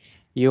lastly,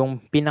 yung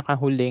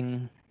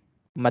pinakahuling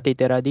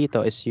matitira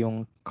dito is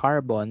yung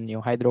carbon,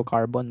 yung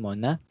hydrocarbon mo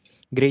na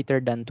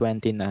greater than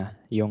 20 na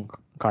yung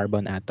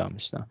carbon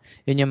atoms, no?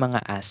 Yun yung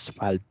mga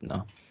asphalt,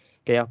 no?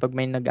 Kaya pag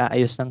may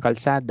nag-aayos ng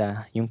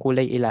kalsada, yung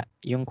kulay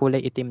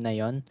itim na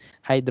yon,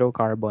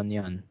 hydrocarbon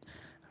yon.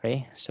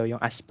 Okay? So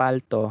yung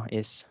asphalto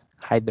is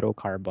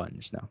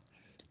hydrocarbons, no?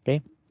 Okay?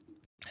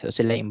 So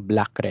sila yung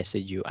black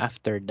residue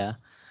after the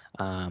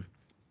uh,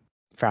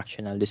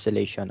 fractional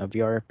distillation of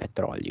your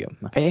petroleum.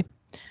 Okay?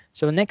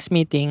 So next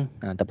meeting,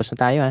 tapos na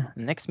tayo.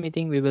 Next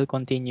meeting, we will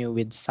continue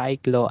with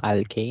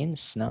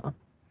cycloalkanes, no?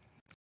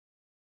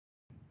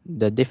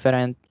 The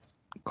different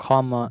the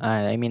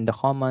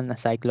common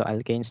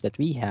cycloalkanes that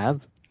we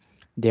have,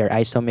 their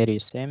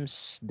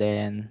isomerisms,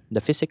 then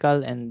the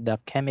physical and the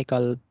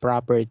chemical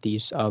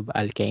properties of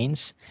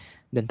alkanes.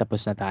 Then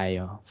tapos na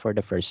tayo for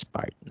the first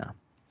part na.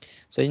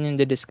 So yun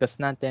yung discuss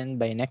natin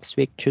by next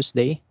week,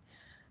 Tuesday.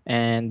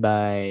 And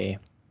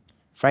by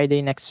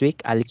Friday next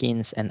week,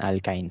 alkenes and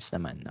alkynes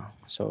naman, no?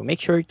 So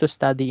make sure to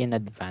study in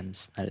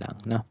advance na lang,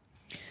 no?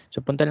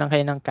 So punta lang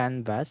kayo ng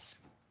Canvas.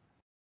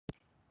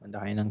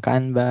 Punta kayo ng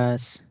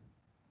Canvas.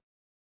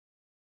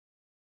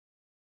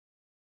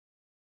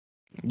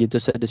 Dito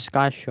sa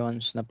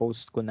discussions,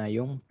 na-post ko na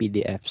yung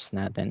PDFs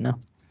natin, no?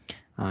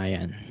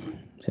 Ayan.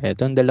 So,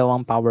 itong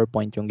dalawang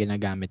PowerPoint yung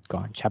ginagamit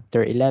ko.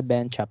 Chapter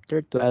 11,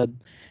 Chapter 12,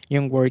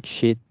 yung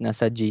worksheet na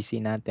sa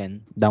GC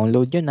natin.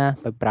 Download nyo na,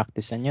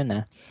 pag-practicean nyo na.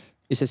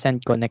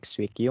 Isa-send ko next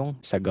week yung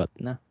sagot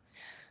na.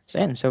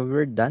 So, ayan. So,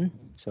 we're done.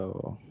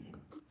 So,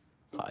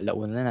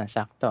 alauna na,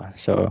 sakto.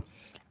 So,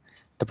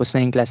 tapos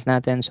na yung class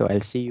natin. So,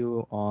 I'll see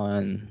you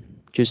on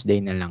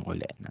Tuesday na lang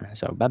ulit.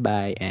 So,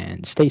 bye-bye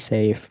and stay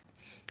safe.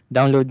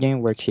 Download nyo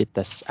yung worksheet,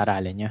 tas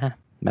aralin nyo, ha?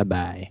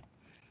 Bye-bye.